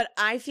 But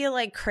I feel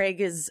like Craig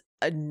is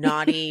a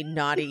naughty,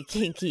 naughty,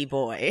 kinky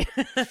boy.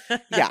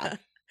 Yeah.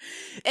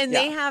 And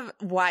they have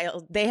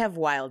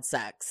wild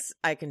sex.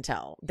 I can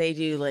tell. They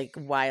do like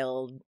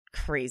wild,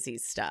 crazy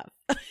stuff.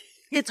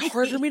 It's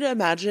hard for me to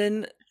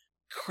imagine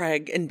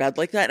Craig in bed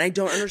like that, and I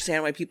don't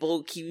understand why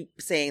people keep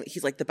saying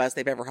he's like the best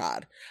they've ever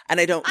had. And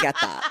I don't get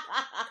that.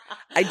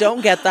 I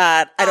don't get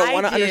that. I don't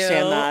want to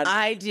understand that.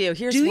 I do.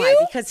 Here's Do why.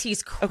 you? Because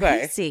he's Okay.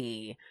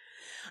 crazy.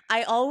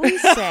 I always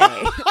say,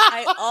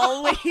 I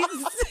always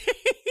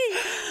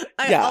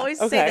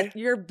say that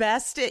your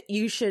best,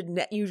 you should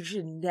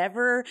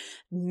never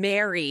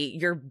marry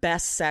your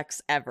best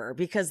sex ever,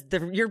 because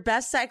your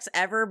best sex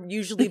ever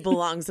usually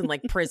belongs in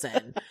like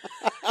prison.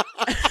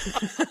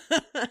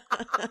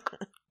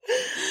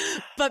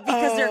 But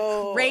because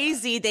they're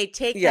crazy, they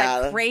take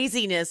that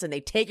craziness and they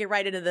take it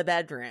right into the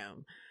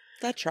bedroom.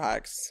 That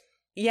tracks.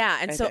 Yeah,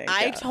 and so think,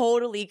 I yeah.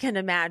 totally can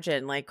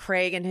imagine like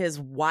Craig and his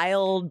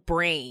wild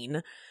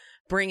brain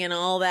bringing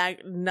all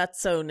that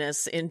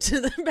nutso-ness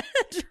into the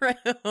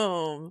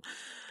bedroom.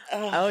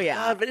 Oh, yeah.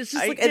 God, but it's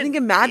just I like, I think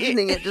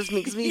imagining it just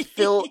makes me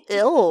feel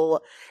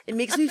ill. It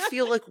makes me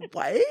feel like,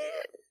 what?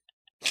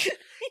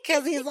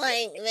 Because he's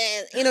like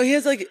this. You know, he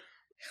has like,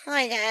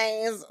 hi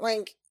guys.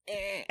 Like,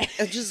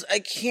 I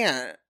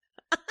can't.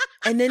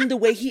 And then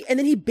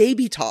he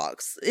baby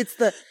talks. It's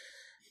Their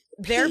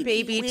Peaky,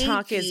 baby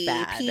talk is winky,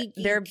 bad.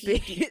 peaky, Their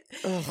peaky.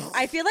 Ugh.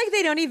 I feel like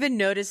they don't even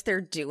notice they're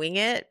doing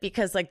it,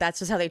 because like that's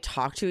just how they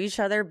talk to each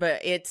other.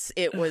 But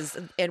it was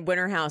in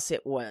Winter House.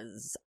 It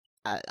was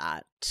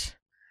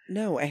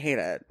No, I hate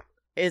it.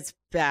 it's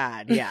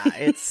bad. Yeah,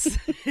 it's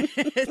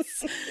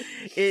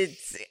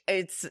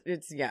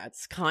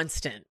it's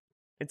constant.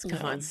 It's Yeah.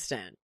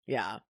 constant.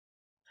 Yeah.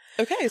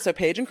 Okay, so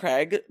Paige and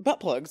Craig, butt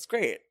plugs,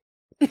 great.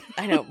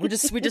 I know. We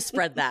just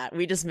spread that.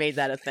 We just made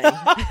that a thing.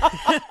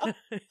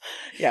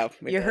 Yeah.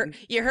 You heard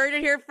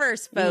it here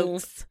first,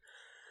 folks.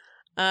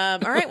 All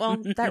right. Well,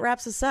 that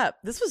wraps us up.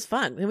 This was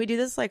fun. Can we do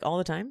this like all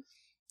the time?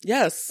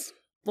 Yes.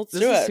 Let's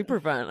This do is it. super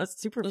fun. That's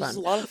super This fun. is a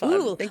lot of fun.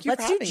 Ooh, Thank you for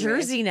let's do having me.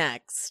 Jersey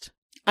next.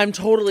 I'm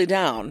totally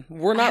down.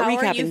 We're not How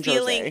recapping are you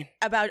feeling Jersey.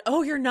 about?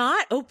 Oh, you're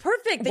not. Oh,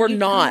 perfect. Then We're you can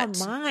come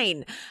not. on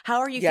mine. How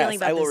are you Yes,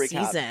 feeling I about will this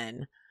recap.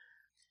 season?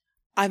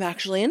 I'm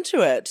actually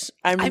into it.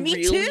 I'm Me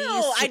really too.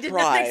 surprised. I did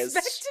not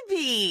expect to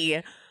be.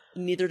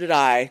 Neither did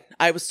I.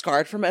 I was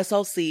scarred from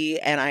SLC,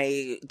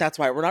 and that's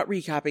why we're not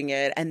recapping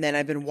it. And then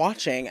I've been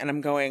watching, and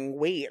I'm going,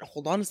 wait,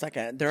 hold on a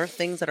second. There are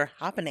things that are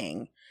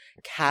happening.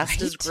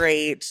 Cast is Right?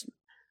 great.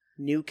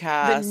 New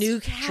cast. The new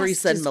cast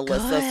Teresa and is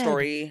Melissa good.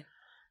 story.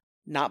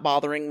 Not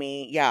bothering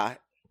me. Yeah.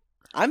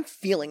 I'm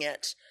feeling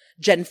it.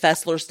 Jen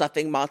Fessler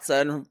stuffing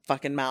matzah in her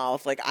fucking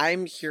mouth. Like,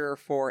 I'm here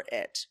for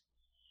it.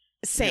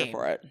 Same. Here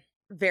for it.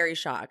 Very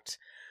shocked.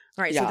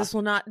 All right, Yeah. so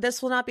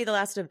this will not be the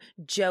last of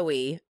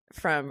Joey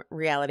from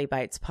Reality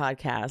Bites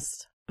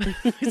podcast.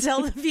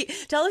 tell the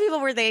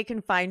people where they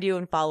can find you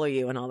and follow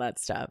you and all that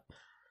stuff.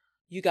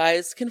 You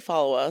guys can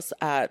follow us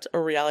at a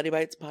Reality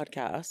Bites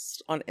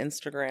podcast on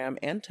Instagram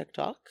and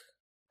TikTok.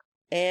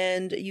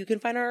 And you can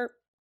find our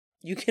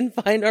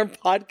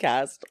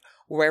podcast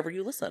wherever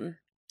you listen.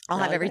 I'll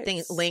have Reality everything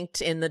Bites.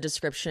 linked in the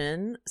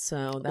description,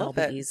 so that'll Love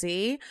be it.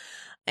 easy.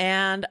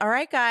 And all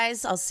right,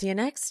 guys, I'll see you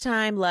next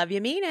time. Love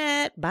you, mean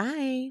it.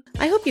 Bye.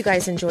 I hope you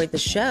guys enjoyed the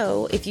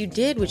show. If you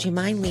did, would you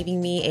mind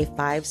leaving me a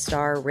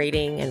 5-star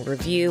rating and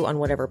review on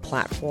whatever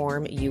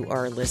platform you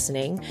are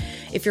listening?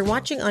 If you're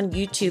watching on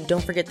YouTube,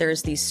 don't forget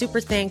there's the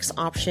super thanks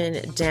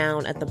option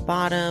down at the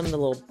bottom, the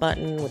little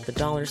button with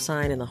the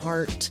 $sign and the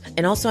heart.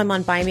 And also I'm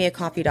on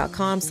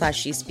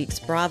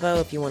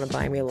buymeacoffee.com/SheSpeaksBravo if you want to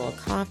buy me a little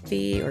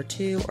coffee or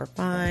 2 or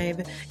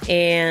 5.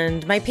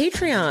 And my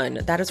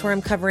Patreon, that is where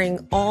I'm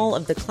covering all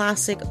of the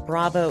classic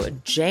Bravo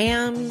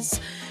jams.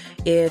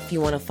 If you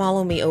want to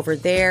follow me over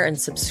there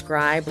and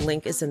subscribe,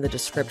 link is in the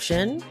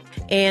description.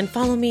 And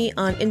follow me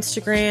on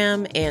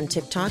Instagram and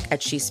TikTok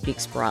at She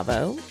Speaks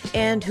Bravo.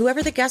 And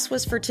whoever the guest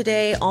was for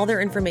today, all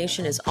their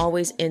information is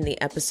always in the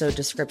episode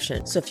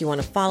description. So if you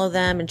want to follow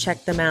them and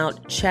check them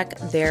out, check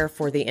there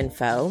for the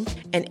info.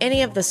 And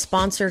any of the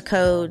sponsor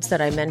codes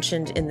that I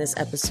mentioned in this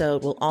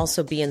episode will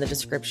also be in the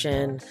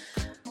description.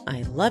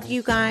 I love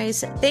you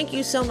guys. Thank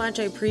you so much.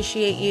 I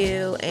appreciate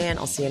you. And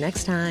I'll see you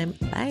next time.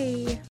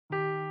 Bye.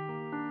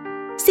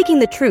 Seeking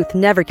the truth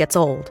never gets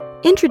old.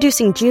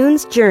 Introducing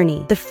June's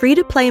Journey, the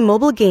free-to-play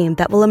mobile game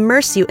that will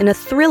immerse you in a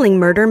thrilling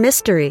murder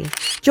mystery.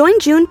 Join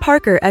June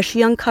Parker as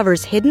she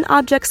uncovers hidden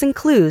objects and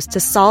clues to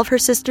solve her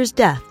sister's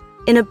death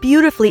in a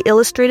beautifully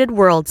illustrated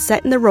world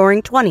set in the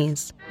Roaring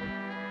 '20s.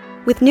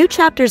 With new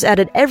chapters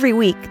added every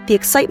week, the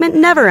excitement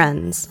never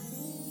ends.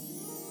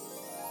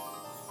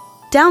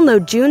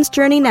 Download June's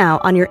Journey now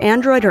on your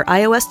Android or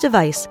iOS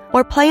device,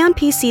 or play on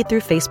PC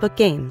through Facebook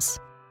Games.